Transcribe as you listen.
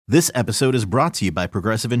This episode is brought to you by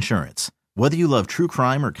Progressive Insurance. Whether you love true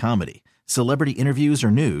crime or comedy, celebrity interviews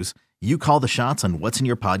or news, you call the shots on what's in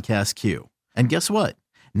your podcast queue. And guess what?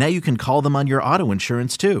 Now you can call them on your auto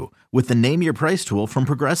insurance too with the Name Your Price tool from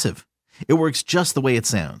Progressive. It works just the way it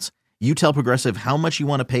sounds. You tell Progressive how much you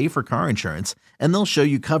want to pay for car insurance, and they'll show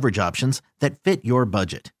you coverage options that fit your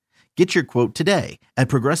budget. Get your quote today at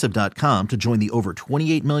Progressive.com to join the over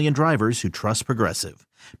 28 million drivers who trust Progressive.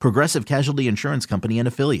 Progressive Casualty Insurance Company and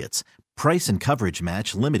Affiliates. Price and coverage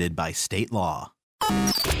match limited by state law.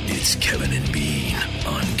 It's Kevin and Bean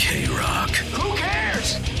on K-Rock. Who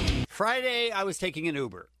cares? Friday, I was taking an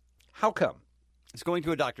Uber. How come? I was going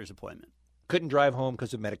to a doctor's appointment. Couldn't drive home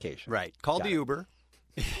because of medication. Right. Called Got the it. Uber.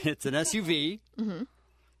 It's an SUV. Mm-hmm.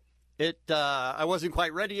 I wasn't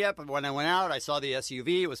quite ready yet, but when I went out, I saw the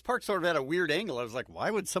SUV. It was parked sort of at a weird angle. I was like, why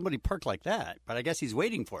would somebody park like that? But I guess he's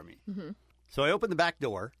waiting for me. Mm-hmm. So I opened the back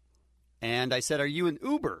door, and I said, are you an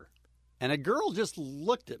Uber? And a girl just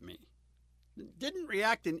looked at me. Didn't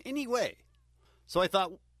react in any way. So I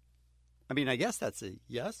thought, I guess that's a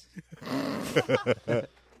yes.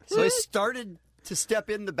 So I started to step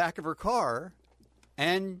in the back of her car,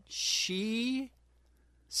 and she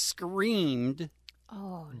screamed,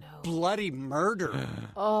 Oh, no. bloody murder,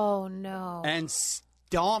 Oh, no. and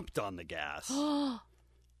stomped on the gas.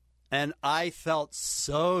 And I felt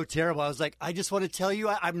so terrible. I was like, I just want to tell you,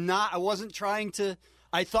 I wasn't trying to,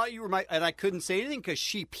 I thought you were and I couldn't say anything because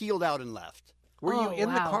she peeled out and left. Were you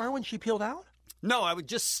in the wow. car when she peeled out? No, I was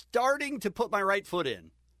just starting to put my right foot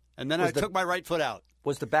in. And then I took my right foot out.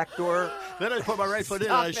 Was the back door? Then I put my right foot in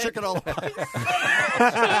and I shook it all apart.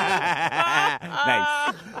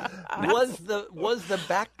 Nice. Was the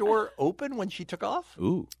back door open when she took off?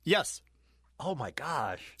 Ooh. Yes. Oh my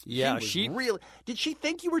gosh! Yeah, she really. Did she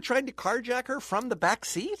think you were trying to carjack her from the back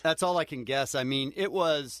seat? That's all I can guess. I mean,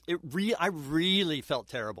 I really felt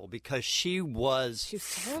terrible because she was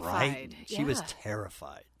terrified. frightened. She was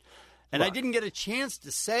terrified. And I didn't get a chance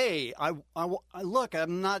to say, look,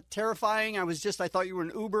 I'm not terrifying. I thought you were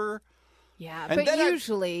an Uber. Yeah, And but then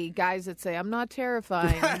usually guys that say, I'm not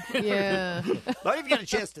terrifying. Yeah. I didn't get a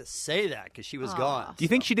chance to say that because she was gone. Do you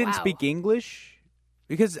think she didn't Wow. speak English?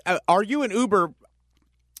 Because are you an Uber?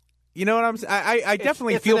 You know what I'm saying? I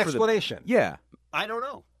definitely it's feel an for explanation. Yeah. I don't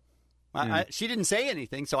know. She didn't say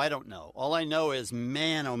anything, so I don't know. All I know is,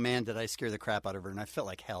 man, oh man, did I scare the crap out of her, and I felt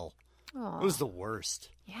like hell. Aw. It was the worst.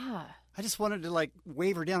 Yeah. I just wanted to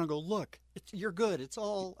wave her down and go, look, you're good. It's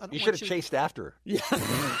all. I don't You want should have chased after her. Yeah.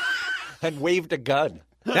 And waved a gun.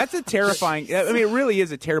 That's a terrifying. I mean, it really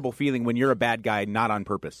is a terrible feeling when you're a bad guy, not on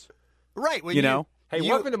purpose. Right. When You know? Hey,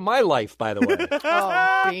 welcome to my life, by the way.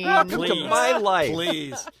 Oh, Bean. Welcome to my life.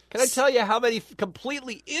 Please. Can I tell you how many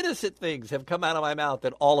completely innocent things have come out of my mouth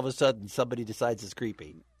that all of a sudden somebody decides is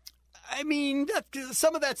creepy? I mean,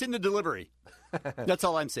 some of that's in the delivery. That's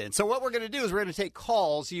all I'm saying. So what we're going to do is we're going to take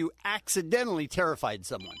calls. You accidentally terrified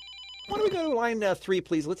someone. Why don't we go to line 3,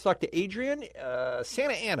 please? Let's talk to Adrian.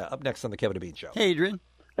 Santa Ana up next on the Kevin and Bean Show. Hey, Adrian.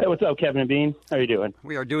 Hey, what's up, Kevin and Bean? How you doing?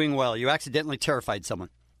 We are doing well. You accidentally terrified someone.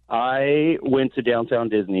 I went to downtown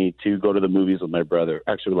Disney to go to the movies with my brother,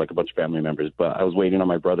 actually like a bunch of family members, but I was waiting on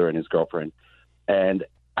my brother and his girlfriend. And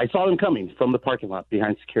I saw them coming from the parking lot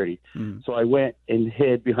behind security. Mm. So I went and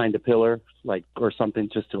hid behind a pillar, or something,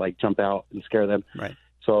 just to jump out and scare them. Right.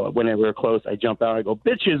 So when we were close, I jump out and I go,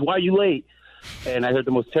 "Bitches, why are you late?" And I heard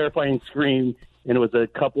the most terrifying scream. And it was a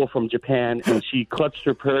couple from Japan, and she clutched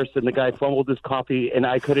her purse, and the guy fumbled his coffee, and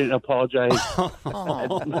I couldn't apologize.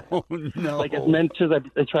 Oh, no. As much as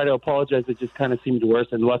I tried to apologize, it just kind of seemed worse.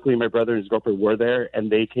 And luckily, my brother and his girlfriend were there, and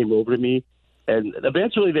they came over to me. And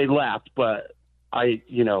eventually, they left, but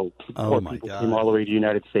poor people came all the way to the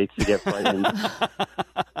United States to get frightened.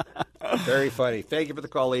 Very funny. Thank you for the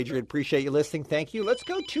call, Adrian. Appreciate you listening. Thank you. Let's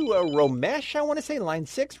go to Romesh, I want to say, line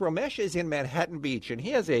 6. Romesh is in Manhattan Beach, and he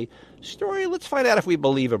has a story. Let's find out if we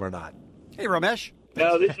believe him or not. Hey, Ramesh.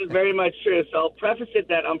 No, this is very much true. So I'll preface it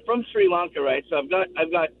that I'm from Sri Lanka, right? So I've got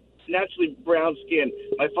naturally brown skin.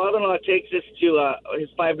 My father-in-law takes us to his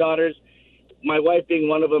 5 daughters, my wife being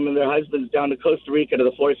one of them, and their husbands down to Costa Rica to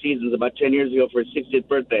the Four Seasons about 10 years ago for his 60th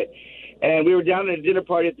birthday. And we were down at a dinner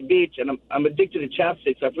party at the beach, and I'm addicted to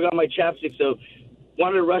chapstick, so I forgot my chapstick, so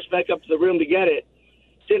wanted to rush back up to the room to get it.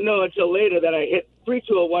 Didn't know until later that I hit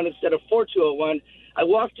 3201 instead of 4201. I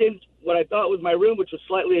walked in what I thought was my room, which was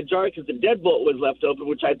slightly ajar because the deadbolt was left open,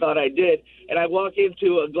 which I thought I did. And I walk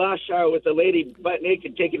into a glass shower with a lady butt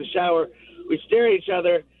naked taking a shower. We stare at each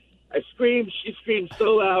other. I scream. She screams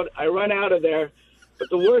so loud. I run out of there.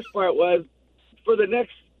 But the worst part was, for the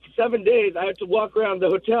next 7 days, I had to walk around the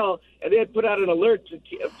hotel, and they had put out an alert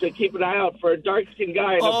to keep an eye out for a dark-skinned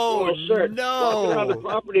guy in a floral shirt walking around the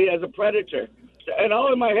property as a predator. And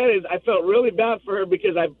all in my head is I felt really bad for her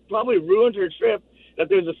because I probably ruined her trip, that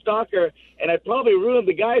there's a stalker, and I probably ruined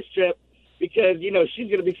the guy's trip because, she's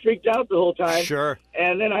going to be freaked out the whole time. Sure.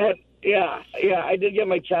 And then I did get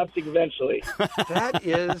my chapstick eventually. That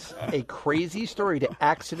is a crazy story to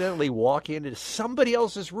accidentally walk into somebody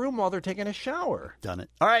else's room while they're taking a shower. Done it.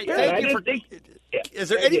 All right. Yeah, Thank you for. Is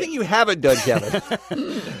there anything you haven't done, Kevin?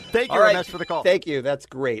 Thank you, All right. Ramesh, for the call. Thank you. That's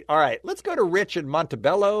great. All right. Let's go to Rich in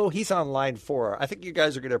Montebello. He's on line 4. I think you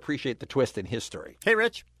guys are going to appreciate the twist in his story. Hey,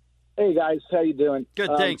 Rich. Hey, guys. How you doing? Good,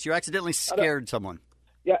 thanks. You accidentally scared someone.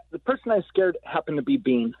 Yeah, the person I scared happened to be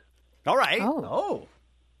Bean. All right. Oh.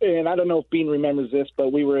 And I don't know if Bean remembers this, but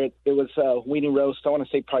it was Weenie Roast, I want to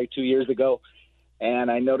say probably 2 years ago.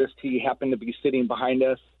 And I noticed he happened to be sitting behind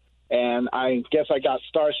us. And I guess I got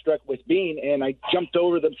starstruck with Bean, and I jumped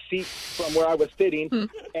over the seat from where I was sitting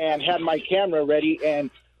and had my camera ready and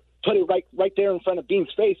put it right there in front of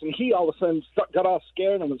Bean's face. And he all of a sudden got all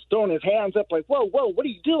scared and was throwing his hands up like, whoa, what are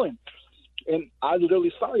you doing? And I was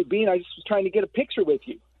really sorry, Bean. I just was trying to get a picture with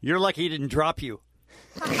you. You're lucky he didn't drop you.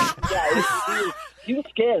 Yeah, he was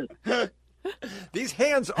scared. These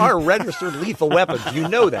hands are registered lethal weapons. You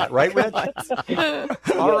know that, right, Rich?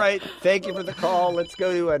 All right. Thank you for the call. Let's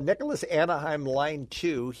go to Nicholas Anaheim, line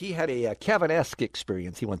 2. He had a Kevin-esque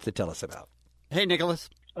experience he wants to tell us about. Hey, Nicholas.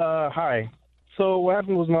 Hi. So what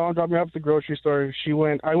happened was my mom dropped me off at the grocery store.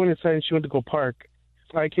 I went inside and she went to go park.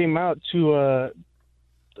 I came out to,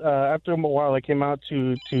 after a while, I came out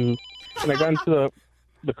to and I got into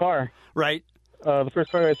the car. Right. The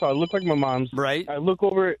first car I saw, it looked like my mom's. Right. I look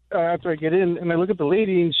over after I get in, and I look at the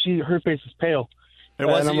lady, and her face is pale. It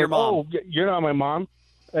wasn't your mom. Oh, you're not my mom.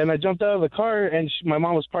 And I jumped out of the car, and my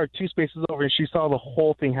mom was parked 2 spaces over, and she saw the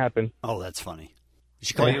whole thing happen. Oh, that's funny. Did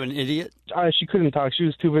she call you an idiot? She couldn't talk. She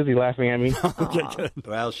was too busy laughing at me. Okay, good.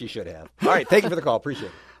 Well, she should have. All right. Thank you for the call. Appreciate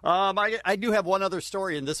it. I do have one other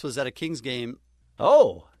story, and this was at a Kings game.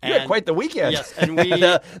 Oh, you had quite the weekend. Yes, and we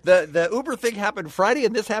the Uber thing happened Friday,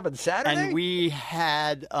 and this happened Saturday. And we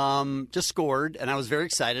had just scored, and I was very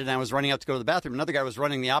excited. And I was running out to go to the bathroom. Another guy was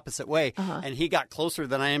running the opposite way, and he got closer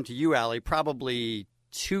than I am to you, Allie, probably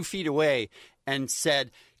 2 feet away, and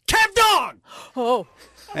said, "Kev Dog!" Oh.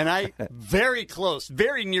 And I very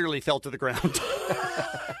nearly fell to the ground.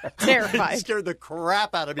 Terrified. It scared the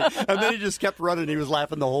crap out of me. And then he just kept running. He was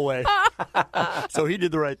laughing the whole way. So he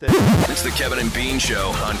did the right thing. It's the Kevin and Bean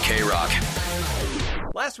Show on K-Rock.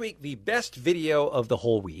 Last week, the best video of the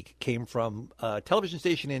whole week came from a television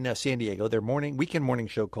station in San Diego, their weekend morning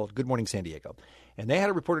show called Good Morning San Diego. And they had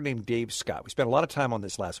a reporter named Dave Scott. We spent a lot of time on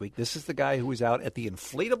this last week. This is the guy who was out at the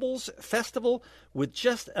Inflatables Festival with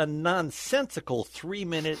just a nonsensical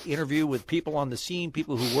 3-minute interview with people on the scene,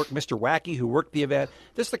 people who work, Mr. Wacky, who worked the event.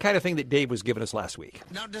 This is the kind of thing that Dave was giving us last week.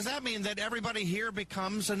 Now, does that mean that everybody here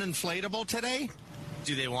becomes an inflatable today?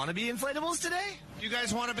 Do they want to be inflatables today? Do you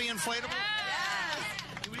guys want to be inflatable?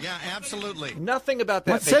 Yeah, absolutely. Nothing about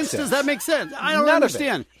that What makes sense does that make sense? I don't None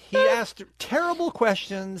understand. Of it. He asked terrible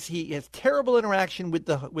questions. He has terrible interaction with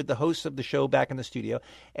the hosts of the show back in the studio.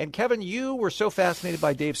 And Kevin, you were so fascinated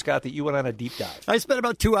by Dave Scott that you went on a deep dive. I spent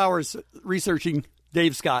about 2 hours researching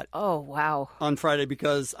Dave Scott. Oh, wow. On Friday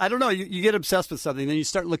because, I don't know, you get obsessed with something, then you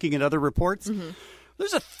start looking at other reports. Mm-hmm.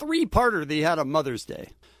 There's a 3-parter that he had on Mother's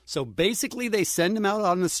Day. So basically, they send him out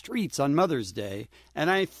on the streets on Mother's Day. And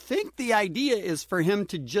I think the idea is for him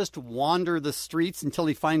to just wander the streets until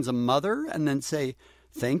he finds a mother and then say,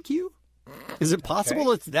 thank you? Is it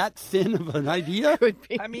possible it's that thin of an idea? Could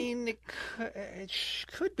be. I mean, it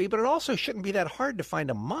could be, but it also shouldn't be that hard to find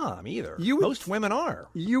a mom either. Most women are.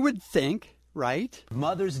 You would think, right?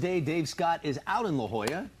 Mother's Day, Dave Scott is out in La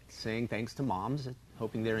Jolla saying thanks to moms,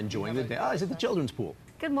 hoping they're enjoying the day. Oh, he's at the children's pool.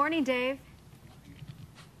 Good morning, Dave.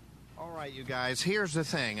 All right, you guys, here's the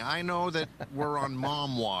thing. I know that we're on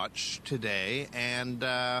Mom Watch today, and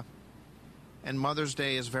Mother's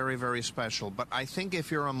Day is very, very special. But I think if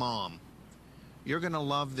you're a mom, you're going to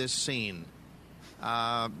love this scene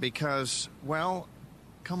because, well,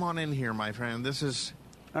 come on in here, my friend. This is...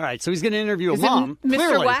 All right, so he's going to interview a Is mom. it Mr.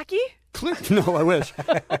 Clearly. Wacky? No, I wish.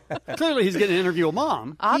 Clearly, he's going to interview a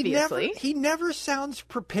mom. Obviously. He never sounds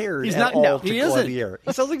prepared He's at not- all no, to he go on isn't. the air.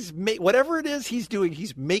 He sounds like whatever it is he's doing,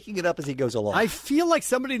 he's making it up as he goes along. I feel like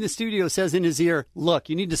somebody in the studio says in his ear, look,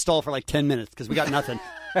 you need to stall for like 10 minutes because we got nothing.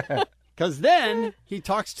 Because then he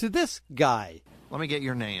talks to this guy. Let me get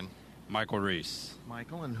your name. Michael Reese.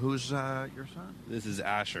 Michael, and who's your son? This is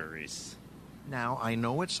Asher Reese. Now, I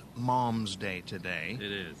know it's Mom's Day today.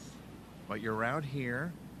 It is. But you're out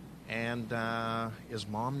here And is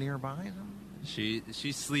Mom nearby?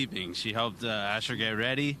 She's sleeping. She helped Asher get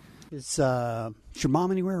ready. Is your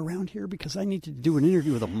mom anywhere around here? Because I need to do an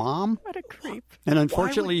interview with a mom. What a creep. And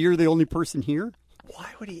unfortunately, you're the only person here. Why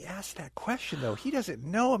would he ask that question, though? He doesn't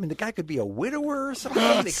know. I mean, the guy could be a widower or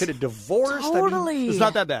something. They could have divorced. Totally. I mean, It's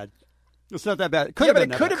not that bad. It's not that bad. It could yeah, have but been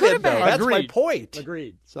it that could have bad. been, though. That's my Agreed. point.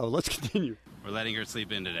 Agreed. So let's continue. We're letting her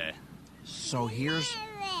sleep in today. So here's...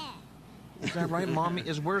 Is that right, Mommy?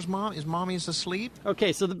 Where's Mom? Is Mommy's asleep?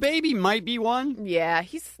 Okay, so the baby might be one. Yeah,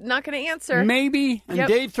 he's not going to answer. Maybe. And Yep.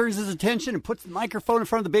 Dave turns his attention and puts the microphone in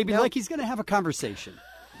front of the baby like he's going to have a conversation.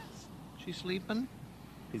 She's sleeping?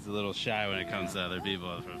 He's a little shy when it comes to other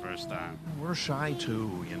people for the first time. We're shy,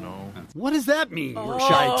 too, you know. What does that mean? We're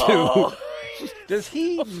shy, too. Does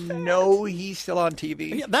he know he's still on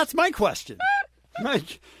TV? Yeah, that's my question.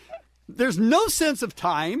 Like, there's no sense of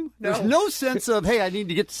time. No. There's no sense of, hey, I need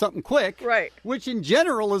to get to something quick. Right. Which in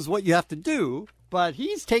general is what you have to do. But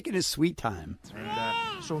he's taking his sweet time.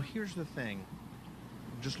 And, so here's the thing.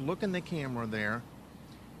 Just look in the camera there,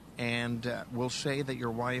 and we'll say that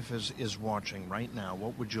your wife is watching right now.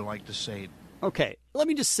 What would you like to say? Okay, let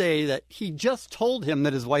me just say that he just told him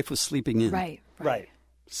that his wife was sleeping in. Right.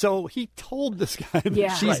 So he told this guy that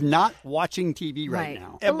Yeah. she's Right. not watching TV right Right.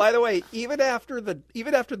 now. And by the way, even after the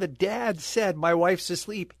dad said my wife's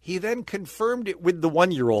asleep, he then confirmed it with the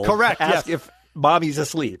 1-year-old. Correct, Asked yes. if mommy's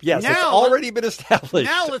asleep. Yes, it's Now- already been established.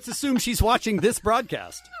 Now let's assume she's watching this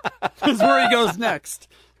broadcast. That's where he goes next.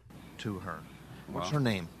 To her. What's Well, her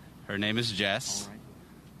name? Her name is Jess.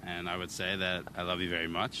 And I would say that I love you very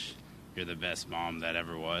much. You're the best mom that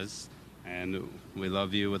ever was. And we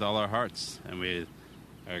love you with all our hearts. And we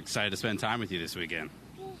are excited to spend time with you this weekend.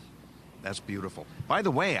 That's beautiful. By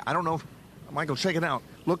the way, I don't know if... Michael, check it out.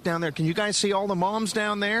 Look down there. Can you guys see all the moms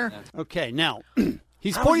down there? Okay, now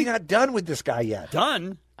he's How is he pointing. not done with this guy yet?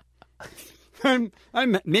 Done. I'm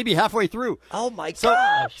maybe halfway through. Oh my So,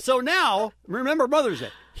 gosh! so now remember Mother's Day.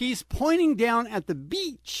 He's pointing down at the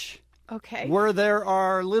beach. Okay. Where there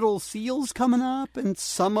are little seals coming up, and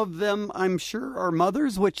some of them, I'm sure, are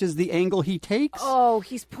mothers, which is the angle he takes. Oh,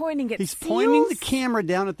 he's pointing at He's seals? pointing the camera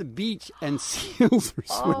down at the beach, and seals are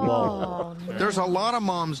swimming. Oh, no. There's a lot of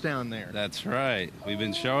moms down there. That's right. We've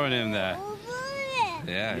been showing him that.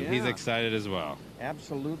 Yeah, he's excited as well.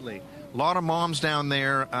 Absolutely. A lot of moms down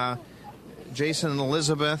there. Jason and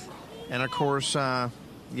Elizabeth. And, of course,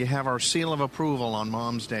 you have our seal of approval on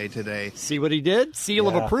Mom's Day today. See what he did? Seal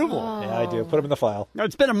of Yeah. approval. Yeah, I do. Put him in the file. Now,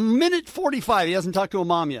 it's been a minute 45. He hasn't talked to a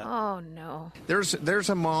mom yet. Oh, no. There's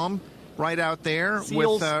a mom right out there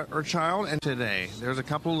Seals. with her child. And today, there's a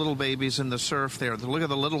couple of little babies in the surf there. Look at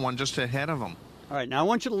the little one just ahead of them. All right, now I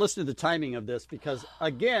want you to listen to the timing of this because,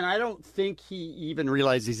 again, I don't think he even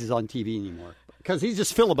realizes he's on TV anymore because he's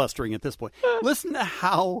just filibustering at this point. Listen to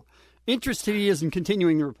how interested he is in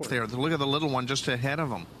continuing the report. There, look at the little one just ahead of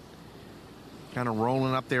them. Kind of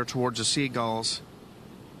rolling up there towards the seagulls.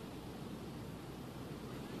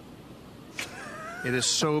 It is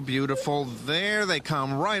so beautiful. There they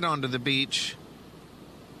come right onto the beach.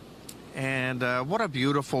 And what a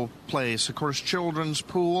beautiful place. Of course, children's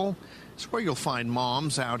pool. It's where you'll find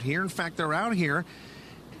moms out here. In fact, they're out here.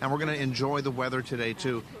 And we're going to enjoy the weather today,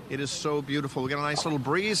 too. It is so beautiful. We got a nice little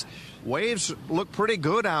breeze. Waves look pretty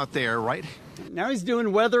good out there, right? Now he's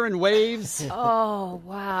doing weather and waves. Oh,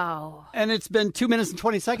 wow. And it's been 2 minutes and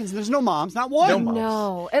 20 seconds, and there's no moms, not one.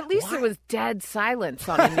 No. At least there was dead silence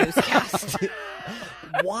on a newscast.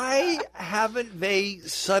 Why haven't they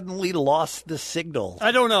suddenly lost the signal?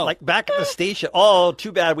 I don't know. Like back at the station. Oh,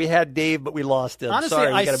 too bad. We had Dave, but we lost him. Honestly,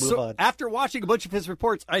 Sorry, we got to move on. after watching a bunch of his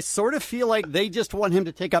reports, I sort of feel like they just want him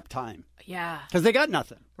to take up time Yeah. because they got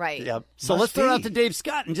nothing. Right. Yeah, So must let's throw it out be. to Dave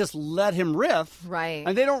Scott and just let him riff. Right.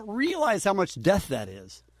 And they don't realize how much death that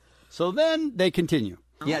is. So then they continue.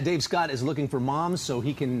 Yeah, Dave Scott is looking for moms so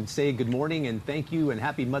he can say good morning and thank you and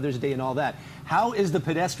happy Mother's Day and all that. How is the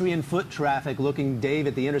pedestrian foot traffic looking, Dave,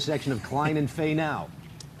 at the intersection of Klein and Fay now?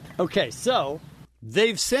 Okay, so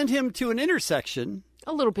they've sent him to an intersection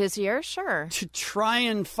A little busier, sure. to try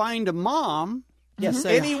and find a mom. Yes,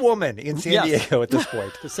 Say- any woman in San Yes. Diego at this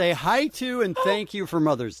point. to say hi to and thank you for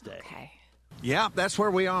Mother's Day. Okay. Yeah, that's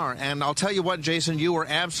where we are. And I'll tell you what, Jason, you were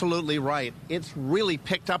absolutely right. It's really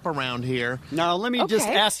picked up around here. Now, let me just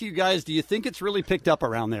Okay. ask you guys, do you think it's really picked up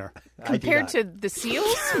around there? Compared to the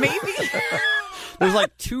seals, maybe? There's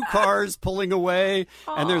like 2 cars pulling away,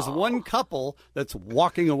 and there's one couple that's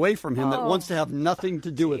walking away from him that wants to have nothing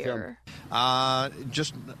to do with him.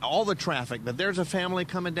 Just all the traffic. But there's a family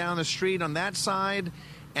coming down the street on that side.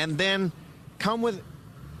 And then come with...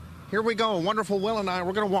 Here we go. Wonderful Will and I,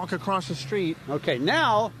 we're going to walk across the street. Okay,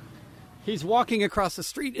 now He's walking across the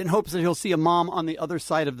street in hopes that he'll see a mom on the other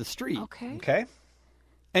side of the street. Okay.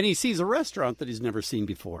 And he sees a restaurant that he's never seen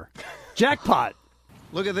before. Jackpot.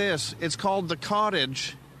 Look at this. It's called The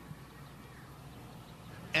Cottage.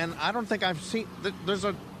 And I don't think I've seen...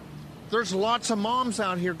 There's lots of moms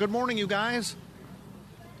out here. Good morning, you guys.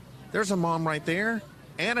 There's a mom right there.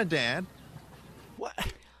 And a dad. What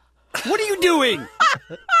are you doing?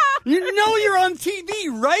 You know you're on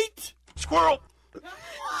TV, right? Squirrel.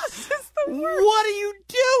 What are you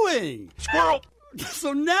doing? Squirrel.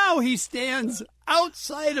 So now he stands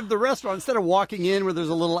outside of the restaurant instead of walking in where there's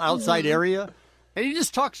a little outside area, and he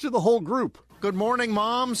just talks to the whole group. Good morning,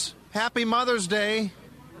 moms. Happy Mother's Day.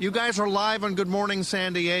 You guys are live on Good Morning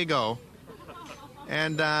San Diego.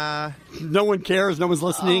 And no one cares. No one's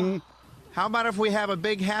listening. How about if we have a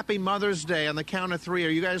big Happy Mother's Day on the count of 3? Are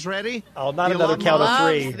you guys ready? Oh, not You another love count of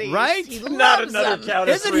moms? 3. Right? Not another count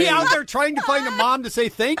of 3. Isn't he out there trying to find a mom to say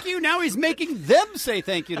thank you? Now he's making them say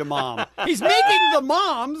thank you to mom. He's making the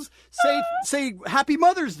moms say Happy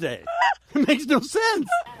Mother's Day. It makes no sense.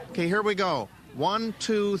 Okay, here we go. 1,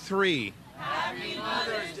 2, 3. Happy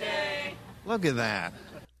Mother's Day. Look at that.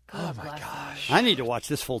 Oh, my gosh. I need to watch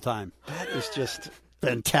this full time. That is just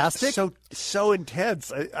fantastic. So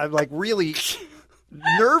intense. I'm like really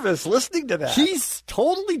nervous listening to that. He's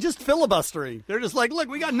totally just filibustering. They're just like, look,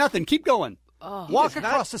 we got nothing. Keep going. Walk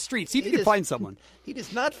across the street. See if you can find someone. He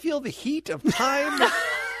does not feel the heat of time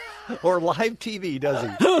or live TV, does he?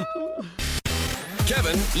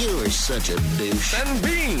 Kevin, you are such a douche. And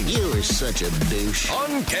Bean, you are such a douche.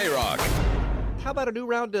 On K-Rock. How about a new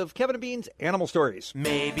round of Kevin and Bean's Animal Stories?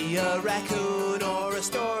 Maybe a raccoon or a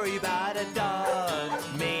story about a dog.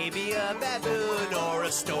 Maybe a baboon or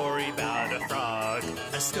a story about a frog.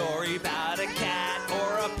 A story about a cat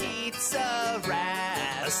or a pizza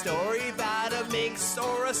rat. A story about a minx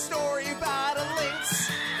or a story about a lynx.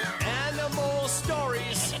 Animal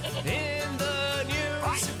stories in the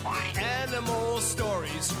news. Animal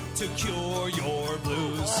stories to cure your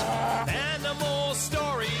blues. Animal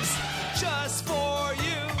stories just for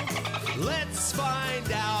you. Let's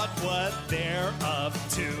find out what they're up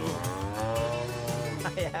to.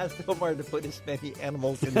 I asked Omar to put as many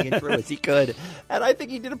animals in the intro as he could, and I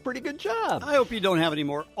think he did a pretty good job. I hope you don't have any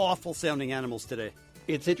more awful sounding animals today.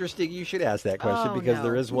 It's interesting you should ask that question because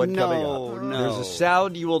there is one coming up. No. There's a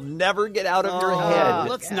sound you will never get out of your head.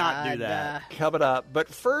 Let's not do that. Coming up. But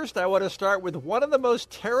first, I want to start with one of the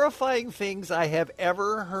most terrifying things I have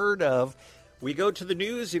ever heard of. We go to the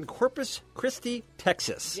news in Corpus Christi,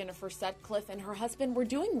 Texas. Jennifer Sutcliffe and her husband were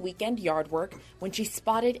doing weekend yard work when she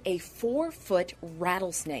spotted a 4-foot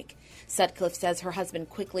rattlesnake. Sutcliffe says her husband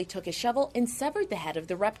quickly took a shovel and severed the head of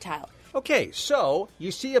the reptile. Okay, so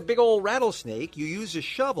you see a big old rattlesnake, you use a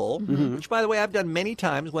shovel, which, by the way, I've done many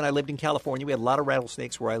times when I lived in California. We had a lot of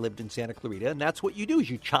rattlesnakes where I lived in Santa Clarita, and that's what you do is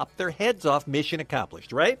you chop their heads off, mission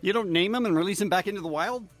accomplished, right? You don't name them and release them back into the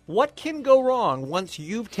wild? What can go wrong once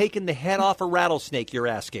you've taken the head off a rattlesnake, you're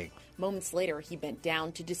asking? Moments later, he bent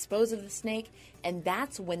down to dispose of the snake, and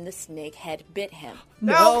that's when the snake head bit him.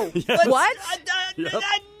 No! What?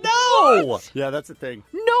 No! Yeah, that's a thing.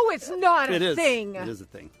 No, it's not It a is. thing. It is a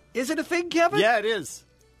thing. Is it a thing, Kevin? Yeah, it is.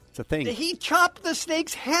 It's a thing. He chopped the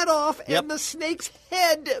snake's head off, Yep. and the snake's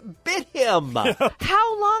head bit him.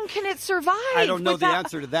 How long can it survive? I don't know the without-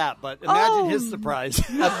 answer to that, but imagine his surprise.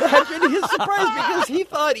 Imagine his surprise because he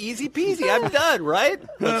thought easy peasy, I'm done, right?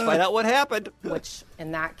 Let's find out what happened. Which,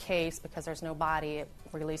 in that case, because there's no body, it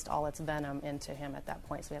released all its venom into him at that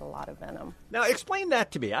point, so he had a lot of venom. Now, explain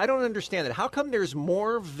that to me. I don't understand that. How come there's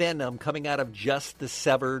more venom coming out of just the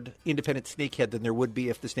severed independent snake head than there would be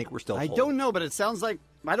if the snake were still I whole? don't know, but it sounds like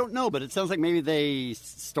maybe they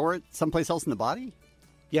store it someplace else in the body.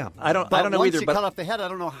 Yeah, I don't know once either. you But cut off the head, I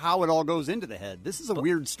don't know how it all goes into the head. This is a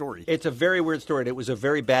weird story. It's a very weird story, and it was a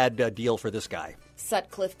very bad deal for this guy.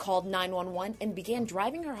 Sutcliffe called 911 and began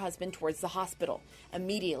driving her husband towards the hospital.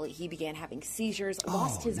 Immediately, he began having seizures,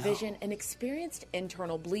 lost his vision, and experienced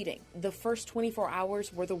internal bleeding. The first 24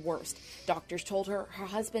 hours were the worst. Doctors told her her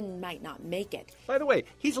husband might not make it. By the way,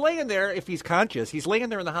 he's laying there, if he's conscious, he's laying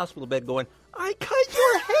there in the hospital bed going, I cut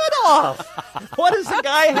your head off. What does the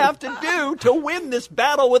guy have to do to win this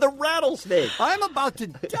battle with a rattlesnake? I'm about to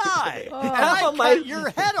die. How am I cut your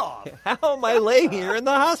head off? How am I laying here in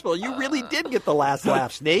the hospital? You really did get the last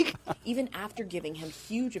laugh, Snake. Even after giving him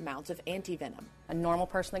huge amounts of antivenom. A normal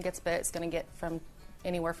person that gets bit is going to get from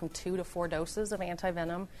anywhere from 2 to 4 doses of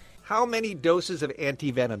antivenom. How many doses of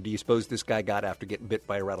antivenom do you suppose this guy got after getting bit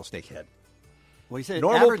by a rattlesnake head? Well, you said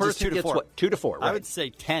normal average is person 2 to gets 4. what? 2 to 4, right? I would say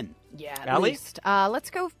 10. Yeah, at Allie? least. Let's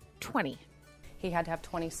go 20. he had to have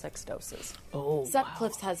 26 doses.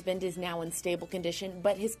 Sutcliffe's husband is now in stable condition,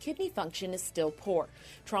 but his kidney function is still poor.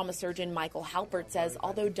 Trauma surgeon Michael Halpert says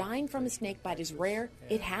although dying from a snake bite is rare,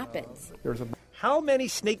 it happens. How many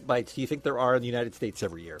snake bites do you think there are in the United States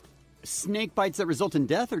every year? Snake bites that result in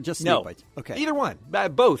death, or just snake bites? Okay, Either one.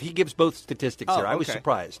 Both. He gives both statistics here. I was okay.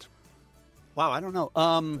 surprised. Wow, I don't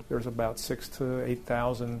know. There's about 6,000 to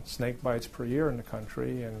 8,000 snake bites per year in the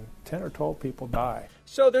country, and 10 or 12 people die.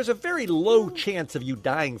 So there's a very low chance of you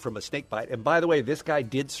dying from a snake bite. And by the way, this guy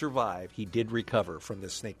did survive. He did recover from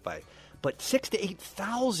this snake bite. But 6,000 to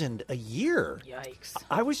 8,000 a year. Yikes.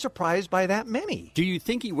 I was surprised by that many. Do you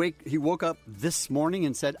think he woke up this morning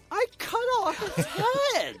and said, I cut off his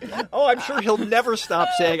head? Oh, I'm sure he'll never stop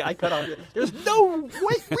saying, I cut off. There's no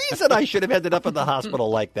reason I should have ended up in the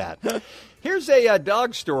hospital like that. Here's a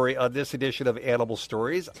dog story on this edition of Animal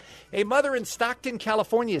Stories. A mother in Stockton,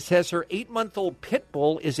 California says her 8-month-old pit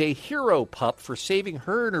bull is a hero pup for saving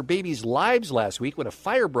her and her baby's lives last week when a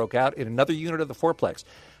fire broke out in another unit of the fourplex.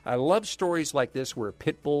 I love stories like this where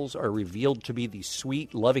pit bulls are revealed to be these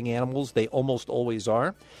sweet, loving animals they almost always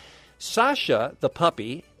are. Sasha, the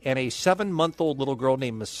puppy, and a 7-month-old little girl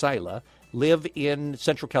named Masaila live in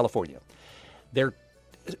Central California. They're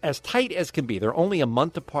as tight as can be. They're only a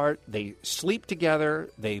month apart. They sleep together.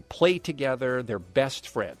 They play together. They're best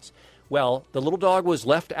friends. Well, the little dog was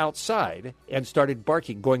left outside and started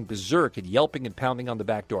barking, going berserk and yelping and pounding on the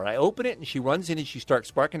back door. I open it, and she runs in, and she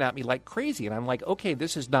starts barking at me like crazy. And I'm like, okay,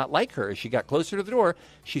 this is not like her. As she got closer to the door,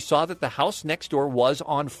 she saw that the house next door was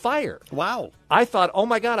on fire. Wow. I thought, oh,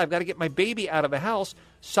 my God, I've got to get my baby out of the house.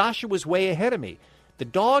 Sasha was way ahead of me. The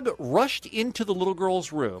dog rushed into the little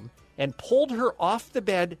girl's room and pulled her off the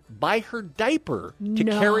bed by her diaper to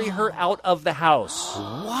carry her out of the house.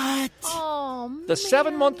 What? Oh, The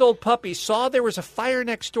 7-month-old puppy saw there was a fire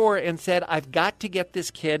next door and said, I've got to get this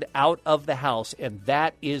kid out of the house. And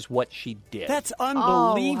that is what she did. That's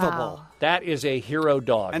unbelievable. Oh, wow. That is a hero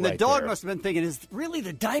dog. And right the dog there. must have been thinking, is really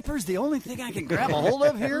the diaper's the only thing I can grab a hold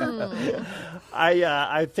of here?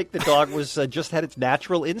 I think the dog was just had its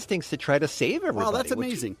natural instincts to try to save everybody. Wow, that's which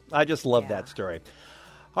amazing. I just love that story.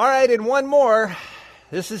 All right, and one more.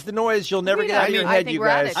 This is the noise you'll never get out of your head, you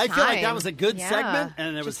guys. I feel like that was a good Yeah. segment,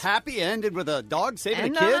 and it was happy. Ended with a dog saving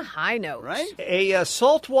And a kid. on a high note. Right? A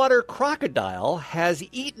saltwater crocodile has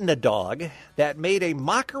eaten a dog that made a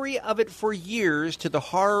mockery of it for years to the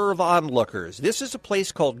horror of onlookers. This is a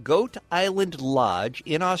place called Goat Island Lodge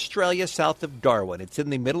in Australia, south of Darwin. It's in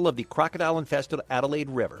the middle of the crocodile-infested Adelaide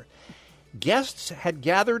River. Guests had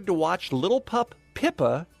gathered to watch little pup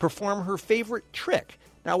Pippa perform her favorite trick.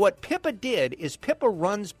 Now, what Pippa did is Pippa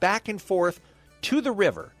runs back and forth to the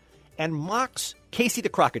river and mocks Casey the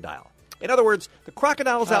crocodile. In other words, the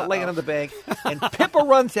crocodile's out laying on the bank, and Pippa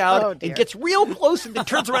runs out and gets real close and then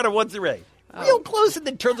turns around and runs away. Real close and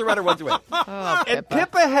then turns around and runs away. And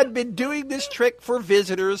Pippa had been doing this trick for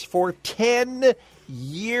visitors for 10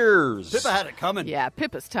 years. Pippa had it coming. Yeah,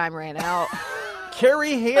 Pippa's time ran out.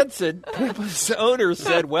 Carrie Hansen, Pippa's owner,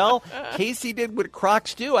 said, well, Casey did what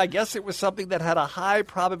crocs do. I guess it was something that had a high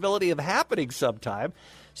probability of happening sometime.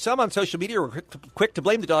 Some on social media were quick to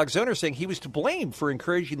blame the dog's owner, saying he was to blame for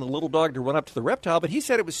encouraging the little dog to run up to the reptile, but he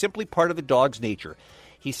said it was simply part of the dog's nature.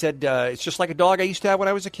 He said, it's just like a dog I used to have when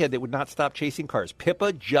I was a kid that would not stop chasing cars.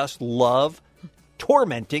 Pippa just loved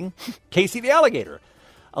tormenting Casey the alligator.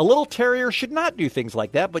 A little terrier should not do things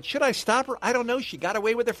like that, but should I stop her? I don't know. She got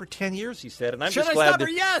away with it for 10 years, he said, and I'm Should just I glad stop that... her?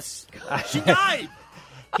 Yes. She died.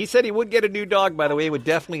 He said he would get a new dog, by the way, would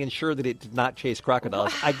definitely ensure that it did not chase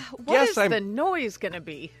crocodiles. What is the noise going to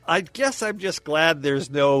be? I guess I'm just glad there's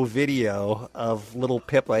no video of little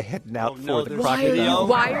Pippa heading out for the crocodile.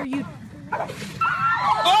 Why are you...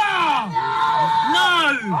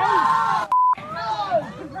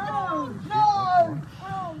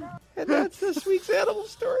 And that's this week's Animal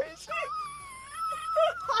Stories.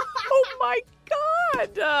 Oh, my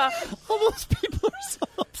God. All those people are so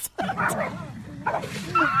upset.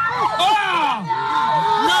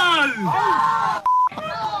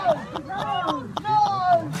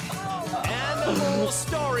 Animal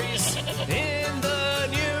stories in the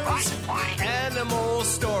news. Animal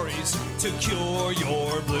stories to cure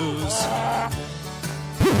your blues.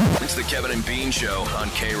 It's the Kevin and Bean Show on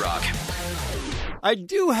K-Rock. I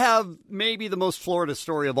do have maybe the most Florida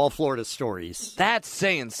story of all Florida stories. That's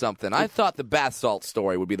saying something. I thought the bath salt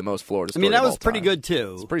story would be the most Florida story. I mean, that of was all pretty time. good,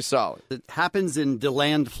 too. It's pretty solid. It happens in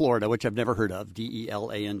DeLand, Florida, which I've never heard of,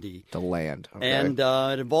 DeLand. DeLand. Okay. And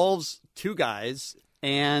it involves two guys,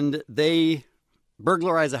 and they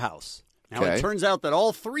burglarize a house. Now, Okay. it turns out that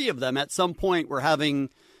all three of them at some point were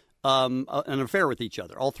having an affair with each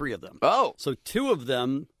other, all three of them. Oh. So two of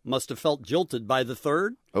them must have felt jilted by the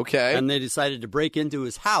third. Okay. And they decided to break into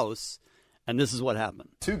his house, and this is what happened.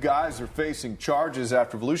 Two guys are facing charges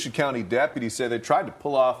after Volusia County deputies say they tried to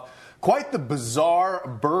pull off quite the bizarre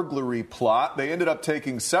burglary plot. They ended up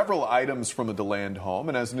taking several items from a DeLand home,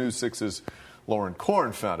 and as News 6's Lauren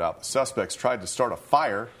Korn found out, the suspects tried to start a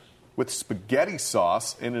fire with spaghetti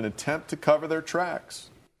sauce in an attempt to cover their tracks.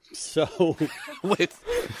 So, wait.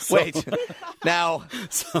 Now,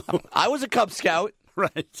 I was a Cub Scout.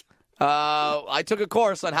 Right. I took a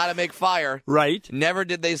course on how to make fire. Right. Never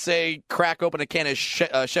did they say crack open a can of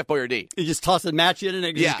Chef Boyardee. You just toss a match in and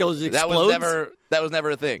it just goes and explodes? That was never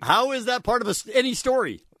a thing. How is that part of any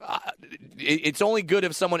story? It's only good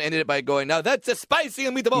if someone ended it by going, now that's a spicy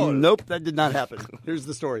meatball. Nope, that did not happen. Here's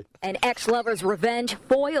the story. An ex-lover's revenge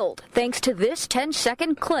foiled thanks to this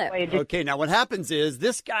 10-second clip. Okay, now what happens is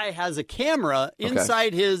this guy has a camera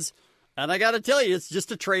inside his, and I got to tell you, it's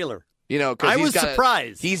just a trailer. You know, I was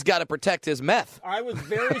surprised. He's got to protect his meth. I was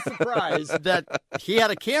very surprised that he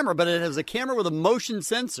had a camera, but it was a camera with a motion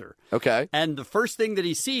sensor. Okay. And the first thing that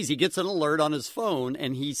he sees, he gets an alert on his phone,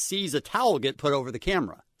 and he sees a towel get put over the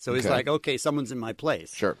camera. So he's like, okay, someone's in my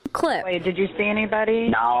place. Sure. Clip. Wait, did you see anybody?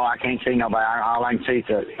 No, I can't see nobody. All I can see is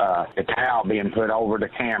the towel being put over the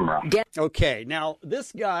camera. Okay, now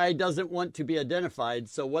this guy doesn't want to be identified,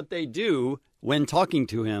 so what they do when talking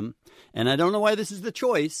to him, and I don't know why this is the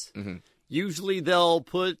choice, usually they'll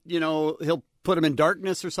put, he'll put him in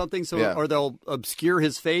darkness or something, or they'll obscure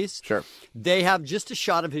his face. Sure. They have just a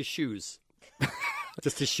shot of his shoes.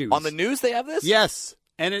 Just his shoes. On the news they have this? Yes,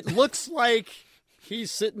 and it looks like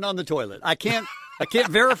he's sitting on the toilet. I can't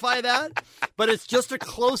verify that, but it's just a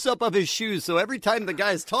close-up of his shoes. So every time the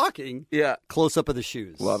guy's talking, close-up of the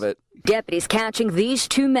shoes. Love it. Deputies catching these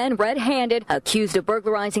two men red-handed, accused of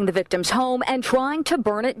burglarizing the victim's home and trying to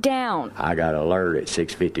burn it down. I got an alert at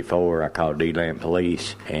 6:54. I called DeLand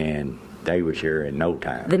Police, and they was here in no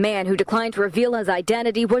time. The man who declined to reveal his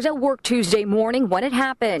identity was at work Tuesday morning when it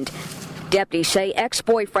happened. Deputies say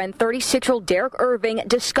ex-boyfriend 36-year-old Derek Irving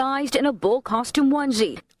disguised in a bull costume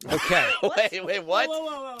onesie. Okay. Wait, what?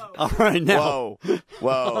 All right, now. Whoa.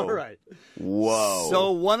 All right. Whoa.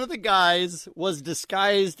 So one of the guys was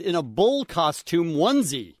disguised in a bull costume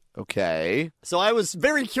onesie. Okay. So I was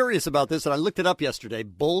very curious about this, and I looked it up yesterday.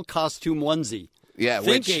 Bull costume onesie. Yeah,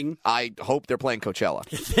 thinking, which I hope they're playing Coachella.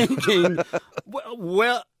 Thinking,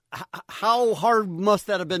 well, how hard must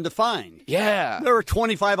that have been to find? Yeah. There were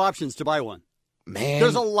 25 options to buy one. Man.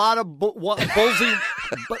 There's a lot of bull onesies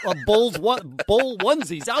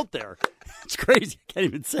out there. It's crazy. I can't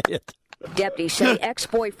even say it. Deputies say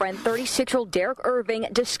ex-boyfriend 36-year-old Derek Irving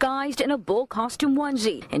disguised in a bull costume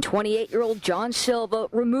onesie, and 28-year-old John Silva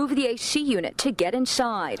removed the AC unit to get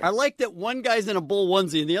inside. I like that one guy's in a bull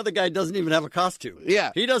onesie and the other guy doesn't even have a costume.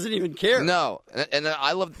 Yeah. He doesn't even care. No. And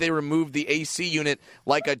I love that they removed the AC unit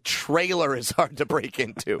like a trailer is hard to break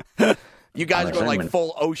into. You guys are going like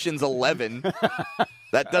full Ocean's 11.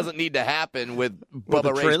 That doesn't need to happen with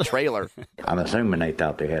Bubba Ray's trailer. I'm assuming they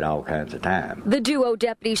thought they had all kinds of time. The duo,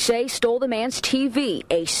 deputies say, stole the man's TV,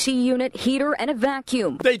 AC unit, heater, and a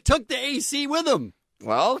vacuum. They took the AC with them.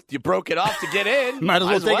 Well, you broke it off to get in. Might as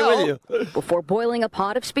well take it with you. Before boiling a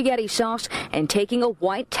pot of spaghetti sauce and taking a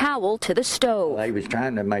white towel to the stove. Well, he was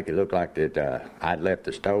trying to make it look like that I'd left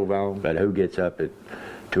the stove on, but who gets up at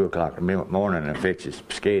 2 o'clock in the morning and fixes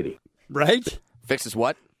spaghetti? Right? Fixes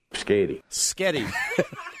what? Sketty. Sketty.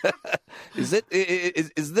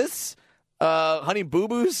 Is this Honey Boo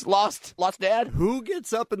Boo's lost dad? Who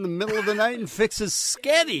gets up in the middle of the night and fixes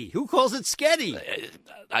sketty? Who calls it sketty?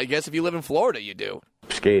 I guess if you live in Florida, you do.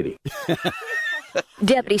 Sketty.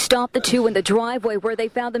 Deputies stopped the two in the driveway where they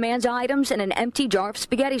found the man's items and an empty jar of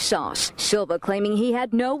spaghetti sauce. Silva claiming he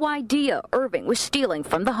had no idea Irving was stealing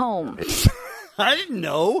from the home. I didn't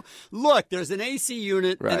know. Look, there's an AC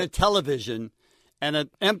unit and a television and an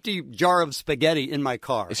empty jar of spaghetti in my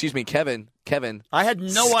car. Excuse me, Kevin. I had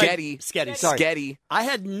no idea. Sketty. Sorry. Sketty. I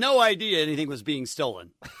had no idea anything was being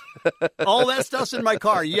stolen. All that stuff's in my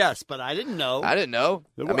car, yes, but I didn't know. I didn't know.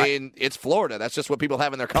 I mean, it's Florida. That's just what people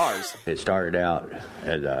have in their cars. It started out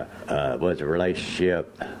as a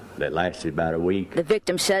relationship that lasted about a week. The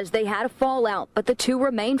victim says they had a fallout, but the two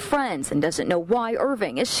remain friends and doesn't know why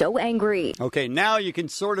Irving is so angry. Okay, now you can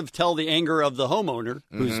sort of tell the anger of the homeowner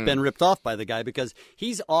who's been ripped off by the guy because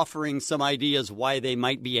he's offering some ideas why they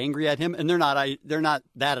might be angry at him, and they're not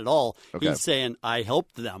that at all. Okay. He's saying, I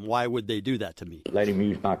helped them. Why would they do that to me? Let him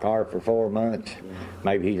use my car for 4 months.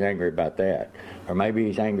 Maybe he's angry about that. Or maybe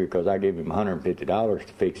he's angry because I gave him $150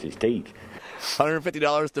 to fix his teeth.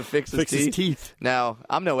 $150 to fix his teeth? His teeth. Now,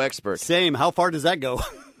 I'm no expert. Same. How far does that go?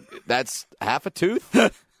 That's half a tooth?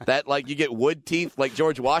 That, like, you get wood teeth like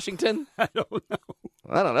George Washington? I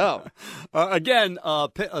don't know. Again, a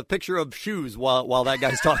picture of shoes while that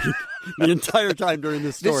guy's talking the entire time during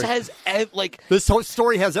this story. This has, this whole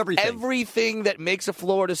story has everything. Everything that makes a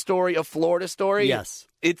Florida story a Florida story. Yes.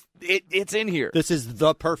 It's in here. This is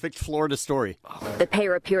the perfect Florida story. The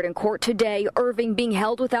pair appeared in court today, Irving being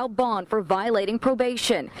held without bond for violating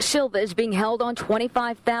probation. Silva is being held on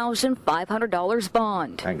 $25,500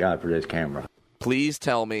 bond. Thank God for this camera. Please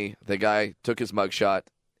tell me the guy took his mugshot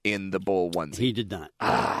in the bull onesie. He did not.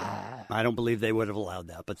 I don't believe they would have allowed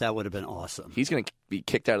that, but that would have been awesome. He's going to be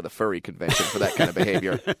kicked out of the furry convention for that kind of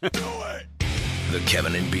behavior. The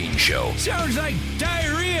Kevin and Bean Show. Sounds like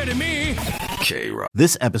diarrhea to me. K-Rock.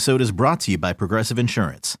 This episode is brought to you by Progressive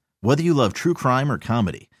Insurance. Whether you love true crime or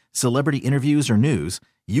comedy, celebrity interviews or news,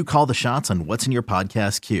 you call the shots on what's in your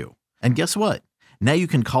podcast queue. And guess what? Now you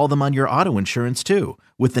can call them on your auto insurance too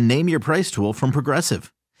with the Name Your Price tool from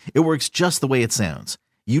Progressive. It works just the way it sounds.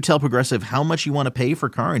 You tell Progressive how much you want to pay for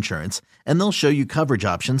car insurance, and they'll show you coverage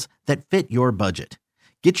options that fit your budget.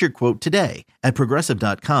 Get your quote today at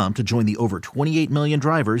Progressive.com to join the over 28 million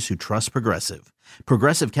drivers who trust Progressive.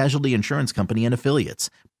 Progressive Casualty Insurance Company and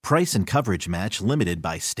Affiliates. Price and coverage match limited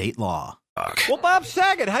by state law. Well, Bob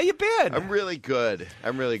Saget, how you been? I'm really good.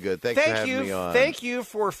 Thanks for having me on. Thank you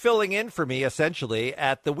for filling in for me, essentially,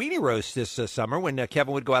 at the Weenie Roast this summer when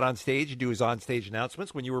Kevin would go out on stage and do his on-stage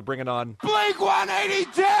announcements when you were bringing on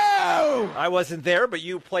Blink-182! I wasn't there, but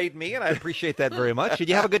you played me, and I appreciate that very much. Did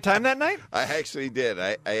you have a good time that night? I actually did.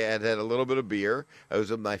 I had a little bit of beer. I was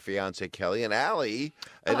with my fiance Kelly and Allie,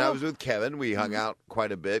 and I was with Kevin. We hung out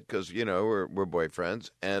quite a bit because, we're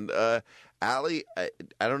boyfriends. And Allie, I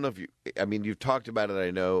don't know if you've talked about it, I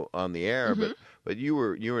know, on the air, but you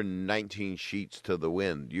were 19 sheets to the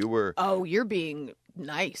wind. You were. Oh, you're being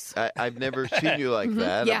nice. I've never seen you like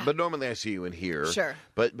that. Yeah. But normally I see you in here. Sure.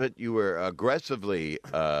 But you were aggressively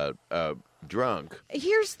drunk.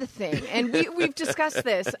 Here's the thing, and we've discussed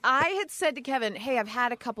this. I had said to Kevin, hey, I've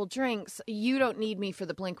had a couple drinks. You don't need me for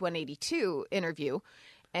the Blink-182 interview.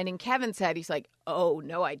 And in Kevin's head, he's like, oh,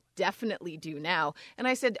 no, I definitely do now. And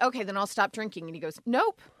I said, okay, then I'll stop drinking. And he goes,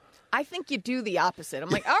 nope, I think you do the opposite. I'm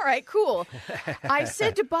like, all right, cool. I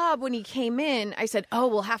said to Bob when he came in, I said, oh,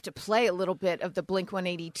 we'll have to play a little bit of the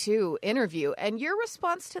Blink-182 interview. And your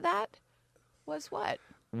response to that was what?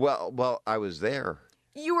 Well, I was there.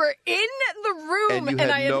 You were in the room. And you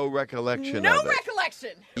had no recollection of it. No recollection.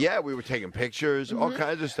 Yeah, we were taking pictures, all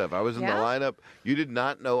kinds of stuff. I was in the lineup. You did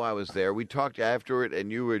not know I was there. We talked afterward,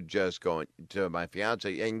 and you were just going to my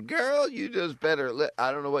fiance, and girl, you just better.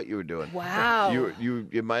 I don't know what you were doing. Wow.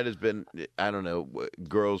 You might have been, I don't know,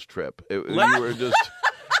 girls' trip. You were just.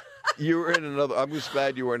 You were in another. I'm just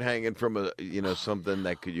glad you weren't hanging from something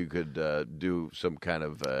that you could do some kind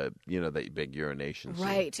of that big urination scene.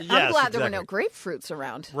 Right. Yes, I'm glad there were no grapefruits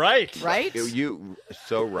around. Right. You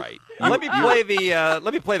so right. Let me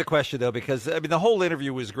play the question though, because the whole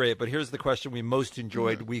interview was great, but here's the question we most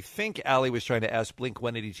enjoyed. We think Allie was trying to ask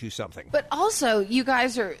Blink-182 something. But also, you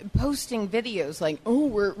guys are posting videos like, oh,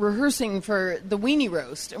 we're rehearsing for the Weenie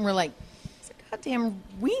Roast, and we're like, goddamn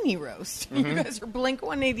Weenie Roast. You guys are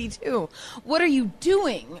Blink-182. What are you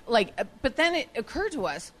doing? But then it occurred to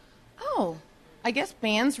us, oh, I guess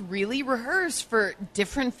bands really rehearse for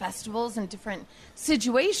different festivals and different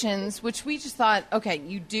situations, which we just thought, okay,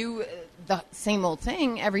 you do the same old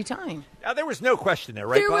thing every time. Now, there was no question there,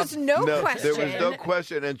 right, There Bob? was no question. There was no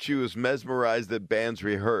question, and she was mesmerized that bands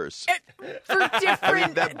rehearse. For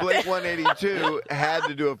different... that Blink-182 had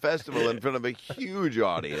to do a festival in front of a huge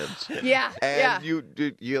audience. Yeah, and you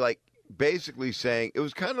like basically saying, it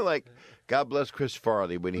was kind of like, God bless Chris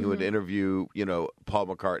Farley when he would interview, Paul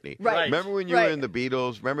McCartney. Right. Remember when you were in the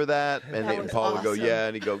Beatles? Remember that? And then Paul would go, yeah,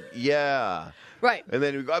 and he'd go, yeah. Right. And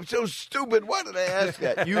then he'd go, I'm so stupid. Why did I ask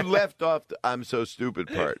that? You left off the I'm so stupid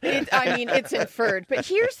part. It's inferred. But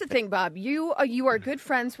here's the thing, Bob. You are good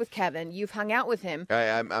friends with Kevin. You've hung out with him.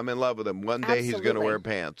 I'm in love with him. One day he's going to wear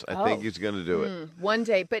pants. I think he's going to do it. One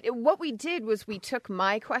day. But what we did was we took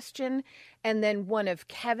my question and then one of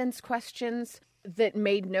Kevin's questions that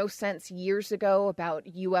made no sense years ago about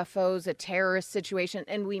UFOs, a terrorist situation,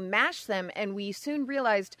 and we mashed them, and we soon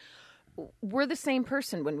realized we're the same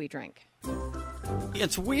person when we drink.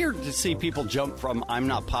 It's weird to see people jump from I'm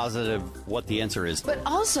not positive what the answer is. But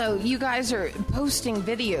also, you guys are posting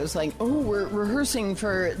videos like, oh, we're rehearsing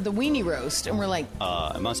for the Weenie Roast, and we're like...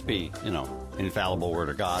 it must be, infallible word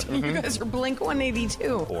of God. So you guys are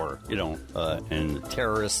Blink-182. Or, and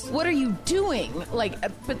terrorists. What are you doing?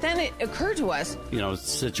 But then it occurred to us...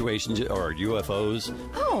 situations or UFOs.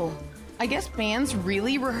 Oh, I guess bands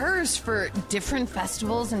really rehearse for different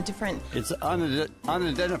festivals and different It's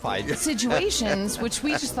unidentified situations, which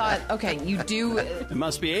we just thought, okay, you do It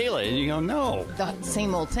must be alien. You go, no. the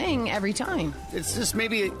same old thing every time. It's just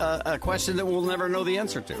maybe a question that we'll never know the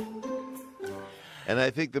answer to. And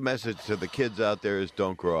I think the message to the kids out there is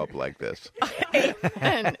don't grow up like this.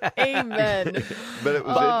 Amen. Amen. But it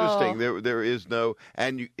was Oh. interesting. There is no,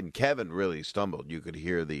 and Kevin really stumbled. You could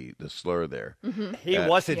hear the slur there. Mhm. He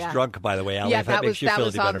wasn't drunk, by the way, Allie. Yeah, if that, that makes was- you that feel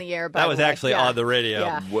was any on better. the air, by That the was way. actually Yeah. on the radio.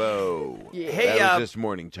 Yeah. Whoa. Yeah. Hey, that was just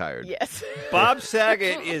morning tired. Yes. Bob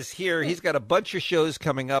Saget is here. He's got a bunch of shows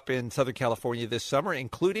coming up in Southern California this summer,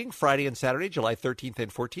 including Friday and Saturday, July 13th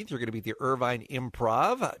and 14th. You're going to be at the Irvine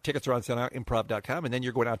Improv. Tickets are on sale at improv.com. And then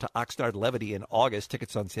you're going out to Oxnard Levity in August.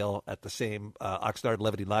 Tickets on sale at the same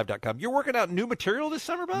OxnardLevityLive.com. You're working out new material this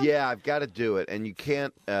summer, Bob? Yeah, I've got to do it, and you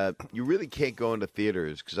can't. You really can't go into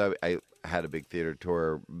theaters because I had a big theater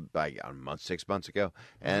tour 6 months ago,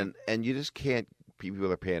 and you just can't.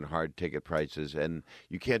 People are paying hard ticket prices, and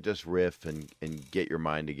you can't just riff and get your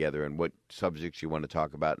mind together and what subjects you want to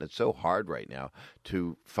talk about. And it's so hard right now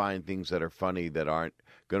to find things that are funny that aren't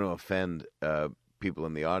going to offend people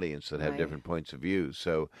in the audience that have Right. different points of view.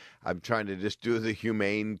 So I'm trying to just do the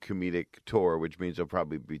humane comedic tour, which means I'll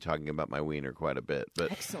probably be talking about my wiener quite a bit.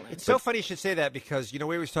 But Excellent. It's so funny you should say that because, we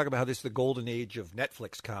always talk about how this is the golden age of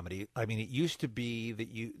Netflix comedy. I mean, it used to be that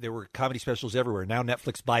there were comedy specials everywhere. Now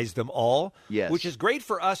Netflix buys them all, Yes. which is great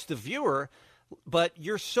for us, the viewer. But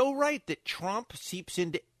you're so right that Trump seeps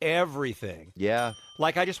into everything. Yeah.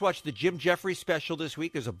 Like I just watched the Jim Jeffries special this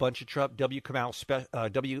week. There's a bunch of Trump. Kamau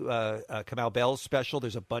Bell's special.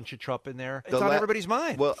 There's a bunch of Trump in there. It's on everybody's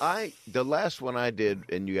mind. Well, the last one I did,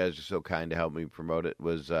 and you guys are so kind to help me promote it,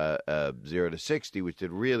 was 0 to 60, which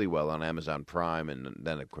did really well on Amazon Prime, and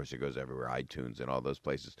then of course it goes everywhere, iTunes and all those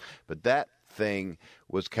places. But that thing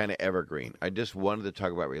was kind of evergreen. I just wanted to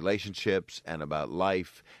talk about relationships and about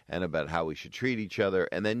life and about how we should treat each other.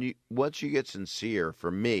 And then once you get sincere,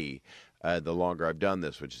 for me, the longer I've done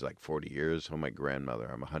this, which is like 40 years. Oh, my grandmother,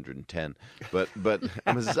 I'm 110. But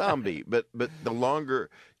I'm a zombie. But the longer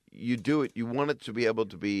you do it, you want it to be able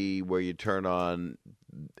to be where you turn on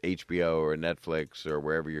HBO or Netflix or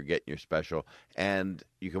wherever you're getting your special, and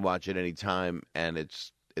you can watch it any time, and it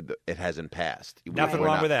hasn't passed. Nothing We're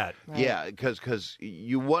wrong not- with that. Yeah, because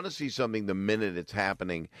you want to see something the minute it's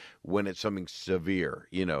happening when it's something severe,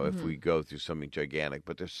 if we go through something gigantic.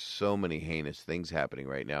 But there's so many heinous things happening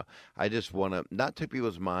right now. I just want to not take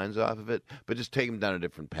people's minds off of it, but just take them down a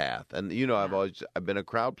different path. And, I've been a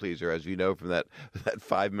crowd pleaser, as you know, from that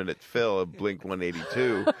 5-minute fill of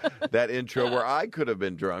Blink-182, that intro where I could have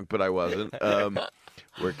been drunk, but I wasn't.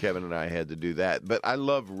 Where Kevin and I had to do that. But I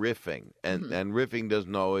love riffing, and riffing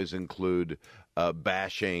doesn't always include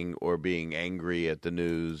bashing or being angry at the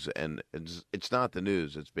news. And it's not the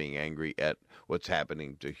news, it's being angry at what's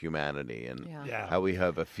happening to humanity and how we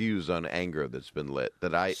have a fuse on anger that's been lit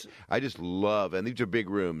that I just love. And these are big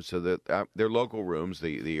rooms, so that they're local rooms,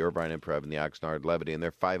 the Irvine Improv and the Oxnard Levity, and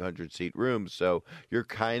they're 500-seat rooms. So you're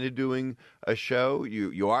kind of doing a show.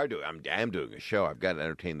 You are doing. I'm doing a show. I've got to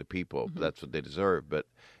entertain the people. That's what they deserve. But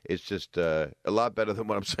it's just a lot better than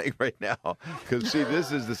what I'm saying right now. Because see,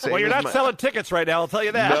 this is the same. Well, you're as not selling tickets right now. I'll tell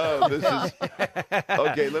you that. No, this is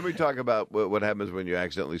okay. Let me talk about what happens when you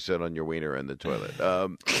accidentally sit on your wiener in the toilet.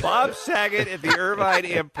 Bob Saget at the Irvine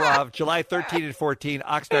Improv, July 13 and 14,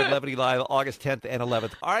 Oxnard Levity Live, August 10th and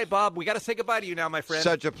 11th. All right, Bob, we got to say goodbye to you now, my friend.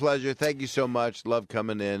 Such a pleasure. Thank you so much. Love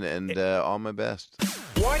coming in, and all my best.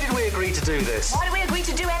 Why did we agree to do this? Why did we agree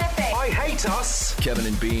to do anything? I hate us. Kevin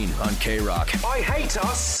and Bean on K-Rock. I hate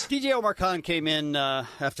us. DJ Omar Khan came in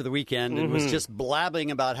after the weekend and was just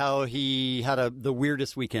blabbing about how he had the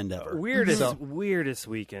weirdest weekend ever. Weirdest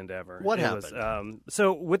weekend ever. What It happened? was,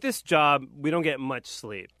 so with this job, we don't get much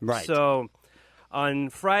sleep. Right. So on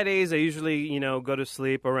Fridays, I usually, go to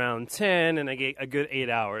sleep around 10, and I get a good 8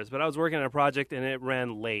 hours. But I was working on a project, and it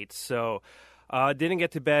ran late. So didn't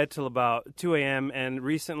get to bed till about 2 a.m., and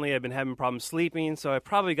recently I've been having problems sleeping, so I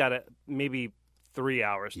probably got maybe 3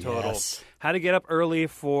 hours total. Yes. Had to get up early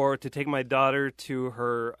to take my daughter to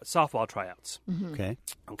her softball tryouts.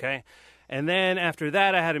 Okay. And then after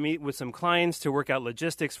that, I had to meet with some clients to work out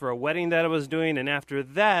logistics for a wedding that I was doing. And after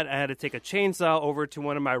that, I had to take a chainsaw over to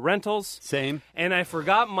one of my rentals. Same. And I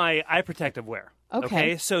forgot my eye protective wear.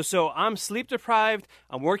 Okay. So I'm sleep deprived.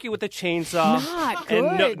 I'm working with a chainsaw. Not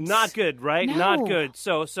And good. not good, right? No. Not good.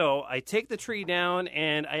 So I take the tree down,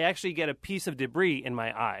 and I actually get a piece of debris in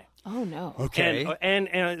my eye. Oh no. Okay.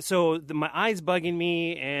 And so my eye's bugging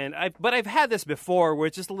me, but I've had this before where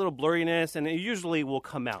it's just a little blurriness, and it usually will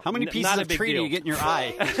come out. How many pieces Not a of big tree do deal. you get in your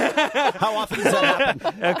eye? How often does that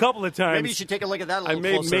happen? A couple of times. Maybe you should take a look at that a little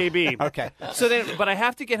closer. Maybe. Okay. So then, but I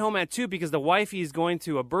have to get home at 2 because the wifey's going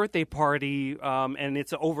to a birthday party, and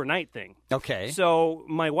it's an overnight thing. Okay. So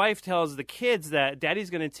my wife tells the kids that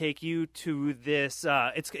Daddy's going to take you to this.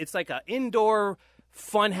 It's like an indoor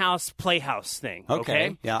funhouse playhouse thing.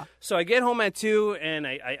 Okay. Yeah. So I get home at 2 and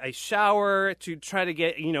I shower to try to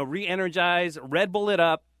get re-energized, Red Bull it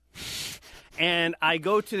up. And I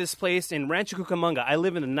go to this place in Rancho Cucamonga. I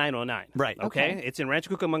live in the 909. Right. Okay. It's in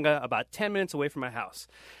Rancho Cucamonga, about 10 minutes away from my house.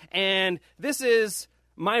 And this is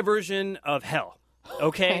my version of hell.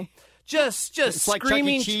 Okay. Just It's like Chuck E.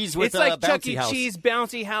 screaming. Cheese with it's like a Chuck bouncy E. house. Cheese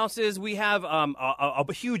bouncy houses. We have a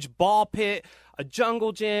huge ball pit, a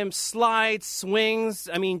jungle gym, slides, swings.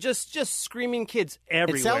 I mean, just screaming kids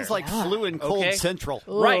everywhere. It sounds like Flu and Cold Okay? Central.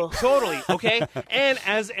 Right, totally. Okay, and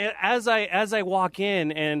as I walk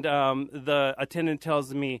in, and the attendant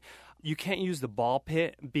tells me, you can't use the ball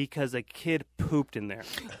pit because a kid pooped in there.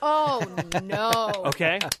 Oh no.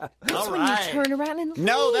 Okay. That's when you turn around and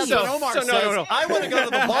No, that's leave. what Omar says. No. I want to go to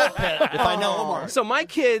the ball pit if I know Omar. So my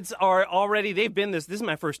kids are already, they've been this is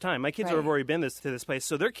my first time. My kids Right. have already been to this place.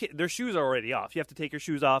 So their shoes are already off. You have to take your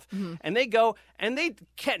shoes off. Mhm. And they go, and they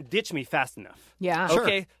can't ditch me fast enough. Yeah.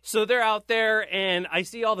 Okay. So they're out there, and I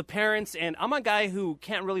see all the parents, and I'm a guy who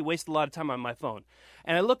can't really waste a lot of time on my phone.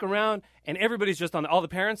 And I look around, and everybody's just on, all the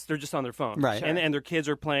parents, they're just on their phone. Right. And their kids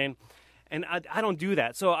are playing. And I don't do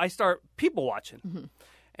that. So I start people watching. Mm-hmm.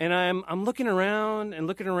 And I'm looking around, and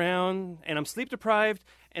I'm sleep deprived,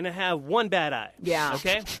 and I have one bad eye. Yeah.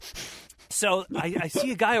 Okay? So I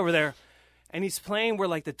see a guy over there, and he's playing where,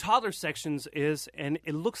 like, the toddler sections is, and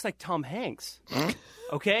it looks like Tom Hanks.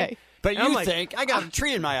 Okay? But And I'm you like, think, I got a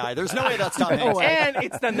tree in my eye. There's no way that's Tom Hanks. and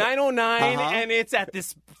it's the 909, Uh-huh. and it's at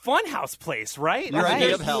this funhouse place, right? Your idea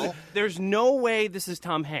There's- of hell. There's no way this is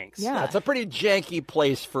Tom Hanks. Yeah. That's a pretty janky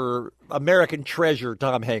place for American treasure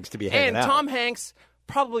Tom Hanks to be hanging And out. Tom Hanks,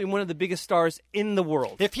 probably one of the biggest stars in the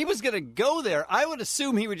world. If he was going to go there, I would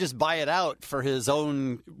assume he would just buy it out for his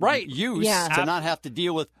own use Yeah. to not have to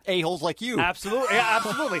deal with a-holes like you. Absolutely, yeah,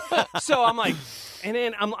 absolutely. So I'm like, and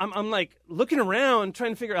then I'm like looking around,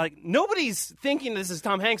 trying to figure out, like, nobody's thinking this is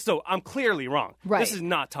Tom Hanks, so I'm clearly wrong. Right. This is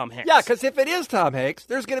not Tom Hanks. Yeah, because if it is Tom Hanks,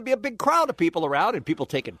 there's going to be a big crowd of people around and people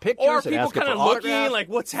taking pictures Or and people asking kind for of looking autographs. like,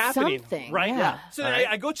 what's happening? Something, right? yeah. So then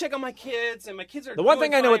I go check on my kids, and my kids are The one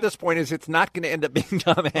doing thing I know fine. at this point is it's not going to end up being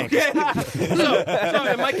Tom Hanks.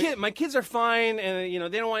 so my kids are fine,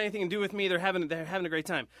 and they don't want anything to do with me. They're having a great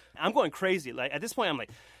time. I'm going crazy. Like, at this point, I'm like,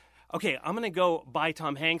 okay, I'm gonna go buy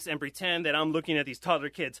Tom Hanks and pretend that I'm looking at these toddler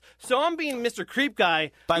kids. So I'm being Mr. Creep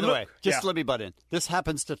Guy. By the Look- way, just Yeah. let me butt in. This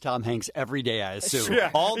happens to Tom Hanks every day, I assume.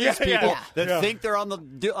 Yeah. All these Yeah, people yeah. that Yeah. think they're on the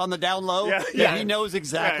down low, Yeah. he knows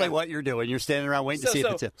exactly Yeah. what you're doing. You're standing around waiting to see if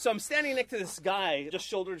it's him. So I'm standing next to this guy, just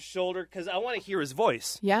shoulder to shoulder, because I want to hear his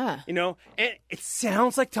voice. Yeah. And it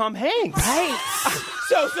sounds like Tom Hanks. Right.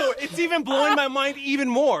 So it's even blowing my mind even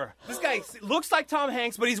more. This guy looks like Tom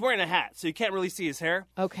Hanks, but he's wearing a hat, so you can't really see his hair.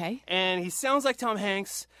 Okay. And he sounds like Tom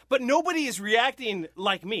Hanks, but nobody is reacting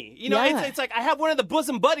like me. Yeah. It's like I have one of the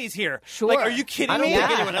bosom buddies here. Sure. Like, are you kidding I don't me?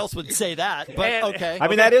 think anyone else would say that, but And- okay. I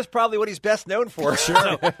mean, that is probably what he's best known for.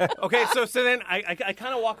 Sure. Okay, so then I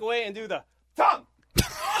kind of walk away and do the Tom.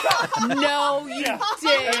 No, you did.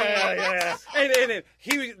 Yeah. And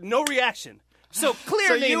he no reaction. So So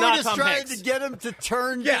clearly you were not just Tom trying Hanks. to get him to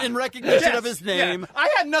turn Yeah. in recognition Yes. of his name. Yeah. I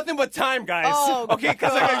had nothing but time, guys. Oh, okay,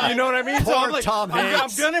 because you know what I mean. So Poor I'm like, Tom I'm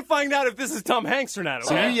Hanks. gonna find out if this is Tom Hanks or not.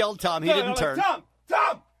 So Okay? you yelled Tom. He No, didn't I'm turn. Like,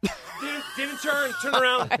 Tom. Didn't turn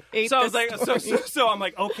around. hate So I was this like, story. so I'm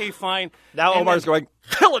like, okay, fine. Now And Omar's then- going,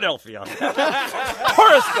 Philadelphia.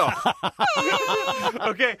 Horoscope.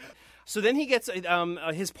 Okay. So then he gets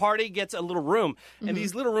his party gets a little room, Mm-hmm. and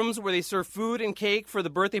these little rooms where they serve food and cake for the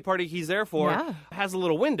birthday party he's there for Yeah. has a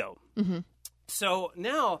little window. Mm-hmm. So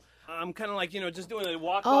now I'm kind of like just doing a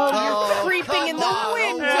walk. Oh, you're creeping in the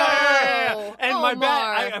window. And Oh, my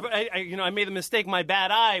bad, Omar. I made a mistake. My bad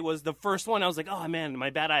eye was the first one. I was like, oh man,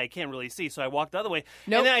 my bad eye, I can't really see. So I walked the other way,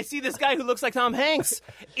 Nope. and then I see this guy who looks like Tom Hanks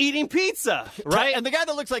eating pizza. Right, And the guy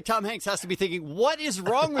that looks like Tom Hanks has to be thinking, what is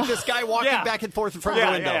wrong with this guy walking Yeah. back and forth in front of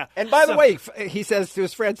the window? Yeah. And by the So- way, he says to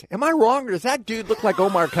his friends, am I wrong or does that dude look like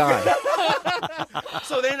Omar Khan?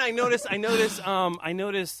 So then I notice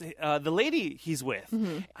the lady he's with.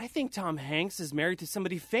 Mm-hmm. I think Tom Hanks is married to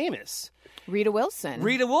somebody famous. Rita Wilson.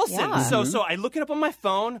 Rita Wilson. Yeah. So I look it up on my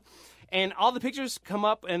phone, and all the pictures come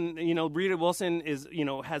up, and Rita Wilson is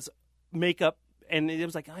has makeup and it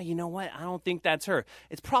was like, oh, you know what? I don't think that's her.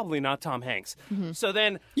 It's probably not Tom Hanks. Mm-hmm. So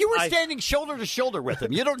then You were standing shoulder to shoulder with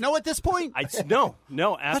him. You don't know at this point? No,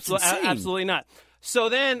 That's insane. absolutely not. So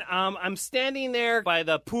then I'm standing there by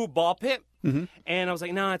the Pooh ball pit. Mm-hmm. And I was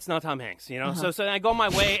like, no, it's not Tom Hanks, you know. Uh-huh. So I go my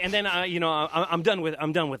way, and then I'm done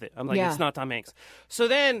with it. I'm like, Yeah. it's not Tom Hanks. So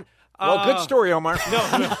then, Well, good story, Omar.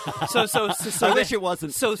 No. So I wish it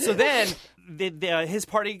wasn't. So then, his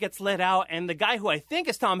party gets let out, and the guy who I think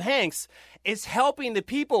is Tom Hanks is helping the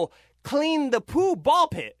people clean the Pooh ball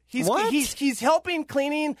pit. What? He's helping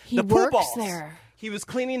cleaning He the Pooh works balls. there. He was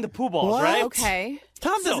cleaning the Pooh balls, What? right? Okay.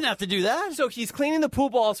 Tom doesn't have to do that. So he's cleaning the Pooh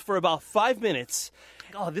balls for about 5 minutes.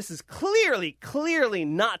 Oh, this is clearly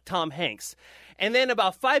not Tom Hanks. And then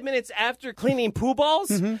about 5 minutes after cleaning Pooh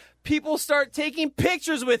balls, people start taking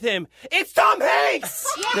pictures with him. It's Tom Hanks!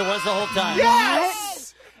 There was the whole time. Yes!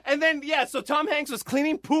 And then, so Tom Hanks was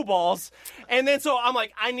cleaning Pooh balls. And then so I'm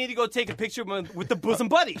like, I need to go take a picture with the bosom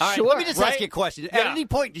buddy. All right, let me just ask you a question. At Yeah. any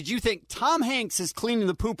point, did you think Tom Hanks is cleaning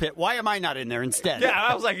the poo pit? Why am I not in there instead? Yeah,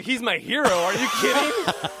 I was like, he's my hero. Are you kidding?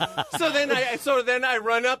 so then I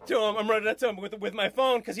run up to him. I'm running up to him with my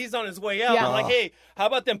phone because he's on his way out. Yeah. I'm like, hey, how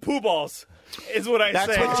about them Pooh balls? Is what I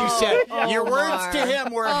That's say. what you said. Your Omar. words to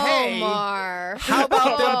him were, hey, Omar. how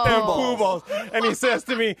about them them poo Pooh balls? balls? And he says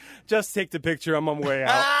to me, just take the picture. I'm on my way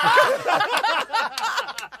out.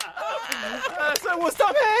 So it was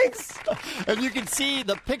Tom Hanks. And you can see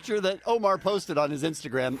the picture that Omar posted on his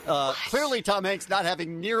Instagram. Clearly, Tom Hanks not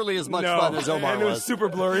having nearly as much fun as Omar and it was super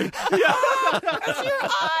blurry. Yeah. That's your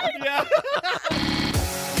eye. Yeah.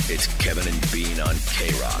 It's Kevin and Bean on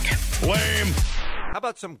K-Rock. Lame. How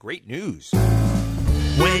about some great news?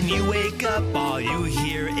 When you wake up, all you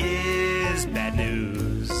hear is bad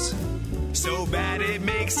news. So bad it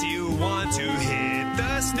makes you want to hit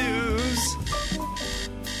the snooze.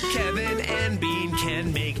 Kevin and Bean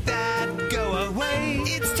can make that go away.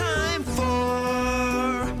 It's time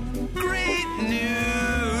for great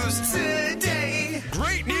news today.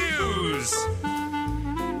 Great news!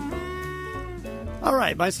 All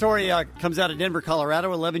right, my story comes out of Denver,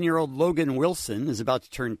 Colorado. 11-year-old Logan Wilson is about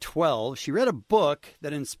to turn 12. She read a book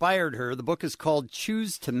that inspired her. The book is called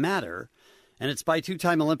Choose to Matter, and it's by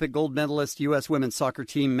two-time Olympic gold medalist U.S. women's soccer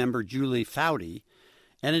team member Julie Foudy.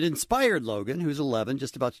 And it inspired Logan, who's 11,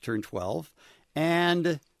 just about to turn 12.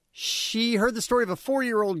 And she heard the story of a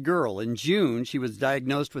 4-year-old girl. In June, she was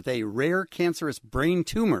diagnosed with a rare cancerous brain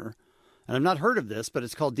tumor. And I've not heard of this, but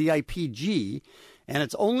it's called DIPG. And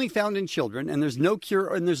it's only found in children, and there's no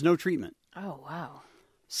cure and there's no treatment. Oh, wow.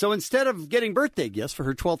 So instead of getting birthday gifts for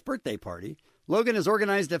her 12th birthday party, Logan has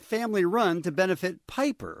organized a family run to benefit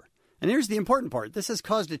Piper. And here's the important part. This has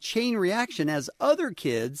caused a chain reaction as other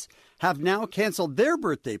kids have now canceled their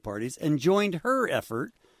birthday parties and joined her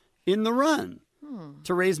effort in the run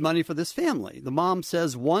to raise money for this family. The mom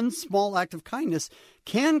says one small act of kindness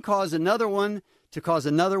can cause another one to cause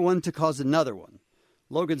another one to cause another one.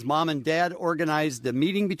 Logan's mom and dad organized a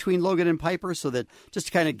meeting between Logan and Piper so that just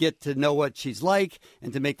to kind of get to know what she's like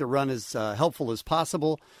and to make the run as helpful as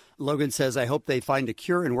possible. Logan says, I hope they find a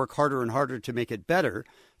cure and work harder and harder to make it better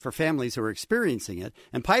for families who are experiencing it.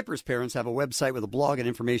 And Piper's parents have a website with a blog and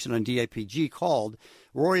information on DIPG called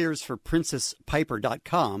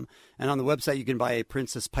warriorsforprincesspiper.com. And on the website, you can buy a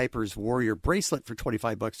Princess Piper's Warrior bracelet for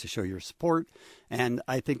 $25 to show your support. And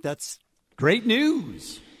I think that's great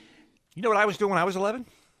news. You know what I was doing when I was 11?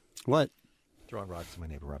 What? Throwing rocks at my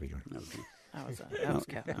neighbor Robbie. That was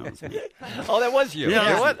Kevin. Oh, that was you. Yeah.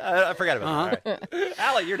 You know what? I forgot about that. All right.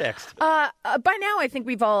 Allie, you're next. By now, I think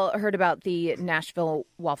we've all heard about the Nashville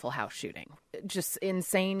Waffle House shooting. Just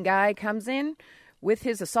insane guy comes in with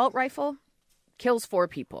his assault rifle, kills 4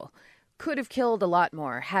 people. Could have killed a lot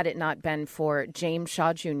more had it not been for James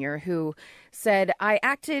Shaw Jr., who said, I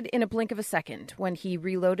acted in a blink of a second when he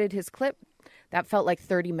reloaded his clip. That felt like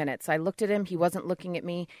 30 minutes. I looked at him. He wasn't looking at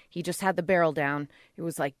me. He just had the barrel down. It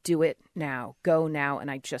was like, do it now, go now. And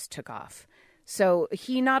I just took off. So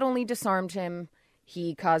he not only disarmed him,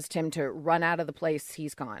 he caused him to run out of the place.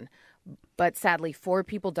 He's gone. But sadly, 4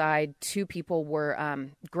 people died. 2 people were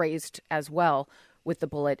grazed as well with the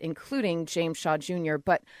bullet, including James Shaw Jr.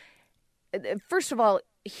 But first of all,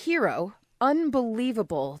 hero,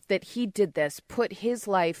 unbelievable that he did this, put his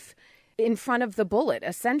life in front of the bullet,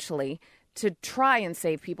 essentially, to try and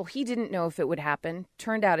save people. He didn't know if it would happen.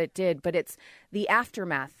 Turned out it did, but it's the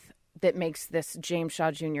aftermath that makes this James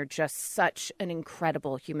Shaw Jr. just such an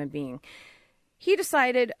incredible human being. He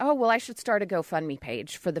decided, oh, well, I should start a GoFundMe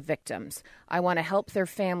page for the victims. I want to help their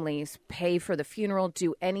families, pay for the funeral,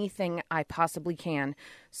 do anything I possibly can.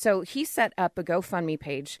 So he set up a GoFundMe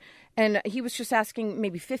page, and he was just asking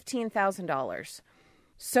maybe $15,000.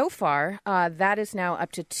 So far, that is now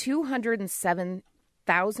up to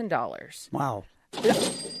 $207,000. Wow.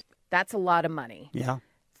 That's a lot of money. Yeah.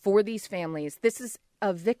 For these families. This is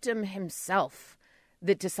a victim himself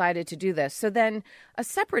that decided to do this. So then a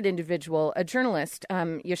separate individual, a journalist,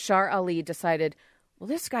 Yashar Ali, decided, well,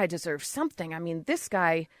 this guy deserves something. I mean, this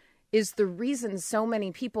guy is the reason so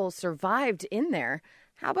many people survived in there.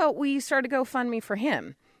 How about we start a GoFundMe for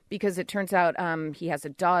him? Because it turns out he has a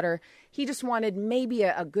daughter. He just wanted maybe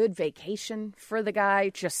a good vacation for the guy,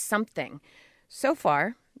 just something. So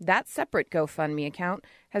far, that separate GoFundMe account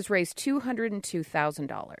has raised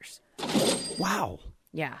 $202,000. Wow.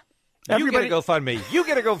 Yeah. You get a GoFundMe. You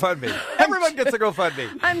get a GoFundMe. Everyone gets a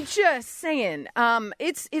GoFundMe. I'm just saying,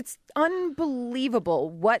 it's unbelievable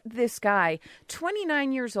what this guy,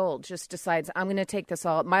 29 years old, just decides, I'm going to take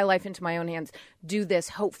my life into my own hands, do this.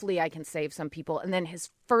 Hopefully I can save some people. And then his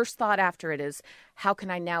first thought after it is, how can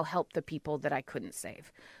I now help the people that I couldn't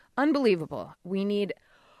save? Unbelievable. We need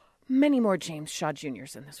many more James Shaw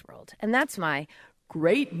Jr.'s in this world. And that's my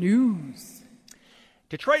great news.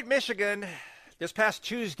 Detroit, Michigan. This past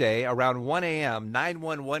Tuesday, around 1 a.m.,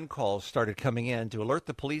 911 calls started coming in to alert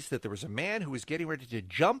the police that there was a man who was getting ready to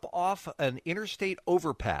jump off an interstate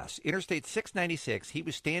overpass, Interstate 696. He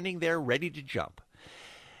was standing there ready to jump.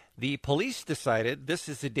 The police decided this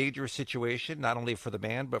is a dangerous situation, not only for the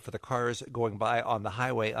man, but for the cars going by on the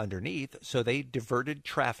highway underneath, so they diverted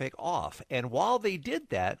traffic off. And while they did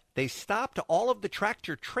that, they stopped all of the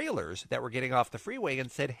tractor trailers that were getting off the freeway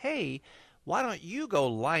and said, hey, why don't you go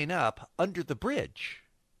line up under the bridge?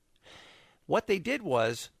 What they did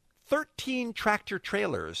was 13 tractor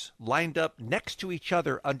trailers lined up next to each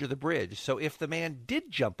other under the bridge. So if the man did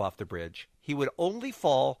jump off the bridge, he would only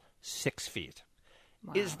fall 6 feet.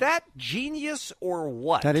 Wow. Is that genius or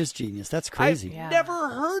what? That is genius. That's crazy. I've never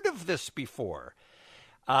heard of this before.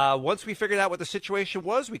 Once we figured out what the situation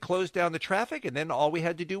was, we closed down the traffic, and then all we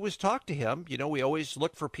had to do was talk to him. You know, we always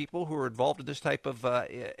look for people who are involved in this type of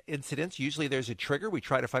incidents. Usually there's a trigger. We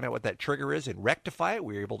try to find out what that trigger is and rectify it.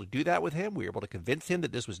 We were able to do that with him. We were able to convince him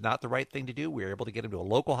that this was not the right thing to do. We were able to get him to a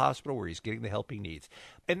local hospital where he's getting the help he needs.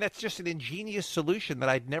 And that's just an ingenious solution that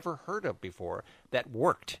I'd never heard of before that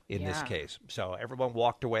worked in this case. So everyone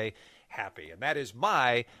walked away happy. And that is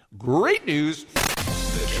my great news.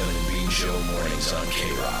 The Kevin and Bean Show mornings on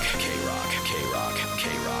K-Rock, K-Rock, K-Rock,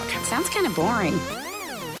 K-Rock. Sounds kind of boring.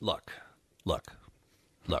 Look.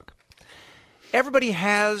 Everybody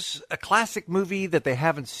has a classic movie that they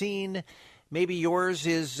haven't seen. Maybe yours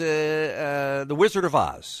is The Wizard of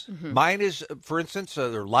Oz. Mm-hmm. Mine is, for instance,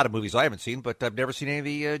 there are a lot of movies I haven't seen, but I've never seen any of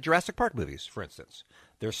the Jurassic Park movies, for instance.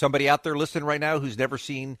 There's somebody out there listening right now who's never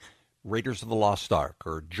seen Raiders of the Lost Ark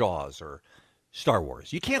or Jaws or Star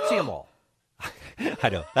Wars. You can't see them all. I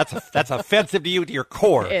know. That's offensive to you to your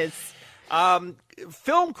core. It is.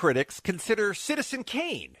 Film critics consider Citizen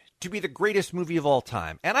Kane to be the greatest movie of all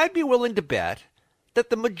time. And I'd be willing to bet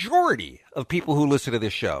that the majority of people who listen to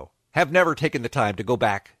this show have never taken the time to go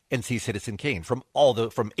back and see Citizen Kane from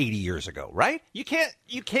 80 years ago, right? You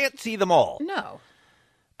can't see them all. No.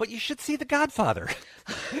 But you should see The Godfather.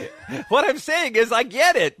 What I'm saying is I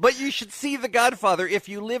get it, but you should see The Godfather if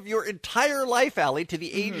you live your entire life, Allie, to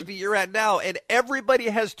the age that you're at now, and everybody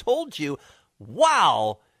has told you,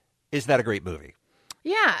 wow, is that a great movie?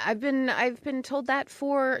 Yeah, I've been told that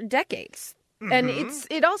for decades. Mm-hmm. And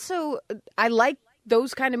it also, I like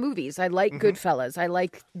those kind of movies. I like Goodfellas. I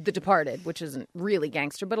like The Departed, which isn't really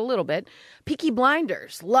gangster, but a little bit. Peaky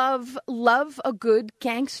Blinders. Love a good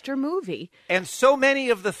gangster movie. And so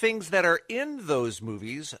many of the things that are in those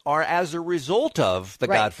movies are as a result of the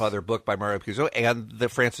Godfather book by Mario Puzo and the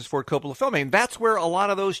Francis Ford Coppola film. I mean, that's where a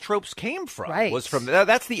lot of those tropes came from. Right. Was from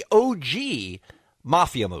that's the OG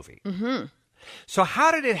mafia movie. Mm-hmm. So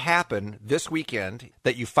how did it happen this weekend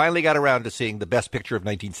that you finally got around to seeing the best picture of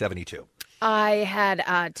 1972? I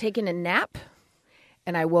had taken a nap,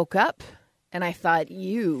 and I woke up, and I thought,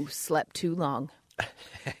 you slept too long.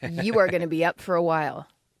 You are going to be up for a while.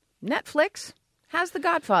 Netflix has The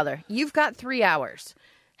Godfather. You've got 3 hours.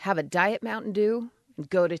 Have a Diet Mountain Dew and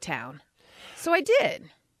go to town. So I did.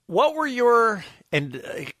 What were your, and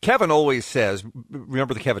Kevin always says,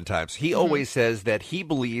 remember the Kevin times, he always says that he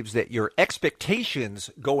believes that your expectations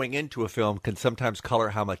going into a film can sometimes color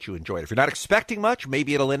how much you enjoy it. If you're not expecting much,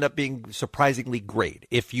 maybe it'll end up being surprisingly great.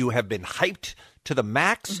 If you have been hyped to the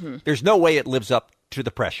max, there's no way it lives up to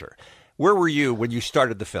the pressure. Where were you when you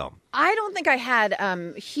started the film? I don't think I had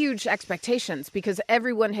huge expectations because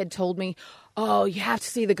everyone had told me, oh, you have to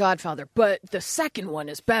see The Godfather, but the second one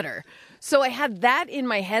is better. So I had that in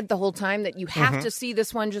my head the whole time that you have to see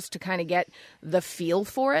this one just to kind of get the feel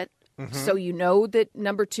for it. so you know that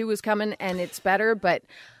number 2 is coming and it's better. But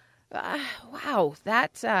wow,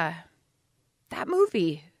 that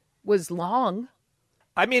movie was long.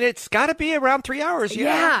 I mean, it's got to be around 3 hours.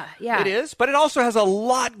 Yeah. It is. But it also has a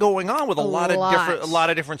lot going on with a lot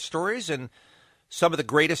of different stories and some of the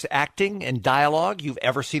greatest acting and dialogue you've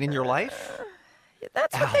ever seen in your life.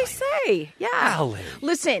 That's what they say. Yeah. Allie.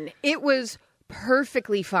 Listen, it was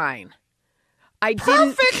perfectly fine.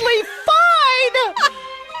 Perfectly fine!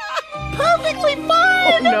 Perfectly fine!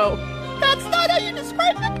 Oh, no. That's not how you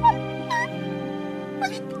describe it.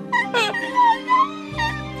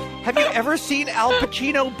 Have you ever seen Al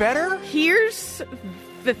Pacino better? Here's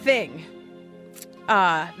the thing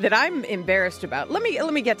that I'm embarrassed about. Let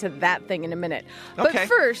me get to that thing in a minute. Okay. But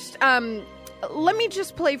first, let me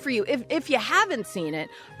just play for you. If you haven't seen it,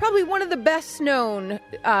 probably one of the best known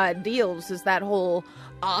deals is that whole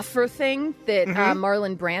offer thing that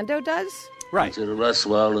Marlon Brando does. Right. To the rest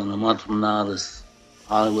world, in a month from now, this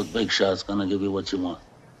Hollywood big shot's gonna give you what you want.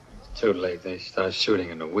 Too late. They start shooting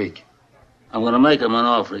in a week. I'm gonna make him an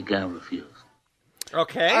offer he can't refuse.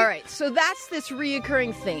 Okay. All right, so that's this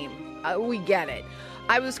reoccurring theme. We get it.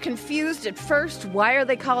 I was confused at first. Why are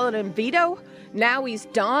they calling him Vito? Now he's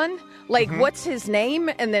Don. Like, what's his name?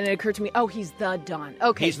 And then it occurred to me, oh, he's the Don.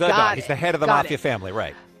 Okay, he's the Don. He's the head of the mafia family,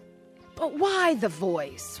 right? But why the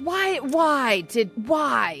voice? Why?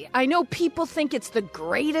 I know people think it's the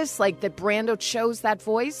greatest, like that Brando chose that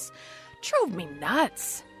voice. Drove me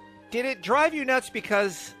nuts. Did it drive you nuts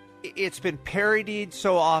because it's been parodied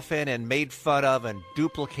so often and made fun of and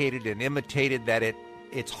duplicated and imitated that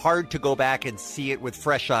it's hard to go back and see it with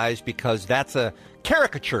fresh eyes because that's a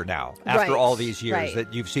caricature now after all these years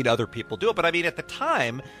that you've seen other people do it. But I mean, at the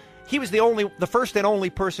time, he was the first and only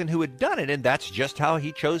person who had done it, and that's just how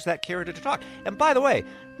he chose that character to talk. And by the way,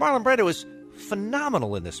 Marlon Brando was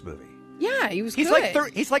phenomenal in this movie. Yeah, he was he's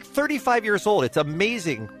good. He's like 35 years old. It's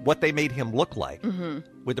amazing what they made him look like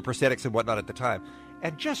with the prosthetics and whatnot at the time.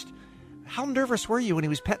 And just how nervous were you when he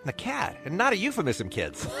was petting the cat? And not a euphemism,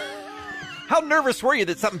 kids. How nervous were you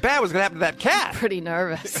that something bad was going to happen to that cat? Pretty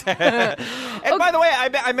nervous. And by the way,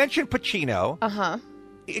 I mentioned Pacino.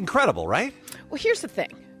 Incredible, right? Well, here's the thing.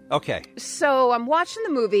 Okay. So I'm watching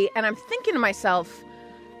the movie, and I'm thinking to myself,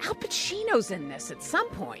 Al Pacino's in this at some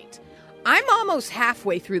point. I'm almost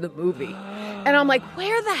halfway through the movie, and I'm like,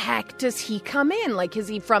 where the heck does he come in? Like, is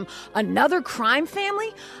he from another crime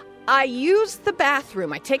family? I use the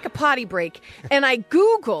bathroom. I take a potty break, and I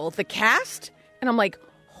Google the cast, and I'm like,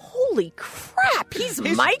 holy crap, he's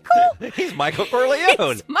Michael? He's Michael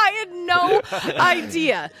Corleone. I had no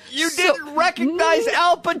idea. You didn't recognize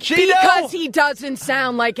Al Pacino? Because he doesn't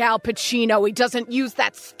sound like Al Pacino. He doesn't use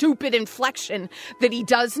that stupid inflection that he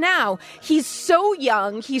does now. He's so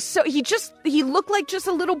young. He looked like just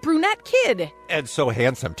a little brunette kid. And so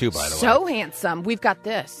handsome, too, by the way. So handsome. We've got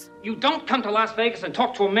this. You don't come to Las Vegas and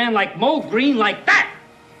talk to a man like Mo Green like that!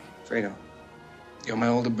 Fredo, you're my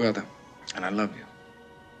older brother, and I love you.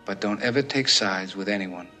 But don't ever take sides with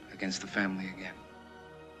anyone against the family again.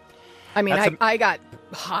 I mean, I got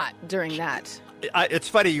hot during that. It's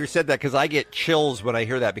funny you said that because I get chills when I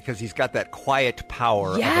hear that because he's got that quiet power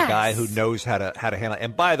of a guy who knows how to handle it.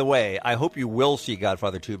 And by the way, I hope you will see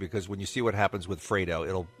Godfather 2 because when you see what happens with Fredo,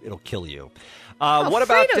 it'll kill you. What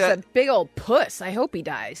about Fredo's a big old puss. I hope he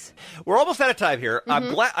dies. We're almost out of time here.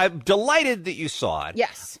 I'm delighted that you saw it.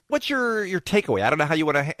 Yes. What's your takeaway? I don't know how you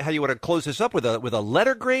want to close this up with a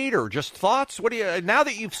letter grade or just thoughts. What do you now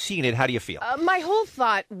that you've seen it? How do you feel? My whole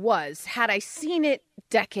thought was, had I seen it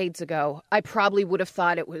decades ago, I probably would have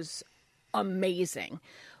thought it was amazing.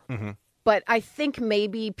 But I think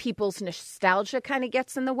maybe people's nostalgia kind of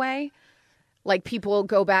gets in the way. Like, people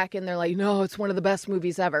go back and they're like, no, it's one of the best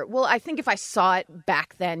movies ever. Well, I think if I saw it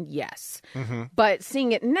back then, yes. But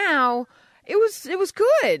seeing it now, it was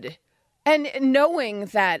good. And knowing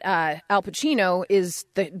that Al Pacino is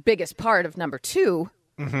the biggest part of number 2,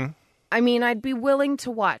 I mean, I'd be willing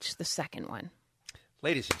to watch the second one.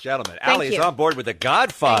 Ladies and gentlemen, Thank Allie is you. on board with The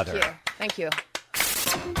Godfather. Thank you.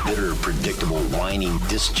 Bitter, predictable, whining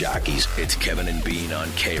disc jockeys. It's Kevin and Bean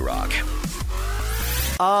on K-Rock.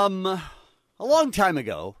 A long time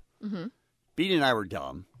ago, Bean and I were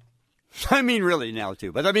dumb. I mean, really now,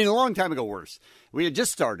 too. But I mean, a long time ago, worse. We had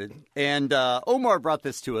just started, and Omar brought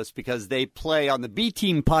this to us because they play on the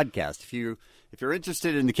B-Team podcast. If you're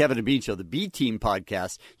interested in the Kevin and Bean show, the B-Team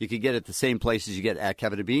podcast, you can get it the same places you get at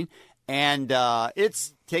Kevin and Bean. And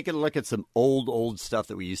it's taking a look at some old stuff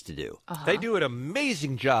that we used to do. They do an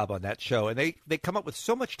amazing job on that show, and they come up with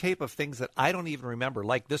so much tape of things that I don't even remember,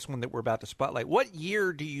 like this one that we're about to spotlight. What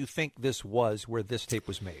year do you think this was where this tape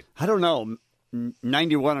was made? I don't know,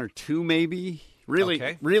 91 or 2 maybe? Really,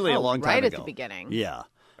 Okay. really a long time right ago. at the beginning. Yeah.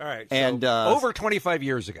 All right. So And over 25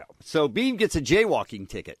 years ago. So Bean gets a jaywalking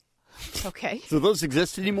ticket. Okay. Do those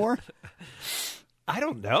exist anymore? I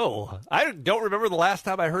don't know. I don't remember the last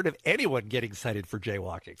time I heard of anyone getting cited for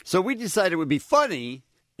jaywalking. So we decided it would be funny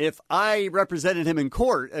if I represented him in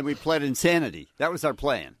court and we pled insanity. That was our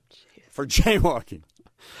plan for jaywalking.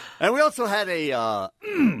 And we also had a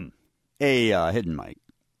hidden mic.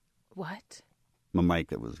 What? A mic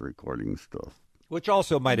that was recording stuff. Which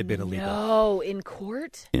also might have been illegal. No, in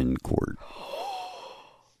court? In court.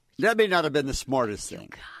 That may not have been the smartest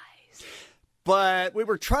thing. But we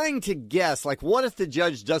were trying to guess, like, what if the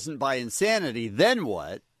judge doesn't buy insanity? Then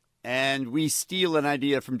what? And we steal an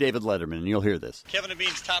idea from David Letterman, and you'll hear this. Kevin and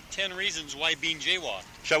Bean's top 10 reasons why Bean jaywalked.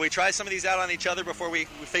 Shall we try some of these out on each other before we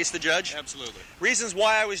face the judge? Absolutely. Reasons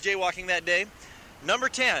why I was jaywalking that day. Number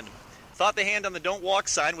 10, thought the hand on the don't walk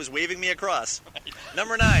sign was waving me across.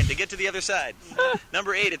 Number 9, to get to the other side.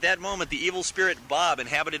 Number 8, at that moment, the evil spirit Bob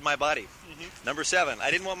inhabited my body. Number 7,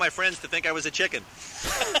 I didn't want my friends to think I was a chicken.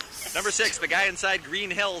 Number 6, the guy inside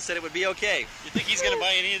Green Hell said it would be okay. You think he's going to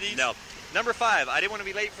buy any of these? No. Number 5, I didn't want to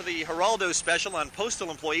be late for the Geraldo special on postal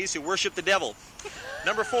employees who worship the devil.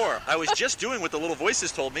 Number 4, I was just doing what the little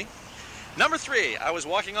voices told me. Number 3, I was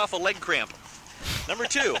walking off a leg cramp. Number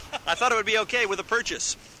 2, I thought it would be okay with a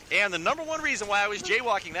purchase. And the number 1 reason why I was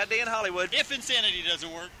jaywalking that day in Hollywood... If insanity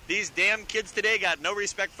doesn't work. These damn kids today got no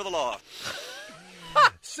respect for the law.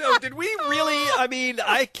 So did we really, I mean,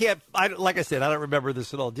 like I said, I don't remember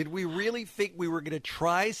this at all. Did we really think we were going to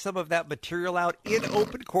try some of that material out in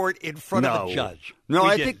open court in front of a judge? No, we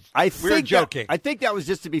I didn't. think we were joking. I think that was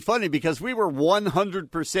just to be funny because we were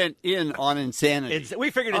 100% in on insanity. We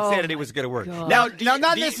figured insanity was going to work. Now,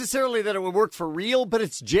 not necessarily that it would work for real, but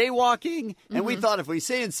it's jaywalking, and we thought if we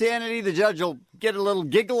say insanity, the judge will get a little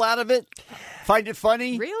giggle out of it, find it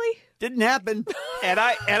funny. Really? Didn't happen. And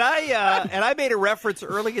I made a reference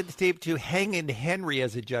early in the tape to Hangin' Henry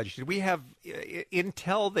as a judge. Did we have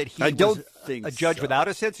intel that he was a judge without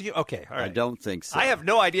a sense of humor? Okay, all right. I don't think so. I have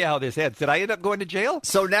no idea how this ends. Did I end up going to jail?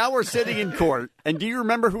 So now we're sitting in court, and do you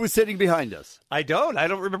remember who was sitting behind us? I don't. I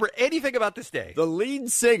don't remember anything about this day. The lead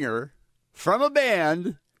singer from a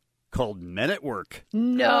band called Men at Work.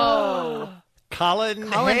 No. Colin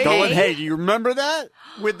Hay. Colin Hay. Do you remember that?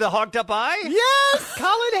 With the hogged up eye? Yes.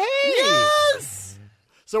 Colin Hay. Yes.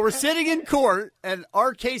 So we're sitting in court, and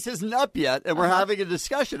our case isn't up yet, and we're having a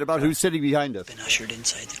discussion about who's sitting behind us. Been ushered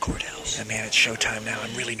inside the courthouse. Yeah, man, it's showtime now.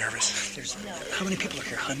 I'm really nervous. How many people are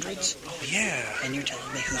here? Hundreds? Oh, yeah. And you're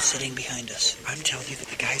telling me who's sitting behind us? I'm telling you that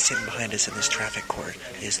the guy sitting behind us in this traffic court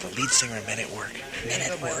is the lead singer of Men at Work. Men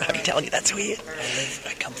at Work? I'm telling you, that's who he is.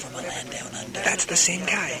 I come from a land down under. That's the same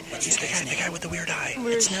guy. He's the guy with the weird eye.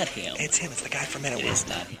 It's not him. It's him. It's the guy from Men at Work. It is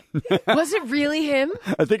not him. Was it really him?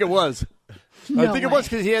 I think it was. No I think it was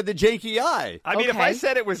because he had the janky eye. I mean, if I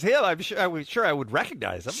said it was him, I'm sure I would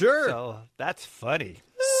recognize him. Sure. So that's funny.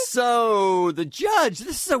 So the judge,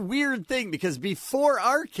 this is a weird thing because before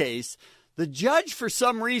our case, the judge, for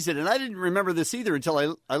some reason, and I didn't remember this either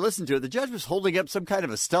until I listened to it, the judge was holding up some kind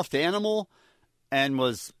of a stuffed animal and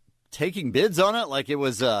was taking bids on it like it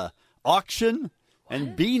was a auction.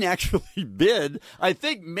 And Bean actually bid, I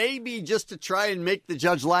think maybe just to try and make the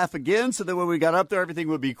judge laugh again so that when we got up there, everything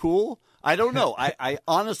would be cool. I don't know. I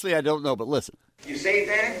honestly, I don't know. But listen. You say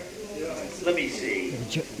that? Let me see.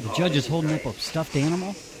 The judge is holding up a stuffed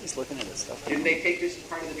animal? He's looking at this stuff. Didn't they take this as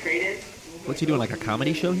part of the trade-in? What's he doing, like a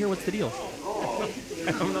comedy show here? What's the deal?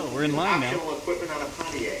 I don't know. We're in line now. Equipment on a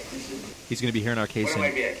Pontiac. He's going to be hearing our case in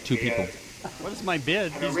 2 people. What is my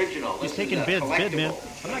bid? He's taking bids. Bid, man.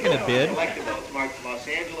 I'm not going to bid. Collectible, marked Los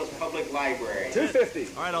Angeles Public Library.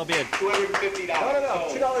 $250. All right, I'll bid. $250. No,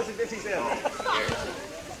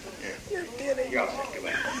 $2.50. You're all set.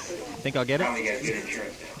 Goodbye. Think I'll get it? Finally get good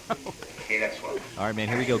insurance now. Okay, that's what. All right, man.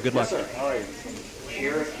 Here we go. Good luck. Yes, sir. All right.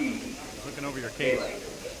 Cherokee. Looking over your case.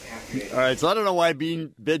 All right, so I don't know why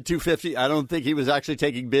Bean bid $250. I don't think he was actually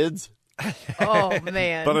taking bids. Oh,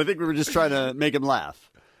 man. But I think we were just trying to make him laugh.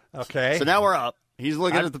 Okay. So now we're up. He's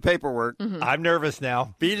looking at the paperwork. I'm nervous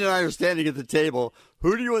now. Bean and I are standing at the table.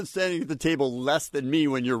 Who do you want standing at the table less than me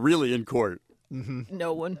when you're really in court?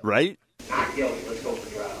 No one. Right? Not guilty. Let's go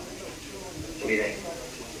for trial. What do you think?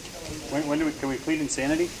 When can we plead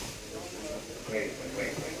insanity? Wait.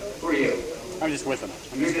 Who are you? I'm just with him.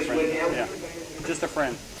 You're just with him? Yeah. Just a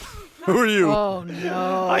friend. Who are you? Oh,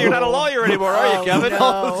 no. Oh, you're not a lawyer anymore, are you, Kevin? No.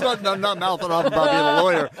 All of a sudden, I'm not mouthing off about being a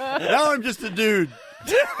lawyer. Now I'm just a dude.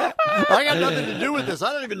 I got nothing to do with this.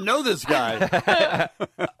 I don't even know this guy. Well,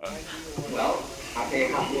 I'll tell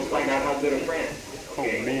you how we'll find out how good a friend.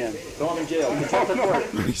 Okay. Oh, man. Throw him in jail.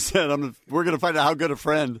 He said, we're going to find out how good a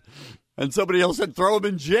friend. And somebody else said throw him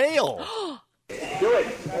in jail. Do it.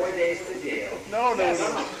 4 days to jail. No. 2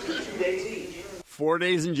 days each. 4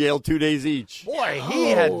 days in jail, 2 days each. Boy,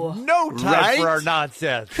 he had no time for our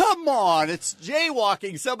nonsense. Come on, it's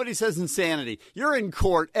jaywalking. Somebody says insanity. You're in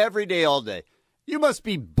court every day, all day. You must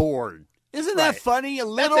be bored. Isn't that funny? A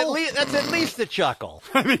little? That's at least a chuckle.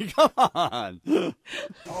 I mean, come on. Oh,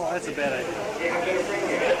 that's a bad idea.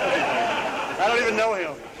 I don't even know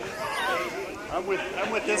him. I'm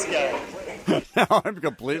with this guy. Now I'm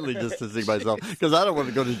completely distancing myself because I don't want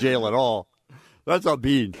to go to jail at all. That's a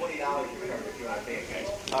bean.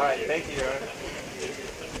 All right, thank you, Your Honor.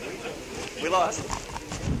 We lost.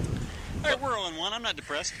 All right, we're 0-1. I'm not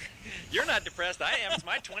depressed. You're not depressed. I am. It's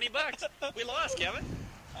my $20. We lost, Kevin.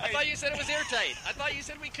 I thought you said it was airtight. I thought you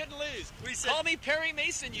said we couldn't lose. Call me Perry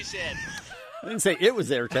Mason, you said. I didn't say it was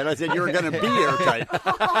airtight. I said you were going to be airtight.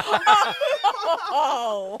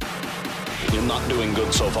 You're not doing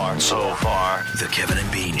good so far. The Kevin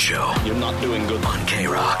and Bean Show. You're not doing good. On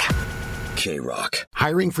K-Rock. K-Rock.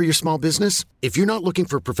 Hiring for your small business? If you're not looking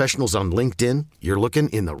for professionals on LinkedIn, you're looking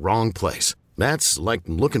in the wrong place. That's like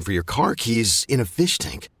looking for your car keys in a fish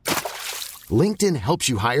tank. LinkedIn helps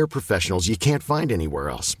you hire professionals you can't find anywhere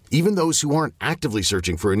else, even those who aren't actively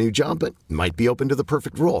searching for a new job but might be open to the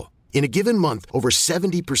perfect role. In a given month, over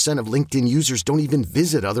 70% of LinkedIn users don't even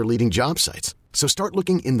visit other leading job sites. So start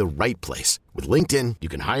looking in the right place. With LinkedIn, you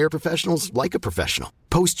can hire professionals like a professional.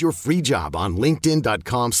 Post your free job on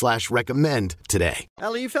linkedin.com/recommend today.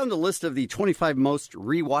 Allie, you found a list of the 25 most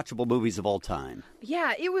rewatchable movies of all time.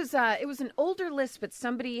 Yeah, it was an older list, but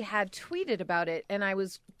somebody had tweeted about it, and I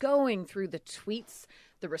was going through the tweets,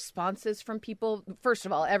 the responses from people. First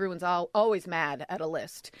of all, everyone's always mad at a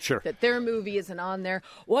list. Sure. That their movie isn't on there.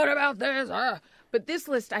 What about this? But this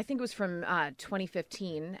list, I think it was from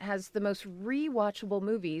 2015, has the most rewatchable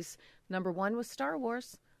movies. Number 1 was Star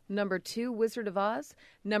Wars. Number 2, Wizard of Oz.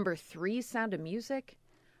 Number 3, Sound of Music.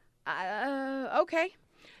 Okay.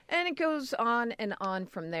 And it goes on and on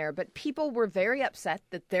from there. But people were very upset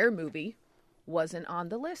that their movie wasn't on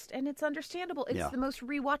the list, and it's understandable. It's the most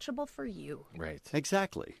rewatchable for you. Right.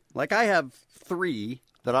 Exactly. Like I have 3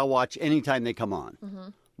 that I'll watch anytime they come on. Mm-hmm.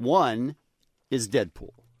 1 is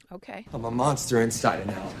Deadpool. Okay. I'm a monster inside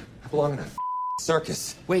and out. I belong in a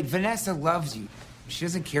circus. Wait, Vanessa loves you. She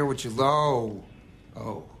doesn't care what you low.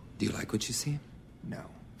 Oh, do you like what you see? No.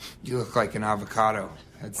 You look like an avocado.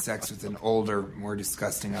 Had sex with an older, more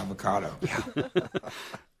disgusting avocado. Yeah.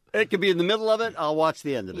 It could be in the middle of it. I'll watch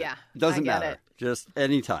the end of it. Yeah, Doesn't I get matter. it. Just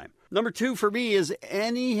anytime. Number 2 for me is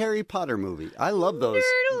any Harry Potter movie. I love those.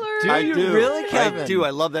 Nerd alert. Do you really, Kevin? I do. I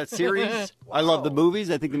love that series. I love the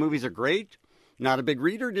movies. I think the movies are great. Not a big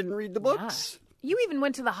reader. Didn't read the books. Yeah. You even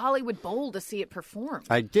went to the Hollywood Bowl to see it perform.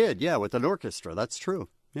 I did, yeah, with an orchestra. That's true.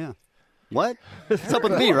 Yeah. What? What's up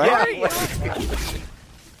with me, right?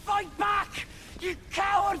 Fight back! You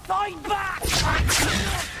coward, fight back!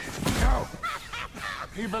 No.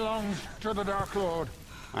 He belongs to the Dark Lord.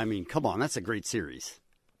 I mean, come on. That's a great series.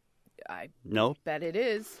 I No? bet it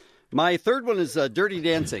is. My third one is Dirty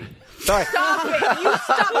Dancing. Stop it! You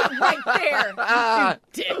stop it right there,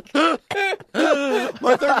 you dick.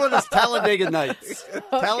 My third one is Talladega Nights.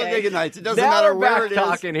 Talladega Nights. It doesn't Now matter we're where back it is.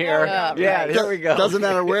 talking here. Yeah, Yeah, right. here we go. Doesn't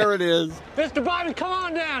matter where it is. Mr. Bobby, come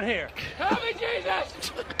on down here. Help me,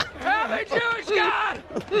 Jesus! Help me, Jewish God!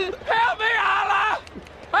 Help me, Allah!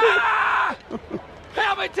 Ah!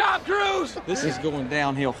 Help me, Tom Cruise! This is going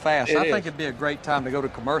downhill fast. I think it'd be a great time to go to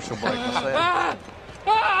commercial break myself.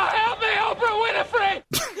 Help me, Oprah Winfrey!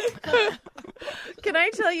 Can I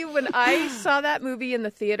tell you, when I saw that movie in the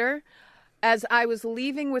theater, as I was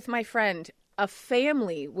leaving with my friend, a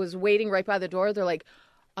family was waiting right by the door. They're like,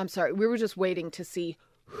 I'm sorry, we were just waiting to see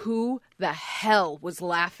who the hell was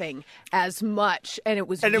laughing as much. And it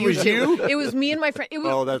was And it was you? It was me and my friend. It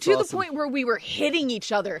was Oh, that's to awesome. the point where we were hitting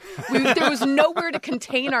each other. There was nowhere to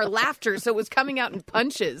contain our laughter, so it was coming out in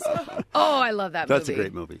punches. Oh, I love that movie. That's a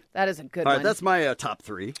great movie. That is a good All one. right, that's my top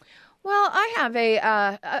 3. Well, I have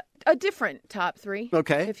a different top 3,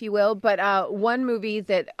 Okay. if you will, but one movie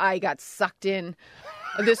that I got sucked in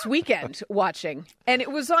this weekend watching, and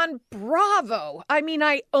it was on Bravo. I mean,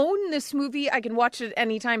 I own this movie. I can watch it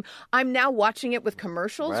anytime. I'm now watching it with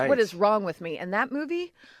commercials. Right. What is wrong with me? And that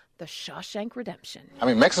movie, The Shawshank Redemption. I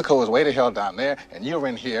mean, Mexico is way the hell down there, and you're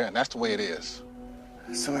in here, and that's the way it is.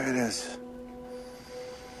 That's the way it is.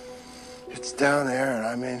 It's down there and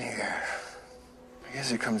I'm in here. I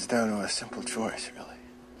guess it comes down to a simple choice,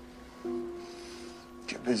 really.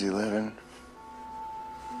 Get busy living,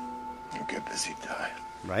 or get busy dying.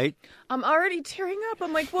 Right? I'm already tearing up.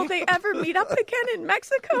 I'm like, will they ever meet up again in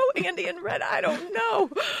Mexico? Andy and Red, I don't know.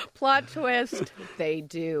 Plot twist, they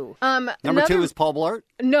do. Number 2 is Paul Blart?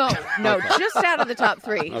 No, just out of the top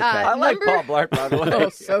 3. Okay. I like Paul Blart, by the way. Oh,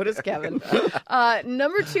 so does Kevin.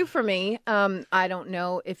 Number 2 for me, I don't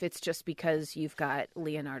know if it's just because you've got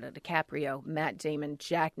Leonardo DiCaprio, Matt Damon,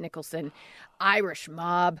 Jack Nicholson, Irish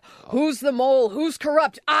Mob. Who's the mole? Who's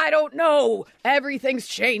corrupt? I don't know. Everything's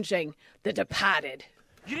changing. The Departed.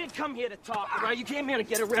 You didn't come here to talk, right? You came here to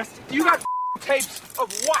get arrested. You got tapes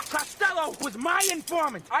of what? Costello was my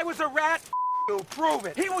informant. I was a rat. Prove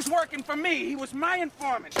it. He was working for me. He was my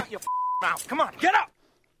informant. Shut your mouth. Come on, get up.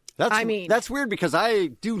 That's weird because I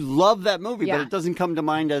do love that movie, Yeah. but it doesn't come to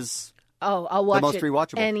mind as I'll watch the most it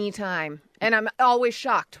rewatchable. anytime. And I'm always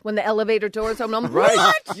shocked when the elevator doors open. I'm Right.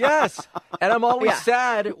 what? Yes. And I'm always Yeah.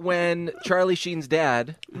 sad when Charlie Sheen's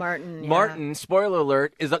dad, Martin, spoiler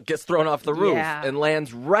alert, gets thrown off the roof Yeah. and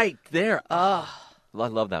lands right there. Oh, I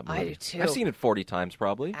love that movie. I do too. I've seen it 40 times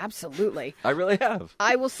probably. absolutely. I really have.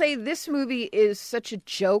 I will say this movie is such a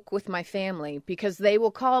joke with my family because they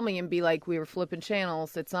will call me and be like, we were flipping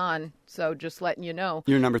channels. It's on. So just letting you know.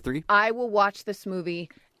 You're number 3? I will watch this movie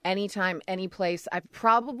anytime, any place. I've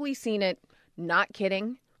probably seen it, not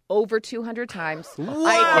kidding, over 200 times.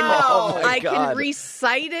 I can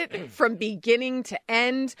recite it from beginning to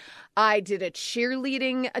end. I did a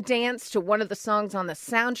cheerleading dance to one of the songs on the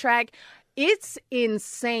soundtrack. It's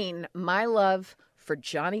insane. My love for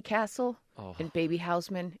Johnny Castle and Baby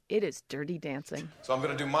Houseman, it is dirty dancing. So I'm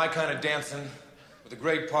going to do my kind of dancing with a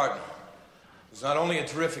great partner who's not only a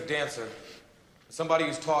terrific dancer, but somebody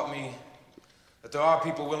who's taught me that there are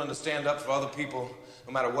people willing to stand up for other people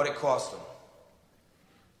no matter what it costs them.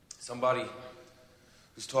 Somebody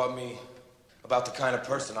who's taught me about the kind of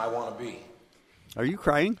person I want to be. Are you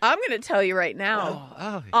crying? I'm going to tell you right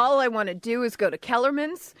now, all I want to do is go to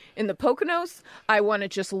Kellerman's in the Poconos. I want to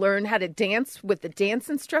just learn how to dance with the dance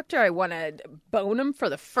instructor. I want to bone him for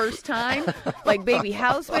the first time, like Baby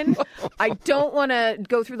Houseman. I don't want to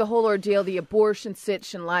go through the whole ordeal, the abortion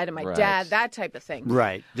sitch and lie to my dad, that type of thing.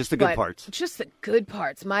 Right. Just the good But parts. Just the good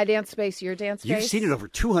parts. My dance space, your dance space. You've seen it over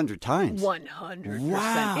 200 times. 100%.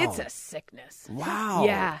 Wow. It's a sickness. Wow.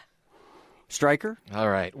 Yeah. Stryker? All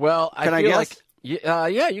right. Well, Can I feel guess? like yeah,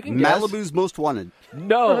 you can guess. Malibu's Most Wanted.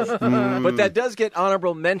 No, but that does get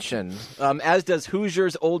honorable mention, as does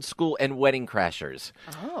Hoosiers, Old School, and Wedding Crashers.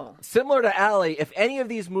 Oh. Similar to Allie, if any of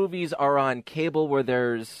these movies are on cable where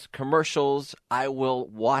there's commercials, I will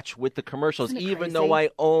watch with the commercials, Isn't it even crazy? though I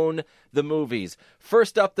own the movies.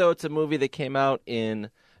 First up, though, it's a movie that came out in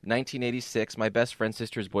 1986. My best friend's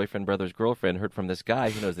sister's boyfriend, brother's girlfriend heard from this guy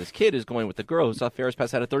who knows this kid who's going with the girl who saw Ferris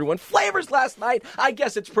pass out at 31 Flavors last night. I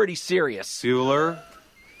guess it's pretty serious. Bueller.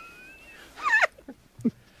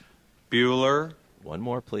 Bueller. One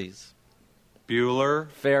more, please. Bueller.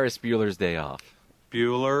 Ferris Bueller's Day Off.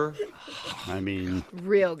 Bueller. I mean,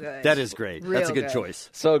 real good. That is great. Real That's a good good. choice.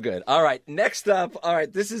 So good. All right, next up. All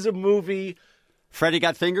right, this is a movie. Freddy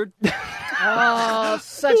Got Fingered? Oh,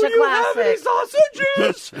 such Do a you have any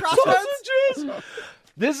classic. sausages?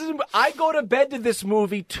 This is. I go to bed to this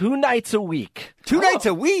movie 2 nights a week. 2 nights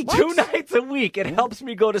a week? 2 nights a week. It helps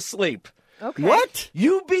me go to sleep. Okay. What?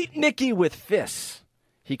 You beat Nicky with fists.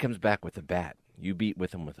 He comes back with a bat. You beat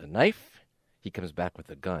with him with a knife. He comes back with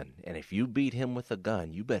a gun. And if you beat him with a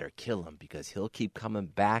gun, you better kill him because he'll keep coming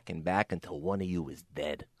back and back until one of you is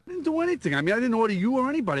dead. I didn't do anything. I mean, I didn't order you or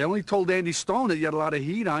anybody. I only told Andy Stone that you had a lot of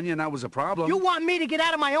heat on you, and that was a problem. You want me to get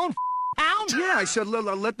out of my own town? Yeah, I said,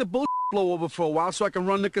 let the bull blow over for a while so I can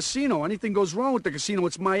run the casino. Anything goes wrong with the casino,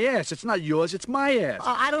 it's my ass. It's not yours, it's my ass.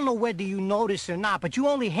 I don't know whether you notice or not, but you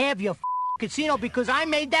only have your casino because I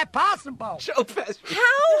made that possible.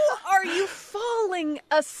 How are you falling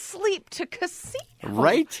asleep to Casino?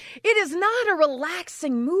 Right? It is not a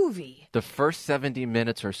relaxing movie. The first 70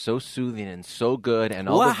 minutes are so soothing and so good, and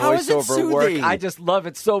all Well, the how is it voiceover work. soothing? I just love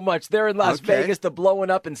it so much. They're in Las Okay. Vegas, the blowing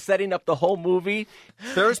up and setting up the whole movie.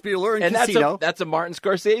 Ferris Bueller and And Casino. that's a Martin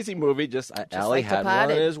Scorsese movie. Just Allie like had one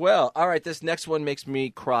Departed. as well. All right, this next one makes me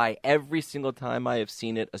cry every single time I have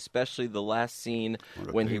seen it, especially the last scene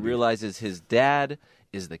when he realizes his dad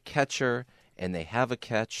is the catcher, and they have a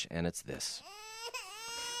catch, and it's this.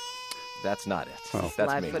 That's not it. That's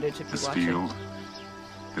Live me. footage if you This watch field,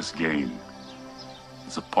 this game,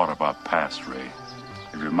 is a part of our past, Ray.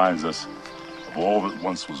 It reminds us of all that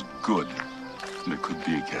once was good and it could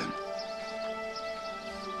be again.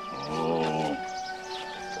 Oh,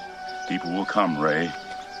 people will come, Ray.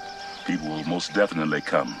 People will most definitely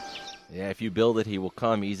come. Yeah, if you build it, he will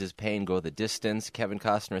come, ease his pain, go the distance. Kevin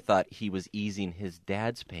Costner thought he was easing his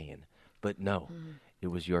dad's pain, but no. It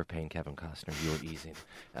was your pain, Kevin Costner. You were easing.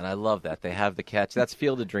 And I love that. They have the catch. That's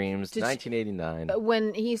Field of Dreams, 1989.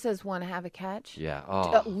 When he says, want to have a catch? Yeah.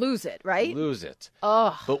 Oh. Lose it, right? Lose it.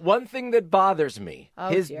 Oh. But one thing that bothers me,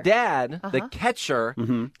 his dear. dad, the catcher,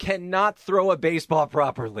 cannot throw a baseball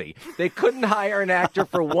properly. They couldn't hire an actor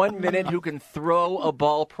for 1 minute who can throw a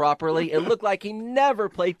ball properly. It looked like he never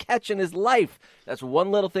played catch in his life. That's one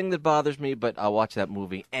little thing that bothers me, but I'll watch that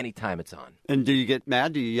movie anytime it's on. And do you get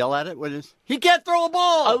mad? Do you yell at it? He can't throw a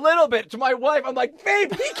ball! A little bit. To my wife, I'm like,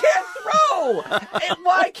 babe, he can't throw! And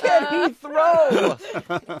why can't he throw?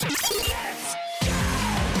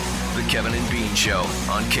 The Kevin and Bean Show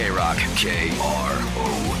on K-Rock.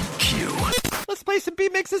 K-R-O-Q. Let's play some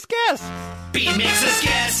B-Mix's Guess. B-Mix's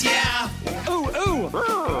Guess, yeah. Ooh, ooh.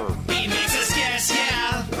 B-Mix's Guess,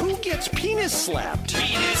 yeah. Who gets penis slapped?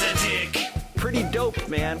 Bean is a dick. Pretty dope,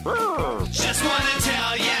 man. Just want to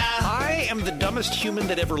tell ya. I am the dumbest human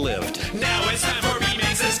that ever lived. Now it's time for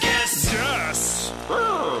B-Mix's Guess. Yes.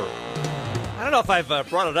 I don't know if I've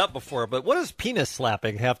brought it up before, but what does penis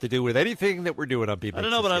slapping have to do with anything that we're doing on B-Mix's I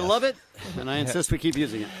don't know, but I love it, and I insist we keep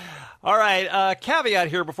using it. All right, caveat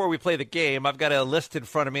here before we play the game. I've got a list in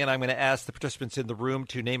front of me, and I'm going to ask the participants in the room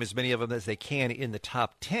to name as many of them as they can in the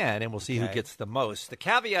top 10, and we'll see who gets the most. The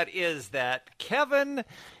caveat is that, Kevin,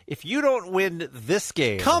 if you don't win this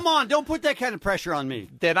game... Come on, don't put that kind of pressure on me.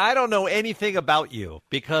 Then I don't know anything about you,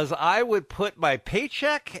 because I would put my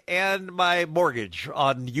paycheck and my mortgage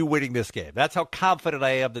on you winning this game. That's how confident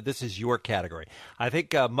I am that this is your category. I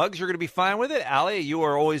think, Muggs, you're going to be fine with it. Allie, you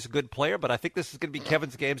are always a good player, but I think this is going to be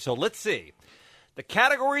Kevin's game, so let's see. The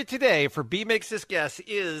category today for B Makes This Guess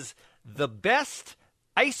is the best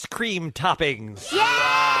ice cream toppings. Yay!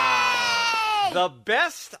 The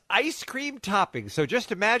best ice cream toppings. So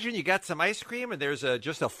just imagine you got some ice cream and there's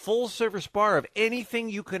just a full service bar of anything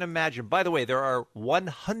you can imagine. By the way, there are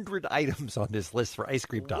 100 items on this list for ice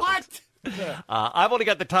cream toppings. What? I've only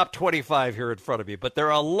got the top 25 here in front of me, but there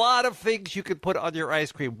are a lot of things you could put on your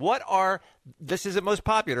ice cream. This isn't most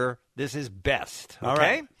popular, this is best. Okay? All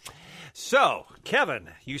right. So, Kevin,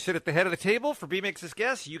 you sit at the head of the table for B Makes This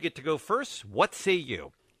Guess. You get to go first. What say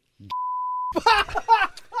you?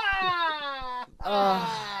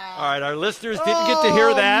 All right, our listeners didn't get to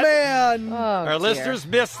hear that. Man. Our listeners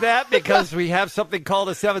missed that because we have something called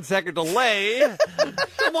a 7-second delay.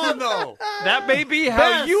 Come on, though. That may be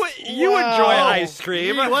how you enjoy ice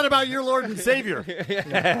cream. What about your Lord and Savior?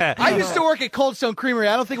 I used to work at Cold Stone Creamery.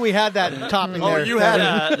 I don't think we had that topping there. Oh, you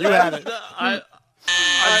had it. You had it. I'm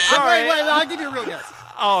sorry. Wait, I'll give you a real guess.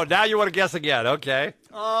 Oh, now you want to guess again. Okay.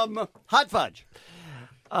 Hot fudge.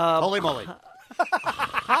 Holy moly.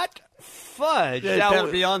 Hot fudge. Yeah, it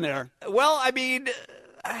better be on there. Well, I mean...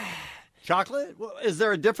 Chocolate? Well, is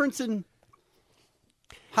there a difference in...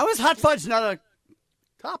 How is hot fudge not a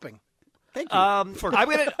topping? Thank you. I'm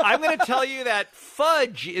gonna tell you that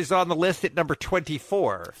fudge is on the list at number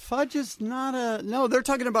 24. Fudge is not a... No, they're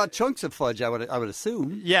talking about chunks of fudge, I would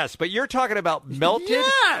assume. Yes, but you're talking about melted?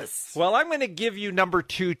 Yes! Well, I'm going to give you number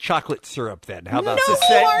 2 chocolate syrup then. How about No,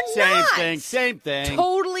 that? you are not. Same thing.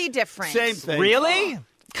 Totally different. Same thing. Really?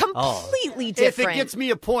 Completely If different. it gets me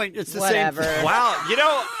a point, it's the Whatever. same thing. Wow.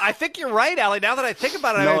 I think you're right, Allie. Now that I think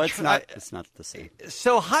about it. No, it's not. It's not the same.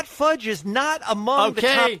 So hot fudge is not among the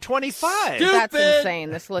top 25. That's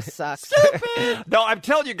insane. This list sucks. Stupid. No, I'm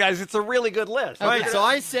telling you guys, it's a really good list. All right, so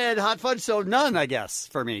I said hot fudge, so none, I guess,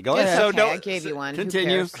 for me. Go ahead. Okay, I gave you one. Who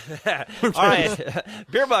Continue. cares? All right.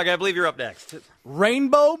 Beer Bug, I believe you're up next.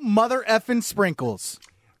 Rainbow mother effing sprinkles.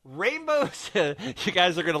 Rainbows. You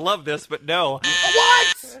guys are going to love this, but no.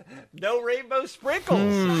 What? No rainbow sprinkles.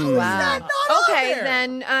 Wow. Okay,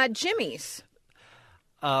 then Jimmy's.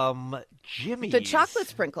 Jimmy's. The chocolate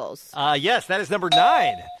sprinkles. Yes, that is number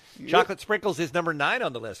 9. Chocolate sprinkles is number 9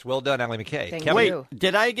 on the list. Well done, Allie McKay. Thank Kevin. you. Wait,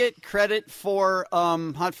 did I get credit for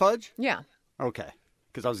hot fudge? Yeah. Okay.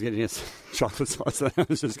 Because I was getting his chocolate sauce. I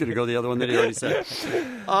was just going to go the other one that he already said.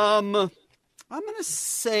 I'm going to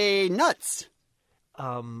say nuts.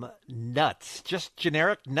 Nuts. Just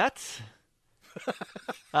generic nuts?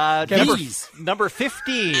 Number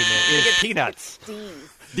 15 is peanuts.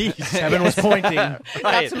 D's. Kevin was pointing.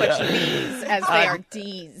 Not so much B's as they are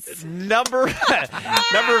D's. Number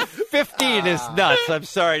 15 is nuts. I'm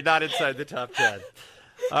sorry, not inside the top 10.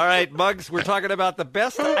 All right, Muggs, we're talking about the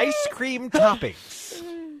best ice cream toppings.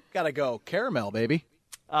 Gotta go. Caramel, baby.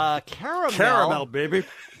 Caramel, baby.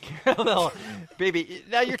 Caramel, baby.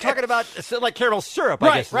 Now you're talking about like caramel syrup, I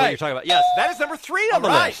Right, guess is what right. you're talking about. Yes, that is number 3 on the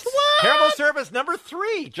list. What? Caramel syrup is number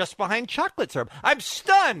 3, just behind chocolate syrup. I'm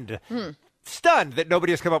stunned. Stunned that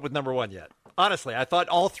nobody has come up with number 1 yet. Honestly, I thought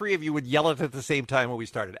all three of you would yell it at the same time when we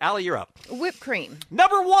started. Allie, you're up. Whipped cream.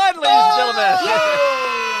 Number 1, ladies and gentlemen.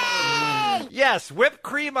 Yes, whipped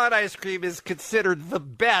cream on ice cream is considered the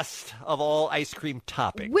best of all ice cream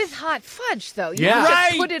toppings. With hot fudge, though. You Yeah. don't Right.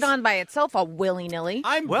 just put it on by itself all willy-nilly.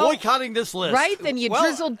 I'm boycotting this list. Right? Then you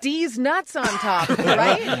drizzle D's nuts on top,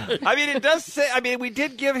 right? I mean, it does say, we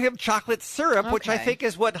did give him chocolate syrup, which I Okay. think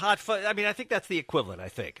is what hot fudge, I think that's the equivalent,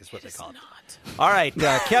 is what they call it. All right,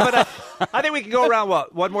 Kevin, I think we can go around,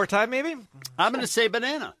 one more time maybe? I'm going to say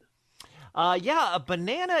banana. Yeah, a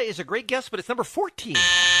banana is a great guess, but it's number 14.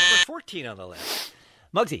 Number 14 on the list.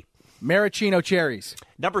 Muggsy. Maraschino cherries.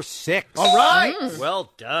 Number 6. All right.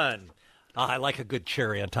 Well done. I like a good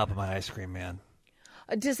cherry on top of my ice cream, man.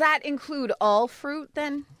 Does that include all fruit,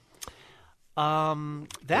 then?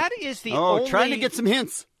 That is the only... trying to get some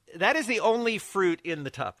hints. That is the only fruit in the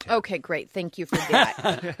top 10. Okay, great. Thank you for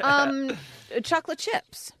that. Chocolate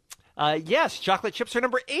chips. Yes, chocolate chips are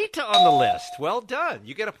number 8 on the list. Well done.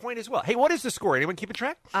 You get a point as well. Hey, what is the score? Anyone keeping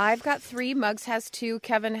track? I've got 3. Muggs has 2.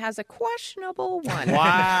 Kevin has a questionable 1.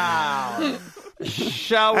 Wow.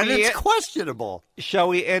 Shall And we? it's questionable. Shall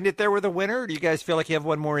we end it there with a winner? Or do you guys feel like you have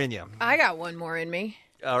one more in you? I got 1 more in me.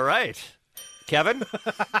 All right, Kevin.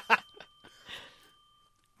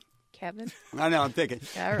 Kevin? I know, I'm thinking.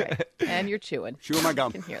 All right. And you're chewing. Chewing my gum.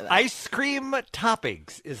 I can hear that. Ice cream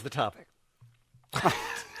toppings is the topic.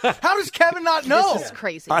 How does Kevin not know? This is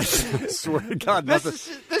crazy. I swear to God, This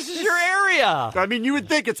nothing. is your area. I mean, you would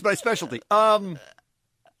think it's my specialty.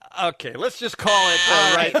 Okay, let's just call it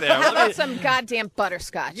right there. How about some goddamn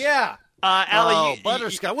butterscotch? Yeah. Allie,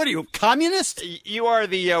 butterscotch. What are you, communist? You are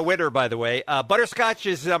the winner, by the way. Butterscotch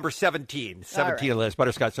is number 17. 17 on the list,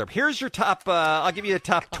 butterscotch syrup. Here's your top, I'll give you the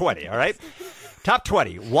top 20, all right? Top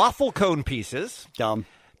 20, waffle cone pieces. Dumb.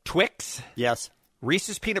 Twix. Yes.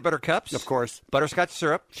 Reese's Peanut Butter Cups. Of course. Butterscotch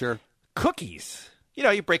syrup. Sure. Cookies. You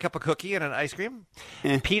know, you break up a cookie and an ice cream.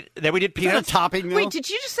 Then we did Is that a peanuts. topping, though? Wait, did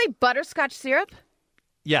you just say butterscotch syrup?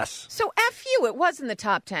 Yes. So F you, it was in the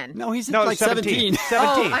top 10. No, he's No, like 17. 17.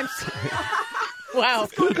 Oh, I'm wow.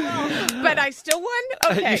 But I still won?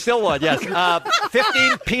 Okay. You still won, yes.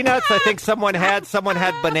 15 peanuts, I think someone had. Someone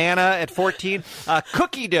had banana at 14.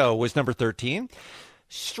 Cookie dough was number 13.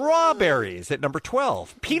 Strawberries at number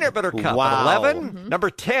 12. Peanut butter cup Wow. at 11. Number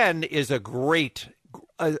 10 is a great,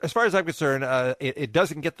 as far as I'm concerned, it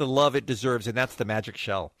doesn't get the love it deserves, and that's the magic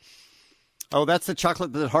shell. Oh, that's the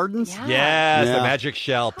chocolate that hardens? Yeah. Yes, Yeah. the magic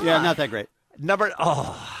shell. Yeah, not that great. How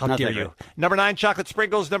Not dare that you? great. Number 9, chocolate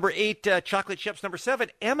sprinkles. Number 8, chocolate chips. Number 7,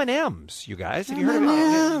 M&M's. You guys, have you heard of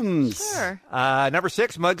M&M's. Sure. Number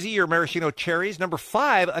 6, Muggsy, your maraschino cherries. Number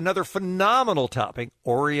 5, another phenomenal topping,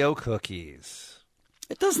 Oreo cookies.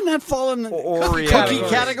 Doesn't that fall in the Oreo cookie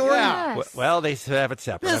category? Yeah. Yes. Well, they have it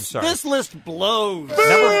separate. I'm sorry. This list blows.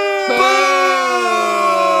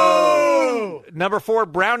 Number 4,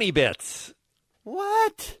 brownie bits.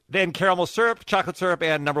 What? Then caramel syrup, chocolate syrup,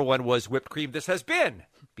 and number 1 was whipped cream. This has been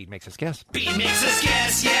Bean Makes Us Guess. Bean makes us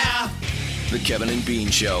guess, yeah. The Kevin and Bean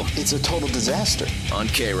Show. It's a total disaster. On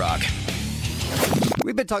K-Rock.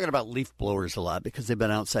 We've been talking about leaf blowers a lot because they've been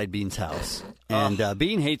outside Bean's house. And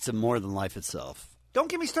Bean hates them more than life itself. Don't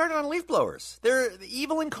get me started on leaf blowers. They're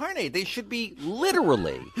evil incarnate. They should be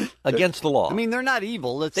literally against the law. I mean, they're not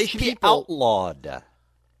evil. It's they should people. be outlawed.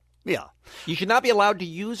 Yeah. You should not be allowed to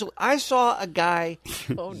use. I saw a guy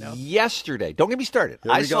yesterday. Don't get me started.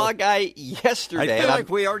 Here we I saw go. a guy yesterday. I feel and like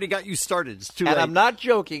we already got you started. It's too and late. I'm not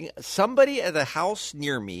joking. Somebody at a house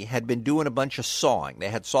near me had been doing a bunch of sawing. They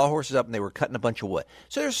had sawhorses up and they were cutting a bunch of wood.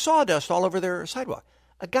 So there's sawdust all over their sidewalk.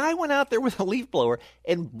 A guy went out there with a leaf blower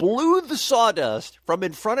and blew the sawdust from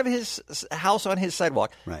in front of his house on his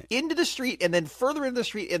sidewalk into the street and then further into the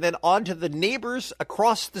street and then onto the neighbors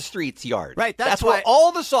across the street's yard. Right. That's where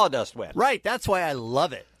all the sawdust went. Right. That's why I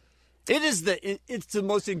love it. It's the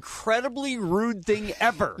most incredibly rude thing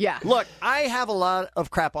ever. Yeah. Look, I have a lot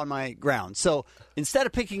of crap on my ground. So instead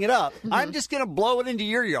of picking it up, I'm just going to blow it into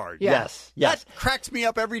your yard. Yeah. Yes. That cracks me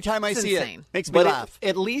up every time I see insane. it. Makes me But laugh.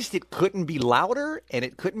 at least it couldn't be louder and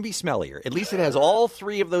it couldn't be smellier. At least it has all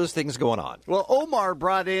three of those things going on. Well, Omar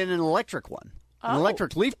brought in an electric one, an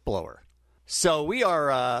electric leaf blower. So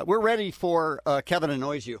we're ready for Kevin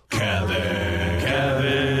annoys you.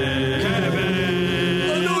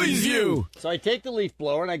 Annoys you. So I take the leaf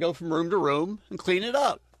blower and I go from room to room and clean it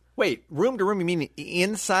up. Wait, room to room, you mean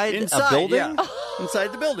inside a Inside, building? yeah.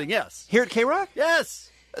 Inside the building, yes. Here at K-Rock?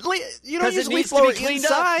 Yes. You don't use it leaf needs to blower be cleaned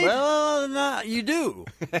inside. up. Well, no, you do.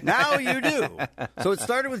 Now you do. So it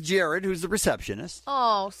started with Jared, who's the receptionist.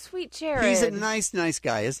 Oh, sweet Jared. He's a nice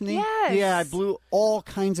guy, isn't he? Yes. Yeah, I blew all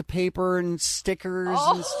kinds of paper and stickers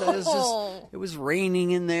and stuff. It was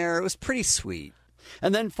raining in there. It was pretty sweet.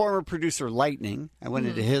 And then former producer Lightning, I went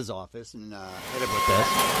into his office and hit him with this.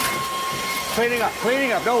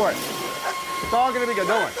 Cleaning up. Don't worry. It's all going to be good.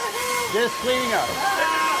 Don't worry. Just cleaning up.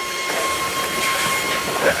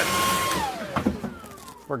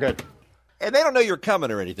 We're good. And they don't know you're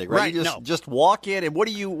coming or anything, right? Right, You just walk in, and what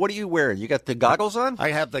are you wearing? You got the goggles on?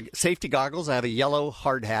 I have the safety goggles. I have a yellow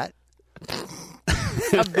hard hat.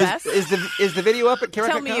 A vest? Is the video up at KROQ.com?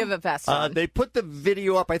 Tell me you have a vest on. They put the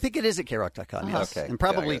video up. I think it is at KROQ.com, yes. Okay. And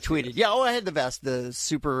probably tweeted. Yeah, I had the vest, the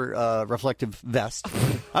super reflective vest.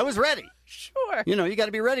 I was ready. Sure. You got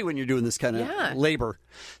to be ready when you're doing this kind of labor.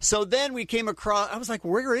 So then we came across, I was like,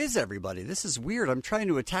 where is everybody? This is weird. I'm trying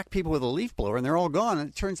to attack people with a leaf blower, and they're all gone. And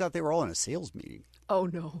it turns out they were all in a sales meeting. Oh,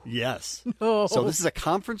 no. Yes. No. So this is a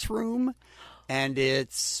conference room, and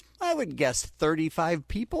it's, I would guess, 35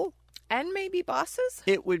 people. And maybe bosses?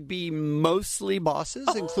 It would be mostly bosses,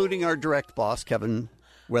 including our direct boss, Kevin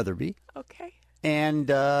Weatherby. Okay. And,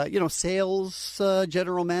 sales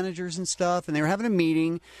general managers and stuff. And they were having a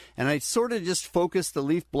meeting. And I sort of just focused the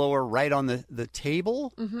leaf blower right on the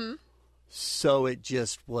table. Mm-hmm. So it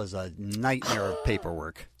just was a nightmare of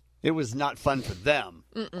paperwork. It was not fun for them,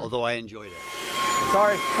 although I enjoyed it.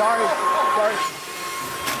 Sorry.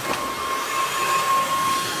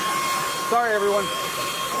 Sorry, everyone.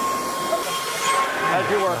 How'd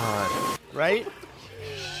you work? Right?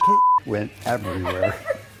 Went everywhere.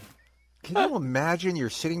 Can you imagine you're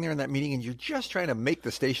sitting there in that meeting and you're just trying to make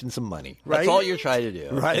the station some money? Right? That's all you're trying to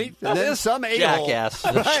do. Right? And then some a-hole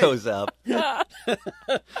jackass shows up.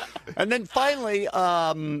 And then finally,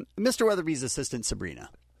 Mr. Weatherby's assistant, Sabrina.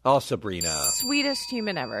 Oh, Sabrina. Sweetest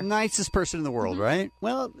human ever. Nicest person in the world, right?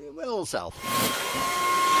 Well, a little south.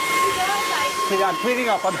 Hey, I'm cleaning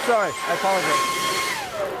up. I'm sorry. I apologize.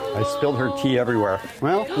 I spilled her tea everywhere.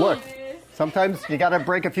 Well, look. Sometimes you got to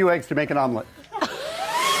break a few eggs to make an omelet.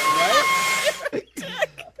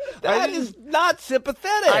 That is not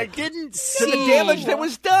sympathetic. I didn't see the damage that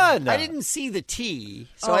was done. I didn't see the tea,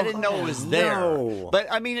 so I didn't know it was there. No. But,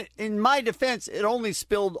 I mean, in my defense, it only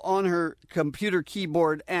spilled on her computer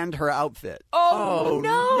keyboard and her outfit. Oh,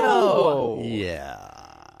 no. Yeah.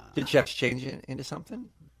 Did chefs change it into something?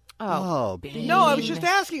 Oh, no, I was just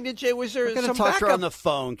asking. Was there I'm going some to talk to her backup? on the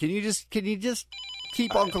phone. Can you just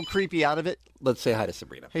keep Uncle Creepy out of it? Let's say hi to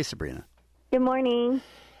Sabrina. Hey, Sabrina. Good morning.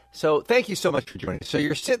 So thank you so much for joining us. So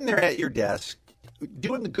you're sitting there at your desk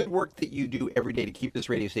doing the good work that you do every day to keep this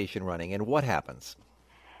radio station running, and what happens?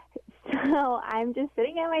 So I'm just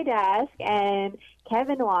sitting at my desk, and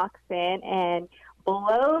Kevin walks in and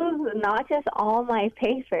blows not just all my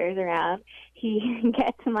papers around. He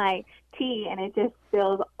gets my tea, and it just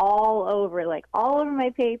spills all over my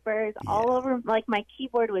papers, all over. Like, my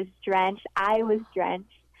keyboard was drenched. I was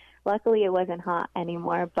drenched. Luckily, it wasn't hot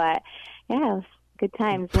anymore, but yeah, it was good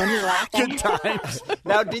times. When you laughed at Good times.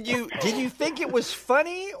 Now, did you think it was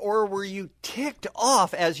funny, or were you ticked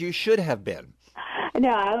off as you should have been? No,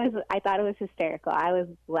 I thought it was hysterical. I was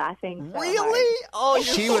laughing. So Really? hard. Oh,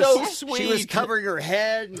 you're so sweet. She was covering her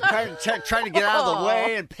head and trying to get out of the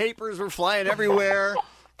way, and papers were flying everywhere,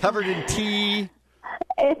 covered in tea.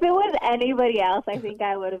 If it was anybody else, I think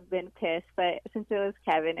I would have been pissed. But since it was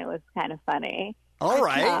Kevin, it was kind of funny. All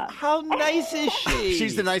right. How nice is she?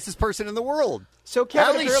 She's the nicest person in the world. So,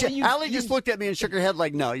 Kevin, Allie just looked at me and shook her head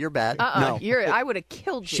like, no, you're bad. No. I would have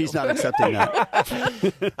killed you. She's not accepting that.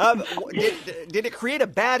 Did it create a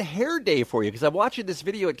bad hair day for you? Because I'm watching this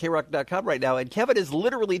video at KROQ.com right now, and Kevin is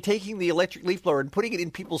literally taking the electric leaf blower and putting it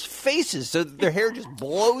in people's faces so that their hair just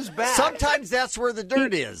blows back. Sometimes that's where the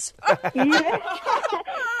dirt is.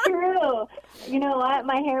 True. You know what?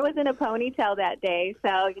 My hair was in a ponytail that day,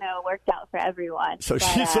 so, it worked out for everyone. So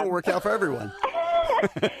she's all worked out for everyone.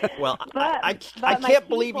 Well, I But my can't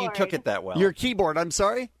believe you keyboard- took it that well. Your keyboard, I'm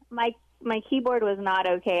sorry? My keyboard was not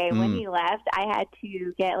okay. And when he left, I had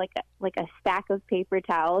to get like a stack of paper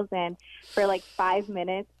towels, and for 5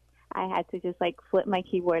 minutes, I had to just flip my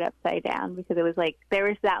keyboard upside down because it was there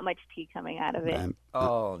was that much tea coming out of it.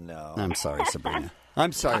 Oh no! I'm sorry, Sabrina.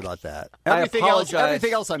 I'm sorry about that. I Everything apologize.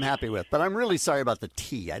 else I'm happy with, but I'm really sorry about the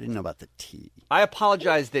tea. I didn't know about the tea. I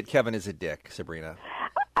apologize that Kevin is a dick, Sabrina.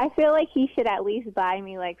 I feel like he should at least buy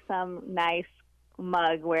me some nice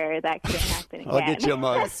mug where that couldn't happen again. I'll get you a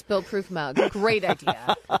mug. A spill-proof mug. Great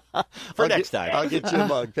idea. For next time. I'll get you a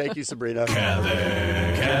mug. Thank you, Sabrina.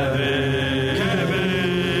 Kevin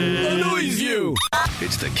annoys you.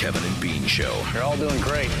 It's the Kevin and Bean Show. You're all doing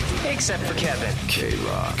great, except for Kevin.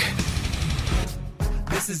 K-Rock.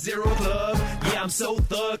 This is Zero Club. Yeah, I'm so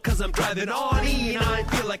thug, cause I'm driving on E and I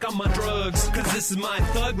feel like I'm on drugs. Cause this is my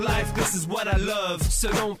thug life, this is what I love.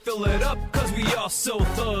 So don't fill it up, cause we all so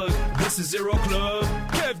thug. This is Zero Club.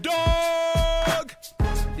 Kev Dog!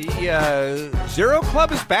 The Zero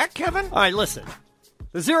Club is back, Kevin? All right, listen.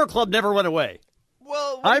 The Zero Club never went away.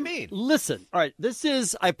 Well, what do you mean? Listen. All right,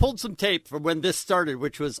 I pulled some tape from when this started,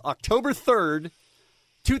 which was October 3rd,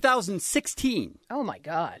 2016. Oh, my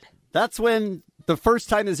God. That's when the first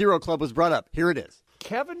time the Zero Club was brought up. Here it is.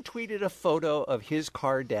 Kevin tweeted a photo of his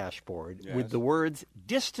car dashboard with the words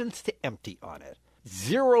 "distance to empty" on it.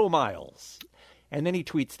 0 miles. And then he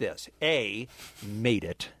tweets this. A, made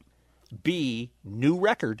it. B, new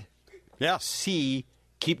record. Yeah. C,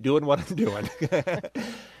 keep doing what I'm doing.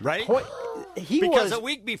 Right? Because a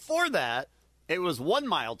week before that, it was 1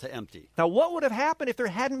 mile to empty. Now, what would have happened if there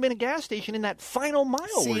hadn't been a gas station in that final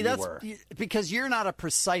mile where you were? Because you're not a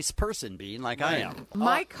precise person, Bean, like I am.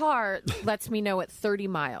 My car lets me know at 30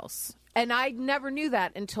 miles. And I never knew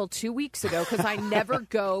that until 2 weeks ago because I never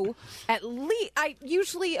go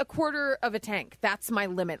usually a quarter of a tank. That's my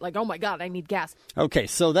limit. Like, oh, my God, I need gas. Okay,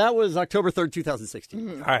 so that was October 3rd, 2016.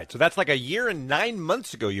 Mm-hmm. All right, so that's like a year and 9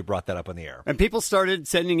 months ago you brought that up on the air. And people started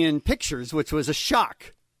sending in pictures, which was a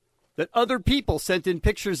shock. That other people sent in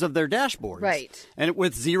pictures of their dashboards. Right. And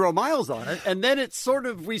with 0 miles on it. And then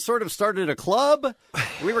we sort of started a club.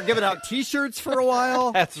 We were giving out T-shirts for a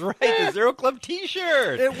while. That's right, the Zero Club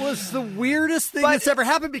T-shirt. It was the weirdest thing that's ever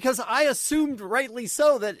happened because I assumed, rightly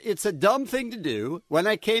so, that it's a dumb thing to do. When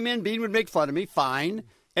I came in, Bean would make fun of me, fine,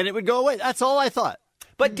 and it would go away. That's all I thought.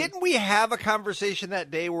 But didn't we have a conversation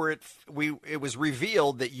that day where it was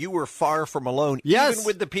revealed that you were far from alone, yes, even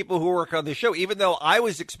with the people who work on the show? Even though I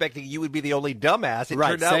was expecting you would be the only dumbass, it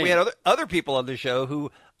turned out we had other people on the show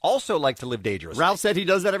who also like to live dangerously. Ralph said he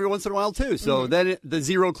does that every once in a while, too. So then the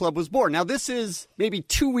Zero Club was born. Now, this is maybe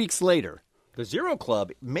 2 weeks later. The Zero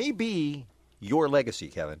Club may be your legacy,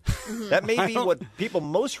 Kevin. That may be what people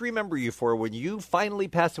most remember you for when you finally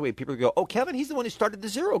pass away. People go, oh, Kevin, he's the one who started the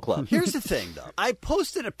Zero Club. Here's the thing, though. I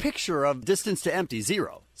posted a picture of distance to empty,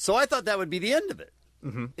 0. So I thought that would be the end of it.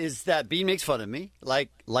 Is that Bean makes fun of me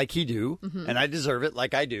like he do, and I deserve it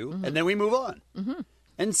like I do, and then we move on.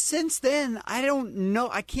 And since then, I don't know.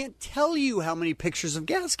 I can't tell you how many pictures of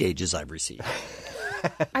gas gauges I've received.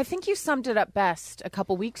 I think you summed it up best a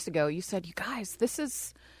couple weeks ago. You said, you guys, this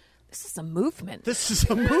is a movement. This is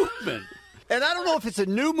a movement. And I don't know if it's a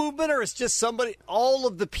new movement or it's just all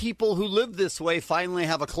of the people who live this way finally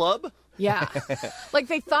have a club. Yeah. Like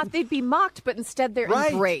they thought they'd be mocked, but instead they're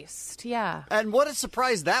embraced. Yeah. And what a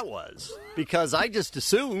surprise that was, because I just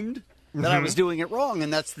assumed that I was doing it wrong,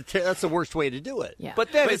 and that's the worst way to do it. Yeah.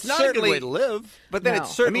 But then it's not a good way to live. But then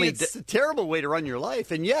it's certainly it's a terrible way to run your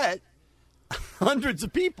life, and yet hundreds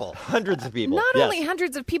of people. Not only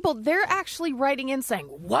hundreds of people, they're actually writing in saying,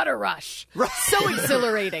 what a rush. So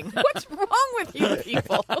exhilarating. What's wrong with you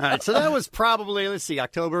people? All right, so that was probably,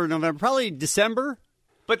 October, November, probably December.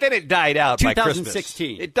 But then it died out by Christmas.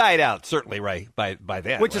 2016. It died out, certainly, by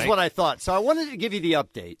then. Which is what I thought. So I wanted to give you the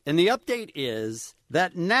update. And the update is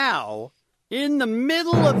that now, in the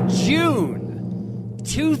middle of June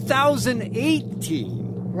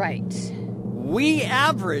 2018, right, we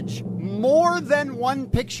average more than one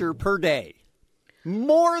picture per day.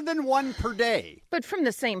 More than one per day. But from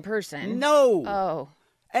the same person. No. Oh.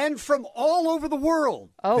 And from all over the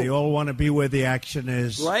world. Oh. They all want to be where the action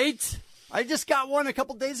is. Right? I just got one a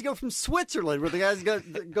couple days ago from Switzerland where the guy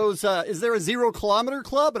goes, is there a 0 kilometer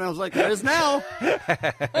club? And I was like, there is now.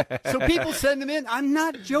 So people send them in. I'm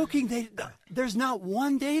not joking. There's not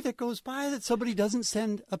one day that goes by that somebody doesn't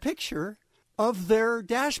send a picture of their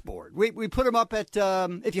dashboard. We put them up at,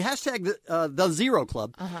 if you hashtag the Zero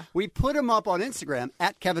Club, we put them up on Instagram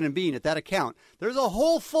at Kevin and Bean at that account. There's a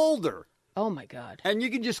whole folder. Oh, my God. And you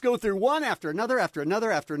can just go through one after another, after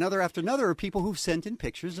another, after another, after another of people who've sent in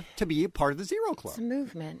pictures to be a part of the Zero Club. It's a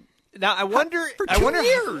movement. Now, I wonder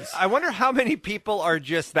years. I wonder how many people are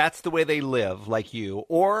just, that's the way they live, like you,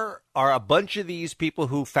 or are a bunch of these people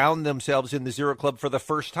who found themselves in the Zero Club for the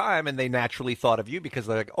first time and they naturally thought of you because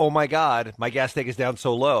they're like, oh, my God, my gas tank is down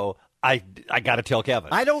so low. I got to tell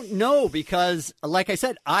Kevin. I don't know because, like I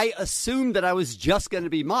said, I assumed that I was just going to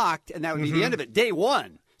be mocked and that would be the end of it, day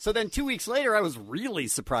one. So then 2 weeks later, I was really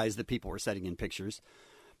surprised that people were sending in pictures.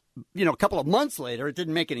 You know, a couple of months later, it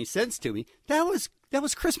didn't make any sense to me. That was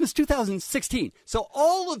Christmas 2016. So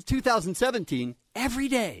all of 2017, every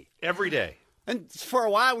day. Every day. And for a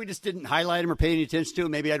while, we just didn't highlight them or pay any attention to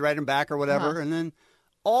them. Maybe I'd write them back or whatever. And then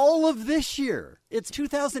all of this year. It's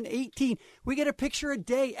 2018. We get a picture a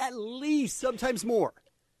day at least, sometimes more.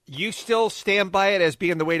 You still stand by it as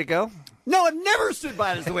being the way to go? No, I've never stood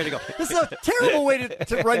by it as the way to go. This is a terrible way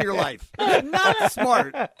to run your life. It's not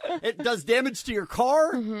smart. It does damage to your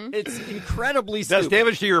car. It's incredibly stupid. Does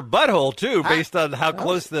damage to your butthole, too, based on how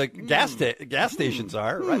close the gas stations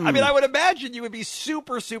are. Right? I mean, I would imagine you would be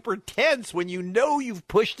super, super tense when you know you've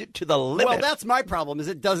pushed it to the limit. Well, that's my problem, is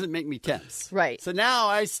it doesn't make me tense. Right. So now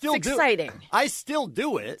I still It's do exciting. I still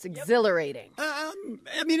do it. It's exhilarating. I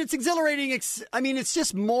mean, it's exhilarating. It's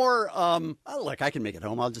just more, look, I can make it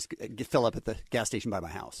home. I'll just fill up at the gas station by my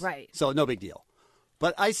house. Right. So no big deal.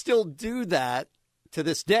 But I still do that to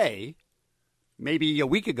this day. Maybe a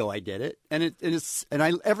week ago I did it. And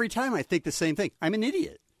every time I think the same thing. I'm an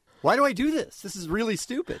idiot. Why do I do this? This is really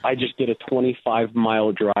stupid. I just did a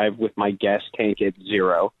 25-mile drive with my gas tank at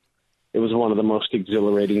 0. It was one of the most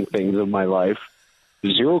exhilarating things of my life.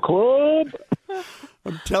 Zero Club.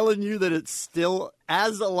 I'm telling you that it's still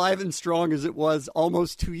as alive and strong as it was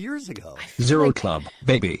almost 2 years ago. Zero Club,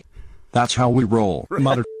 baby. That's how we roll,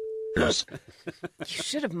 mother. You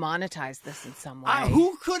should have monetized this in some way.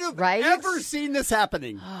 Who could have ever seen this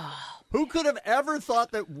happening? Who could have ever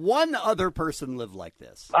thought that one other person lived like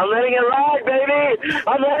this? I'm letting it ride, baby.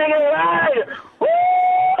 I'm letting it ride.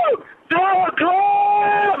 Woo! Zero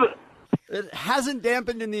Club. It hasn't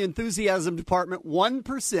dampened in the enthusiasm department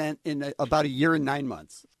 1% in about a year and 9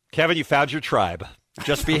 months. Kevin, you found your tribe.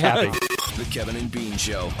 Just be happy. The Kevin and Bean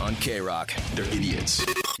Show on K-Rock. They're idiots.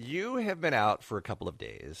 You have been out for a couple of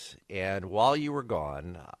days, and while you were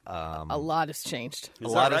gone... a lot has changed. A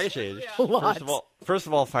lot has changed. A lot. First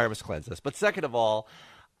of all, fire must cleanse us. But second of all,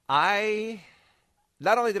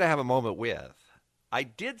 not only did I have a moment with, I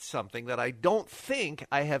did something that I don't think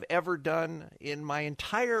I have ever done in my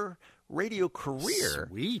entire radio career.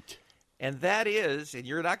 Sweet. And that is, and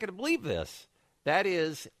you're not going to believe this, that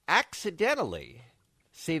is accidentally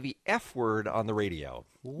say the F word on the radio.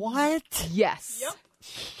 What? Yes. Yep.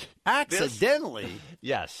 Accidentally?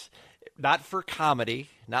 Yes. Not for comedy,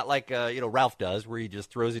 not like Ralph does, where he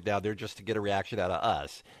just throws it down there just to get a reaction out of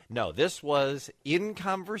us. No, this was in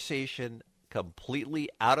conversation, completely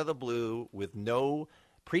out of the blue, with no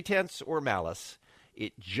pretense or malice.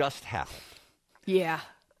 It just happened. Yeah.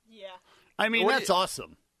 Yeah. I mean, that's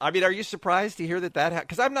awesome. I mean, are you surprised to hear that happened?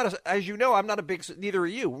 Because I'm not, as you know, I'm not a big, neither are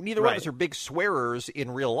you. Neither of us are big swearers in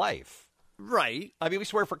real life. Right. I mean, we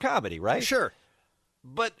swear for comedy, right? Sure.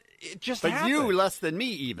 But it just But happened. you less than me,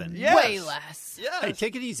 even. Yes. Way less. Yes. Hey,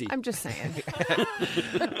 take it easy. I'm just saying.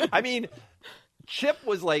 I mean, Chip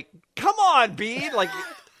was like, come on, Bean. Like,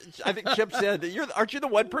 I think Chip said, aren't you the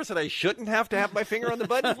one person I shouldn't have to have my finger on the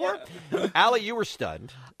button for? Allie, you were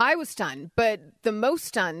stunned. I was stunned, but the most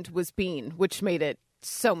stunned was Bean, which made it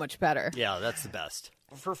so much better. Yeah, that's the best.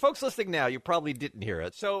 For folks listening now, you probably didn't hear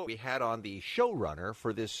it. So we had on the showrunner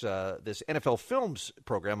for this NFL Films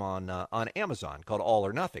program on Amazon called All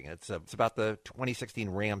or Nothing. It's about the 2016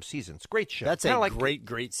 Rams season. It's a great show. That's kinda a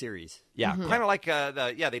great series. Yeah, kind of like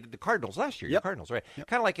they did the Cardinals last year. Yep. The Cardinals, right?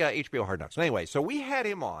 Kind of like HBO Hard Knocks. So anyway, so we had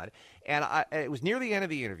him on, and it was near the end of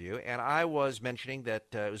the interview, and I was mentioning that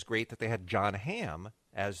it was great that they had John Hamm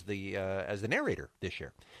as the narrator this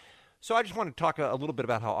year. So I just wanted to talk a little bit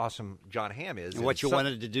about how awesome John Hamm is. And what you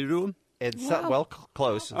wanted to do to him? And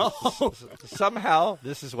close. Oh. Somehow,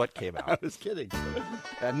 this is what came out. I was kidding.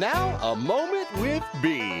 And now, a moment with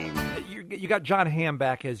Bean. You got John Hamm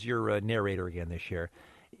back as your narrator again this year.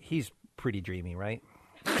 He's pretty dreamy, right?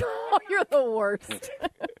 Oh, you're the worst.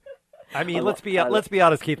 I mean, let's be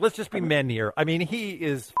honest, Keith. Let's just be men here. I mean, he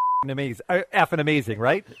is effing amazing,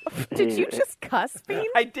 right? Did you just cuss, Bean?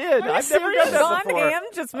 I did. I've never done that John before. Hamm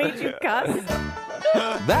just made you cuss?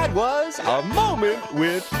 That was a moment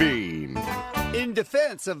with Bean. In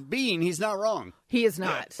defense of Bean, he's not wrong. He is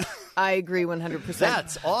not. I agree 100%.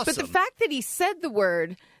 That's awesome. But the fact that he said the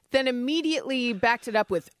word, then immediately backed it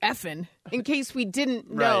up with effing, in case we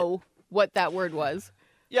didn't know what that word was.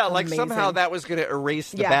 Yeah, like Amazing. somehow that was going to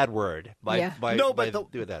erase the bad word by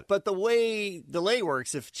doing that. But the way delay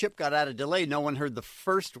works, if Chip got out of delay, no one heard the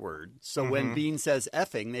first word. So when Bean says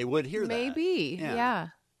effing, they would hear that. Maybe, yeah.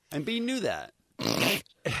 And Bean knew that.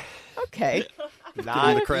 Okay.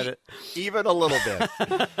 Not the credit. Even a little bit.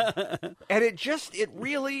 And it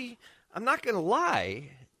really, I'm not going to lie,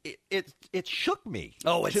 it shook me.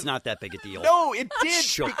 Oh, it's not that big a deal. No, it did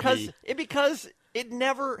Shook because it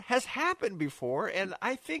never has happened before, and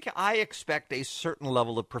I think I expect a certain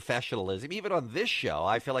level of professionalism. Even on this show,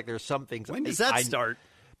 I feel like there's some things. When does that start?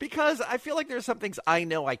 Because I feel like there's some things I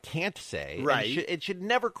know I can't say. and Right. It should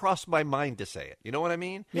never cross my mind to say it. You know what I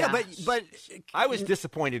mean? Yeah, but I was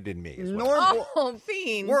disappointed in me. As well. normal. Oh,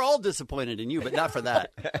 Bean. We're all disappointed in you, but not for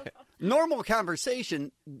that. Normal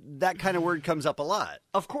conversation, that kind of word comes up a lot.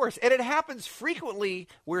 Of course. And it happens frequently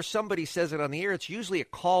where somebody says it on the air. It's usually a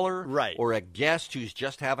caller or a guest who's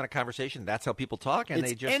just having a conversation. That's how people talk. And It's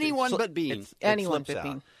they just anyone but Bean. it Anyone slips but out.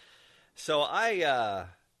 Bean. So I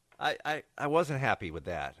wasn't happy with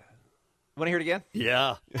that. Want to hear it again?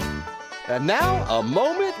 Yeah. And now, a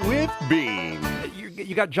moment with Bean.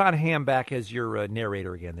 You got John Hamm back as your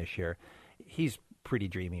narrator again this year. He's pretty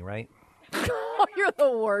dreamy, right? Oh, you're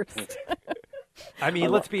the worst. I mean,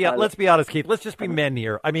 let's be honest, Keith. Let's just be men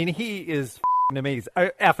here. I mean, he is amazing,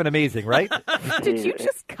 effing amazing, right? Did you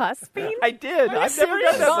just cuss, Bean? I did. I've never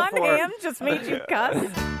done that John before. Hamm just made you cuss.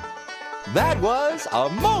 That was a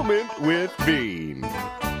moment with Bean.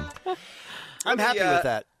 I'm happy with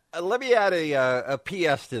that. Let me add a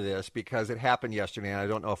PS to this because it happened yesterday, and I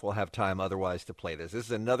don't know if we'll have time otherwise to play this. This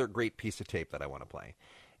is another great piece of tape that I want to play,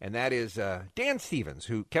 and that is Dan Stevens,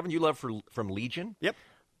 who, Kevin, you love from Legion. Yep.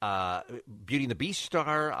 Beauty and the Beast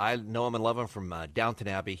star. I know him and love him from Downton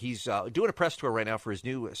Abbey. He's doing a press tour right now for his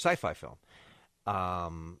new sci-fi film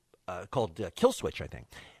called Kill Switch, I think.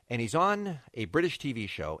 And he's on a British TV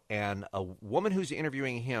show, and a woman who's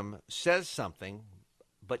interviewing him says something,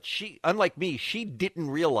 but she, unlike me, she didn't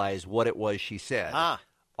realize what it was she said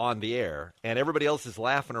on the air, and everybody else is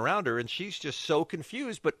laughing around her, and she's just so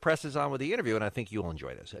confused, but presses on with the interview, and I think you'll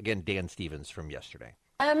enjoy this. Again, Dan Stevens from yesterday.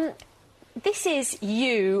 This is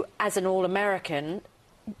you as an all-American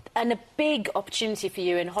and a big opportunity for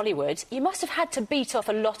you in Hollywood. You must have had to beat off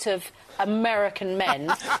a lot of American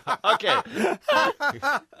men. Okay.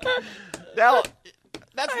 Now,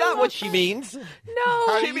 that's not what she means. No.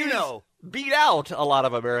 How She do you means know? beat out a lot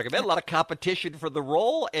of American men, a lot of competition for the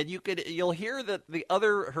role, and you'll hear that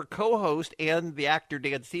her co-host and the actor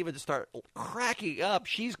Dan Stevens start cracking up.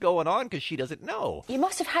 She's going on because she doesn't know. You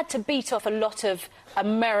must have had to beat off a lot of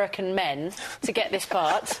American men to get this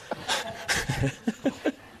part.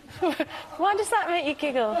 Why does that make you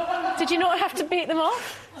giggle? Did you not have to beat them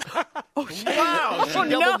off? Wow, she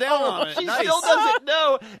doubled down on it. She Nice. still doesn't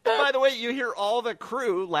know. And by the way, you hear all the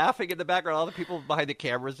crew laughing in the background, all the people behind the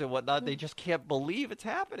cameras and whatnot. They just can't believe it's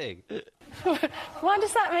happening. Why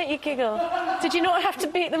does that make you giggle? Did you not have to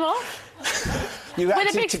beat them off? You With a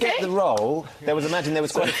actually, big to get stick? the role, there was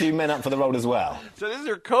quite a few men up for the role as well. So this is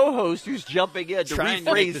her co-host who's jumping in to Trying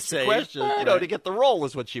to make rephrase the the save. question, to get the role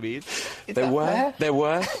is what she means. There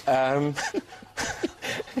were.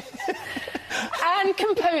 And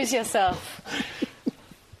compose yourself.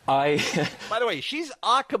 By the way, she's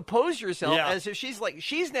compose yourself Yeah. as if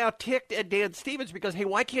she's now ticked at Dan Stevens because, hey,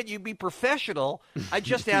 why can't you be professional? I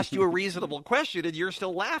just asked you a reasonable question and you're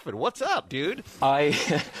still laughing. What's up, dude?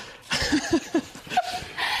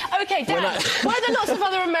 Okay, Dan, why are there lots of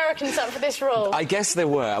other Americans up for this role? I guess there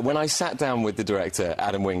were. When I sat down with the director,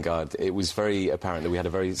 Adam Wingard, it was very apparent that we had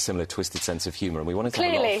a very similar twisted sense of humour, and we wanted to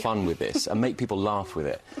have a lot Clearly. of fun with this and make people laugh with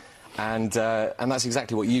it. And that's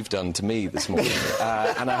exactly what you've done to me this morning,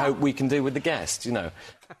 and I hope we can do with the guests, you know.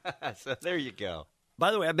 So there you go.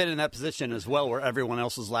 By the way, I've been in that position as well where everyone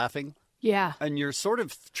else is laughing. Yeah. And you're sort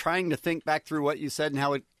of trying to think back through what you said and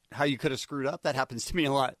how you could have screwed up. That happens to me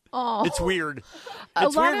a lot. Oh. It's weird. A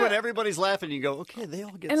It's lot weird of- when everybody's laughing and you go, okay, they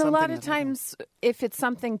all get And something. a lot of times, if it's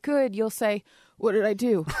something good, you'll say, "What did I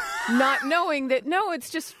do?" Not knowing that, no, it's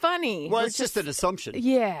just funny. Well, We're it's just an assumption.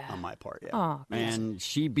 Yeah. On my part, yeah. Oh, And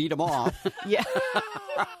she beat him off. yeah.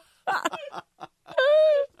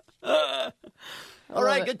 All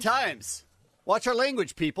right, good times. Watch our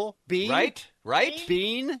language, people. Bean. Right?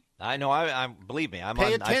 Bean. I know. I believe me. I'm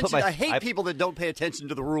Pay on. attention. I hate I- people that don't pay attention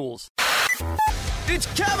to the rules. It's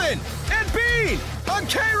Kevin and Bean on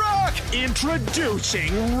K-Rock.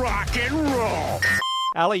 Introducing rock and roll.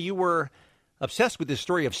 Allie, you were obsessed with this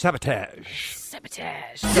story of sabotage.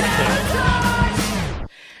 Sabotage.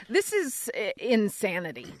 This is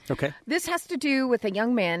insanity. Okay. This has to do with a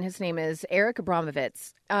young man. His name is Eric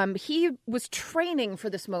Abramovitz. He was training for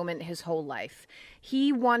this moment his whole life.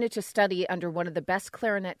 He wanted to study under one of the best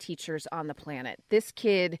clarinet teachers on the planet. This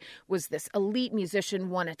kid was this elite musician,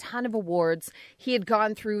 won a ton of awards. He had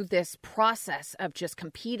gone through this process of just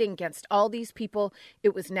competing against all these people.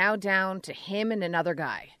 It was now down to him and another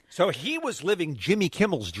guy. So he was living Jimmy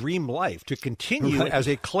Kimmel's dream life to continue as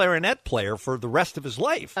a clarinet player for the rest of his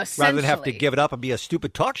life, rather than have to Essentially. give it up and be a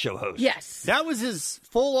stupid talk show host. Yes. That was his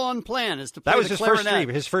full-on plan, is to play That was the his clarinet. first dream.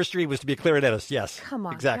 His first dream was to be a clarinetist, yes. Come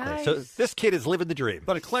on, exactly. guys. So this kid is living the dream.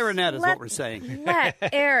 But a clarinet is what we're saying. Let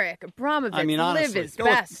Eric Abramovich I mean, honestly, live his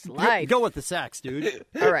best life. Go with the sax, dude.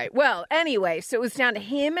 All right. Well, anyway, so it was down to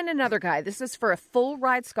him and another guy. This is for a full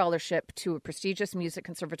ride scholarship to a prestigious music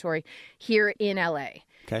conservatory here in L.A.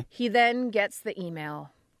 Okay. He then gets the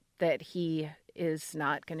email that he is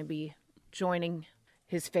not going to be joining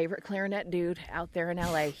his favorite clarinet dude out there in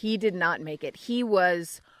L.A. He did not make it. He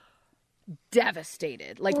was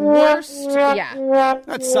devastated. Like, worst. Yeah.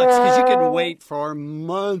 That sucks because you can wait for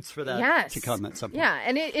months for that to come at some point. Yeah,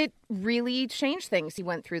 and it really changed things. He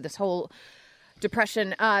went through this whole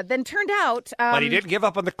depression. Then turned out... but he didn't give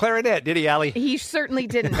up on the clarinet, did he, Allie? He certainly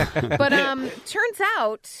didn't. But turns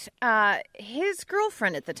out his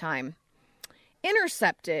girlfriend at the time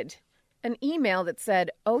intercepted an email that said,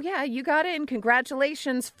 "Oh, yeah, you got in.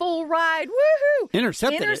 Congratulations. Full ride. Woohoo!"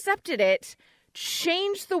 Intercepted it,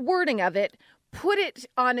 changed the wording of it, put it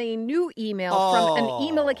on a new email from an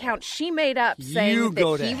email account she made up saying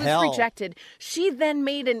that he was rejected. She then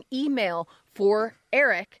made an email for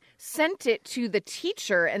Eric, sent it to the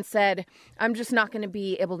teacher and said, "I'm just not going to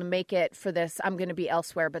be able to make it for this. I'm going to be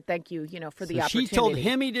elsewhere, but thank you, for the opportunity." She told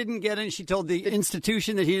him he didn't get in. She told the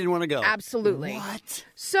institution that he didn't want to go. Absolutely. What?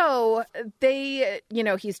 So they,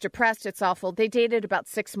 he's depressed. It's awful. They dated about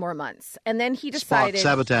 6 more months. And then he decided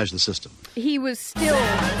sabotage the system. he was still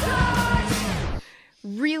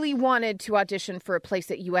really wanted to audition for a place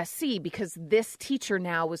at USC because this teacher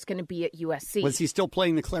now was going to be at USC. Was he still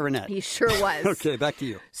playing the clarinet? He sure was. Okay, back to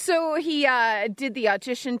you. So he did the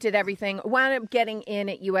audition, did everything, wound up getting in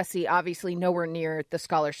at USC, obviously nowhere near the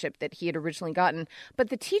scholarship that he had originally gotten. But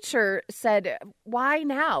the teacher said, "Why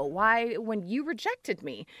now? Why when you rejected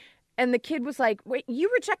me?" And the kid was like, "Wait, you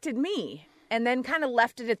rejected me?" And then kind of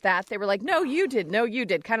left it at that. They were like, "No, you did. No, you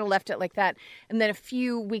did." Kind of left it like that. And then a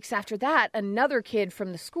few weeks after that, another kid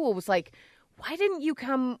from the school was like, "Why didn't you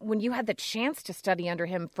come when you had the chance to study under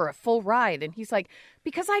him for a full ride?" And he's like,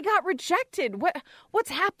 "Because I got rejected. What's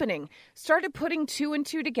happening?" Started putting 2 and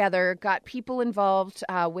 2 together, got people involved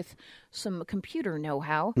with some computer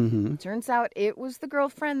know-how. Mm-hmm. Turns out it was the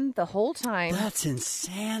girlfriend the whole time. That's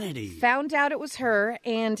insanity. Found out it was her,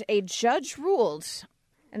 and a judge ruled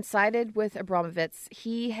and sided with Abramovich.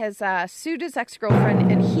 He has sued his ex-girlfriend,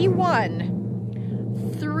 and he won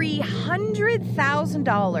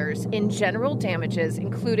 $300,000 in general damages,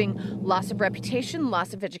 including loss of reputation,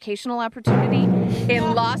 loss of educational opportunity,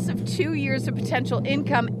 and loss of 2 years of potential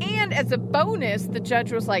income. And as a bonus, the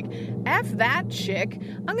judge was like, "F that chick,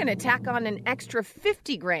 I'm going to tack on an extra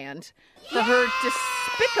 $50,000 for her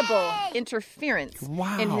despicable interference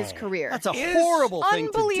in his career." That's a horrible thing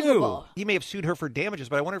to do. Unbelievable. He may have sued her for damages,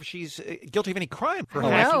 but I wonder if she's guilty of any crime for Oh,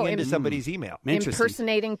 hacking no. into somebody's email.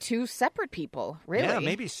 Impersonating 2 separate people, really. Yeah,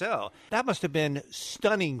 maybe so. That must have been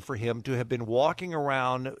stunning for him to have been walking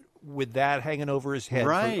around with that hanging over his head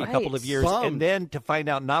for a couple of years. Bummed. And then to find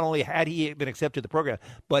out not only had he been accepted to the program,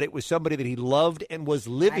 but it was somebody that he loved and was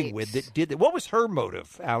living with that did that. What was her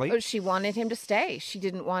motive, Allie? Oh, she wanted him to stay. She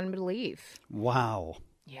didn't want him to leave. Wow.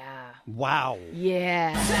 Yeah. Wow.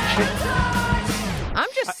 Yeah. I'm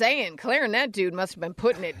just saying, clarinet dude must have been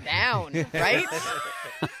putting it down, right?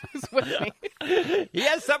 He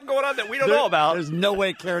has something going on that we don't know about. There's no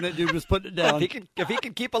way clarinet dude was putting it down. If he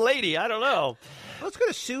can keep a lady, I don't know. Let's go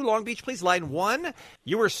to Sue, Long Beach, please. Line 1.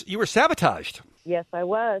 You were sabotaged. Yes, I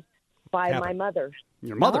was, by my mother.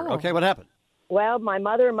 Your mother? Oh. Okay, what happened? Well, my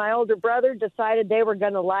mother and my older brother decided they were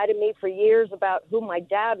going to lie to me for years about who my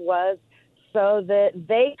dad was so that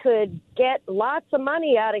they could get lots of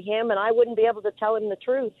money out of him and I wouldn't be able to tell him the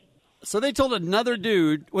truth. So they told another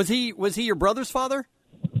dude. Was he your brother's father?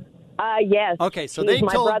 Yes. Okay, so He's they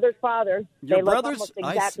my told brother's father. Your They look brother's almost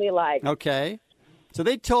exactly alike. Okay. So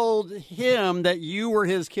they told him that you were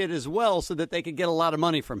his kid as well so that they could get a lot of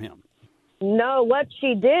money from him. No, what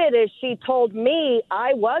she did is she told me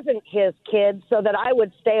I wasn't his kid so that I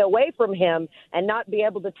would stay away from him and not be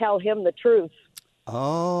able to tell him the truth.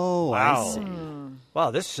 Oh, wow. I see.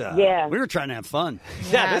 Wow, this... Yeah. We were trying to have fun.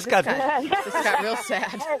 Yeah, this got real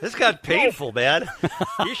sad. This got painful, man.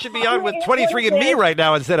 You should be on with 23andMe right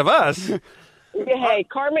now instead of us. Hey,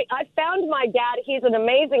 Karma, I found my dad. He's an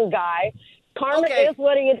amazing guy. Karma is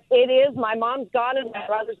what it is. My mom's gone and my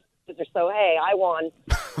brother's sister, so hey, I won.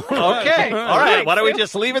 Okay. All right. Why don't we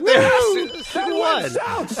just leave it there? Sue won.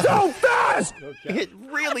 Sounds so fast! It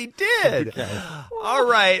really did. All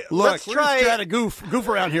right. Look, let's we're try just trying to goof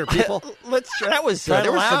around here, people. Let's try. That was Try to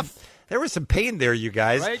there was laugh. There was some pain there, you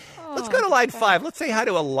guys. Right? Let's go to line 5. Let's say hi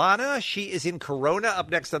to Alana. She is in Corona,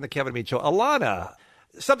 up next on the Kevin and Bean Show. Alana,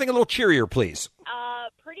 something a little cheerier, please.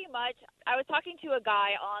 Pretty much. I was talking to a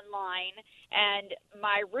guy online, and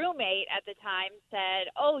my roommate at the time said,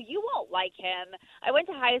 "Oh, you won't like him. I went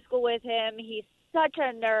to high school with him. He's such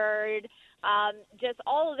a nerd. Just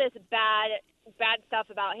all of this bad stuff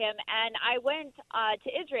about him." And I went to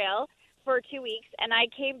Israel for 2 weeks, and I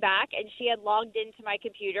came back, and she had logged into my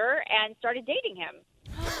computer and started dating him.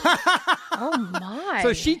 Oh, my.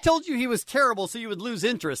 So she told you he was terrible so you would lose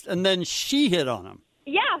interest, and then she hit on him.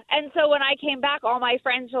 Yeah, and so when I came back, all my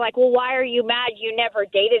friends were like, "Well, why are you mad you never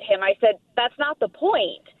dated him?" I said, "That's not the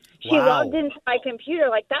point." She logged into my computer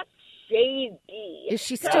like, that's shady. Is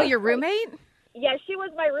she still your roommate? Yeah, she was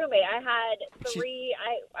my roommate. I had 3,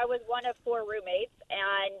 I was one of 4 roommates,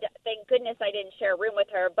 and thank goodness I didn't share a room with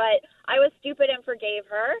her, but I was stupid and forgave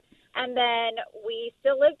her. And then we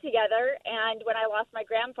still lived together, and when I lost my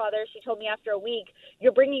grandfather, she told me after a week,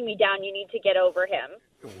 "You're bringing me down. You need to get over him."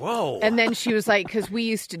 Whoa. And then she was like, because we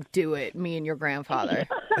used to do it, me and your grandfather.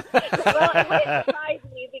 Well, it wouldn't surprise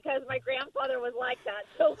me because my grandfather was like that.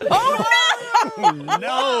 So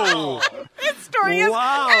No. This story is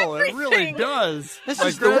It really does. This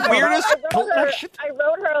is the weirdest collection. I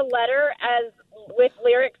wrote her a letter with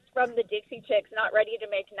lyrics from the Dixie Chicks, "Not ready to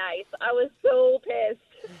make nice." I was so pissed.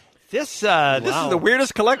 This is the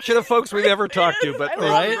weirdest collection of folks we've ever talked to, but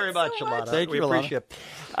thank you very much, Alana. Thank we you, appreciate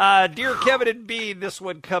it. Dear Kevin and Bean, this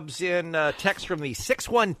one comes in text from the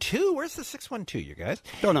 612. Where's the 612, you guys?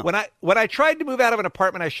 Don't know. When I tried to move out of an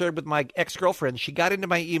apartment I shared with my ex-girlfriend, she got into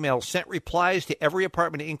my email, sent replies to every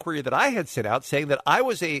apartment inquiry that I had sent out, saying that I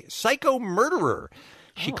was a psycho murderer.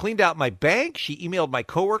 She cleaned out my bank. She emailed my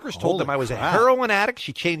coworkers, told them I was a heroin addict.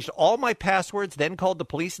 She changed all my passwords, then called the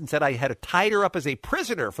police and said I had tied her up as a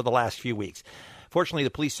prisoner for the last few weeks. Fortunately,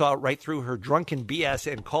 the police saw it right through her drunken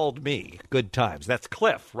BS and called me. Good times. That's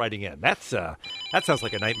Cliff writing in. That sounds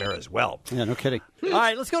like a nightmare as well. Yeah, no kidding. All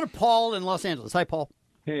right, let's go to Paul in Los Angeles. Hi, Paul.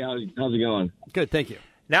 Hey, how's it going? Good, thank you.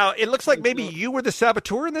 Now, it looks like maybe you were the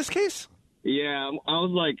saboteur in this case? Yeah, I was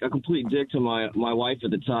like a complete dick to my wife at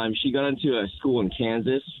the time. She got into a school in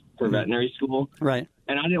Kansas for veterinary school. Right.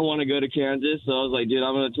 And I didn't want to go to Kansas, so I was like, dude,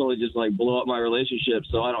 I'm going to totally just like blow up my relationship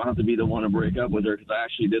so I don't have to be the one to break up with her because I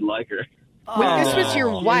actually did like her. Wait, this was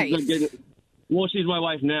your wife? Well, she's my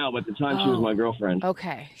wife now, but at the time she was my girlfriend.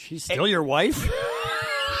 Okay. She's still your wife?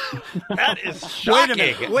 That is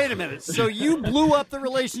shocking. Wait a minute. So you blew up the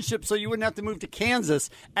relationship so you wouldn't have to move to Kansas,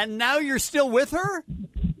 and now you're still with her?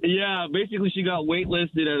 Yeah, basically she got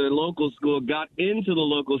waitlisted at a local school, got into the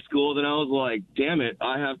local school, then I was like, damn it,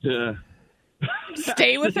 I have to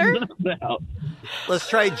stay with her? Let's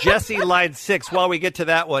try Jesse, line 6, while we get to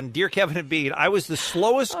that one. Dear Kevin and Bean, I was the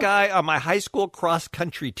slowest guy on my high school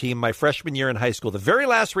cross-country team my freshman year in high school. The very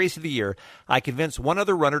last race of the year, I convinced one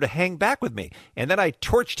other runner to hang back with me, and then I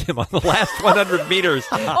torched him on the last 100 meters.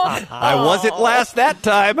 I wasn't last that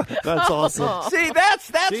time. That's awesome. See,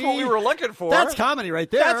 that's what we were looking for. That's comedy right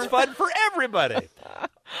there. That's fun for everybody.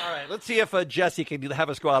 All right, let's see if Jesse can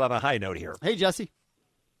have us go out on a high note here. Hey, Jesse.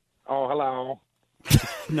 Oh, hello.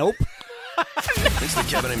 Nope. It's the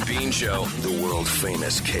Kevin and Bean Show, the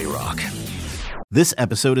world-famous K-Rock. This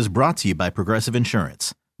episode is brought to you by Progressive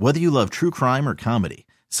Insurance. Whether you love true crime or comedy,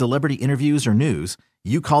 celebrity interviews or news,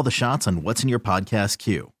 you call the shots on what's in your podcast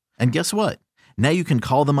queue. And guess what? Now you can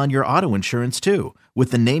call them on your auto insurance, too,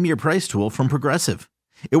 with the Name Your Price tool from Progressive.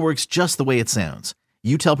 It works just the way it sounds.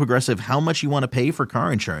 You tell Progressive how much you want to pay for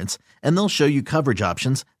car insurance, and they'll show you coverage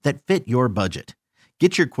options that fit your budget.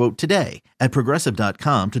 Get your quote today at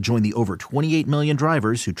Progressive.com to join the over 28 million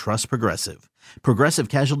drivers who trust Progressive. Progressive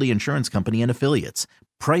Casualty Insurance Company and Affiliates.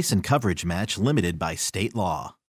 Price and coverage match limited by state law.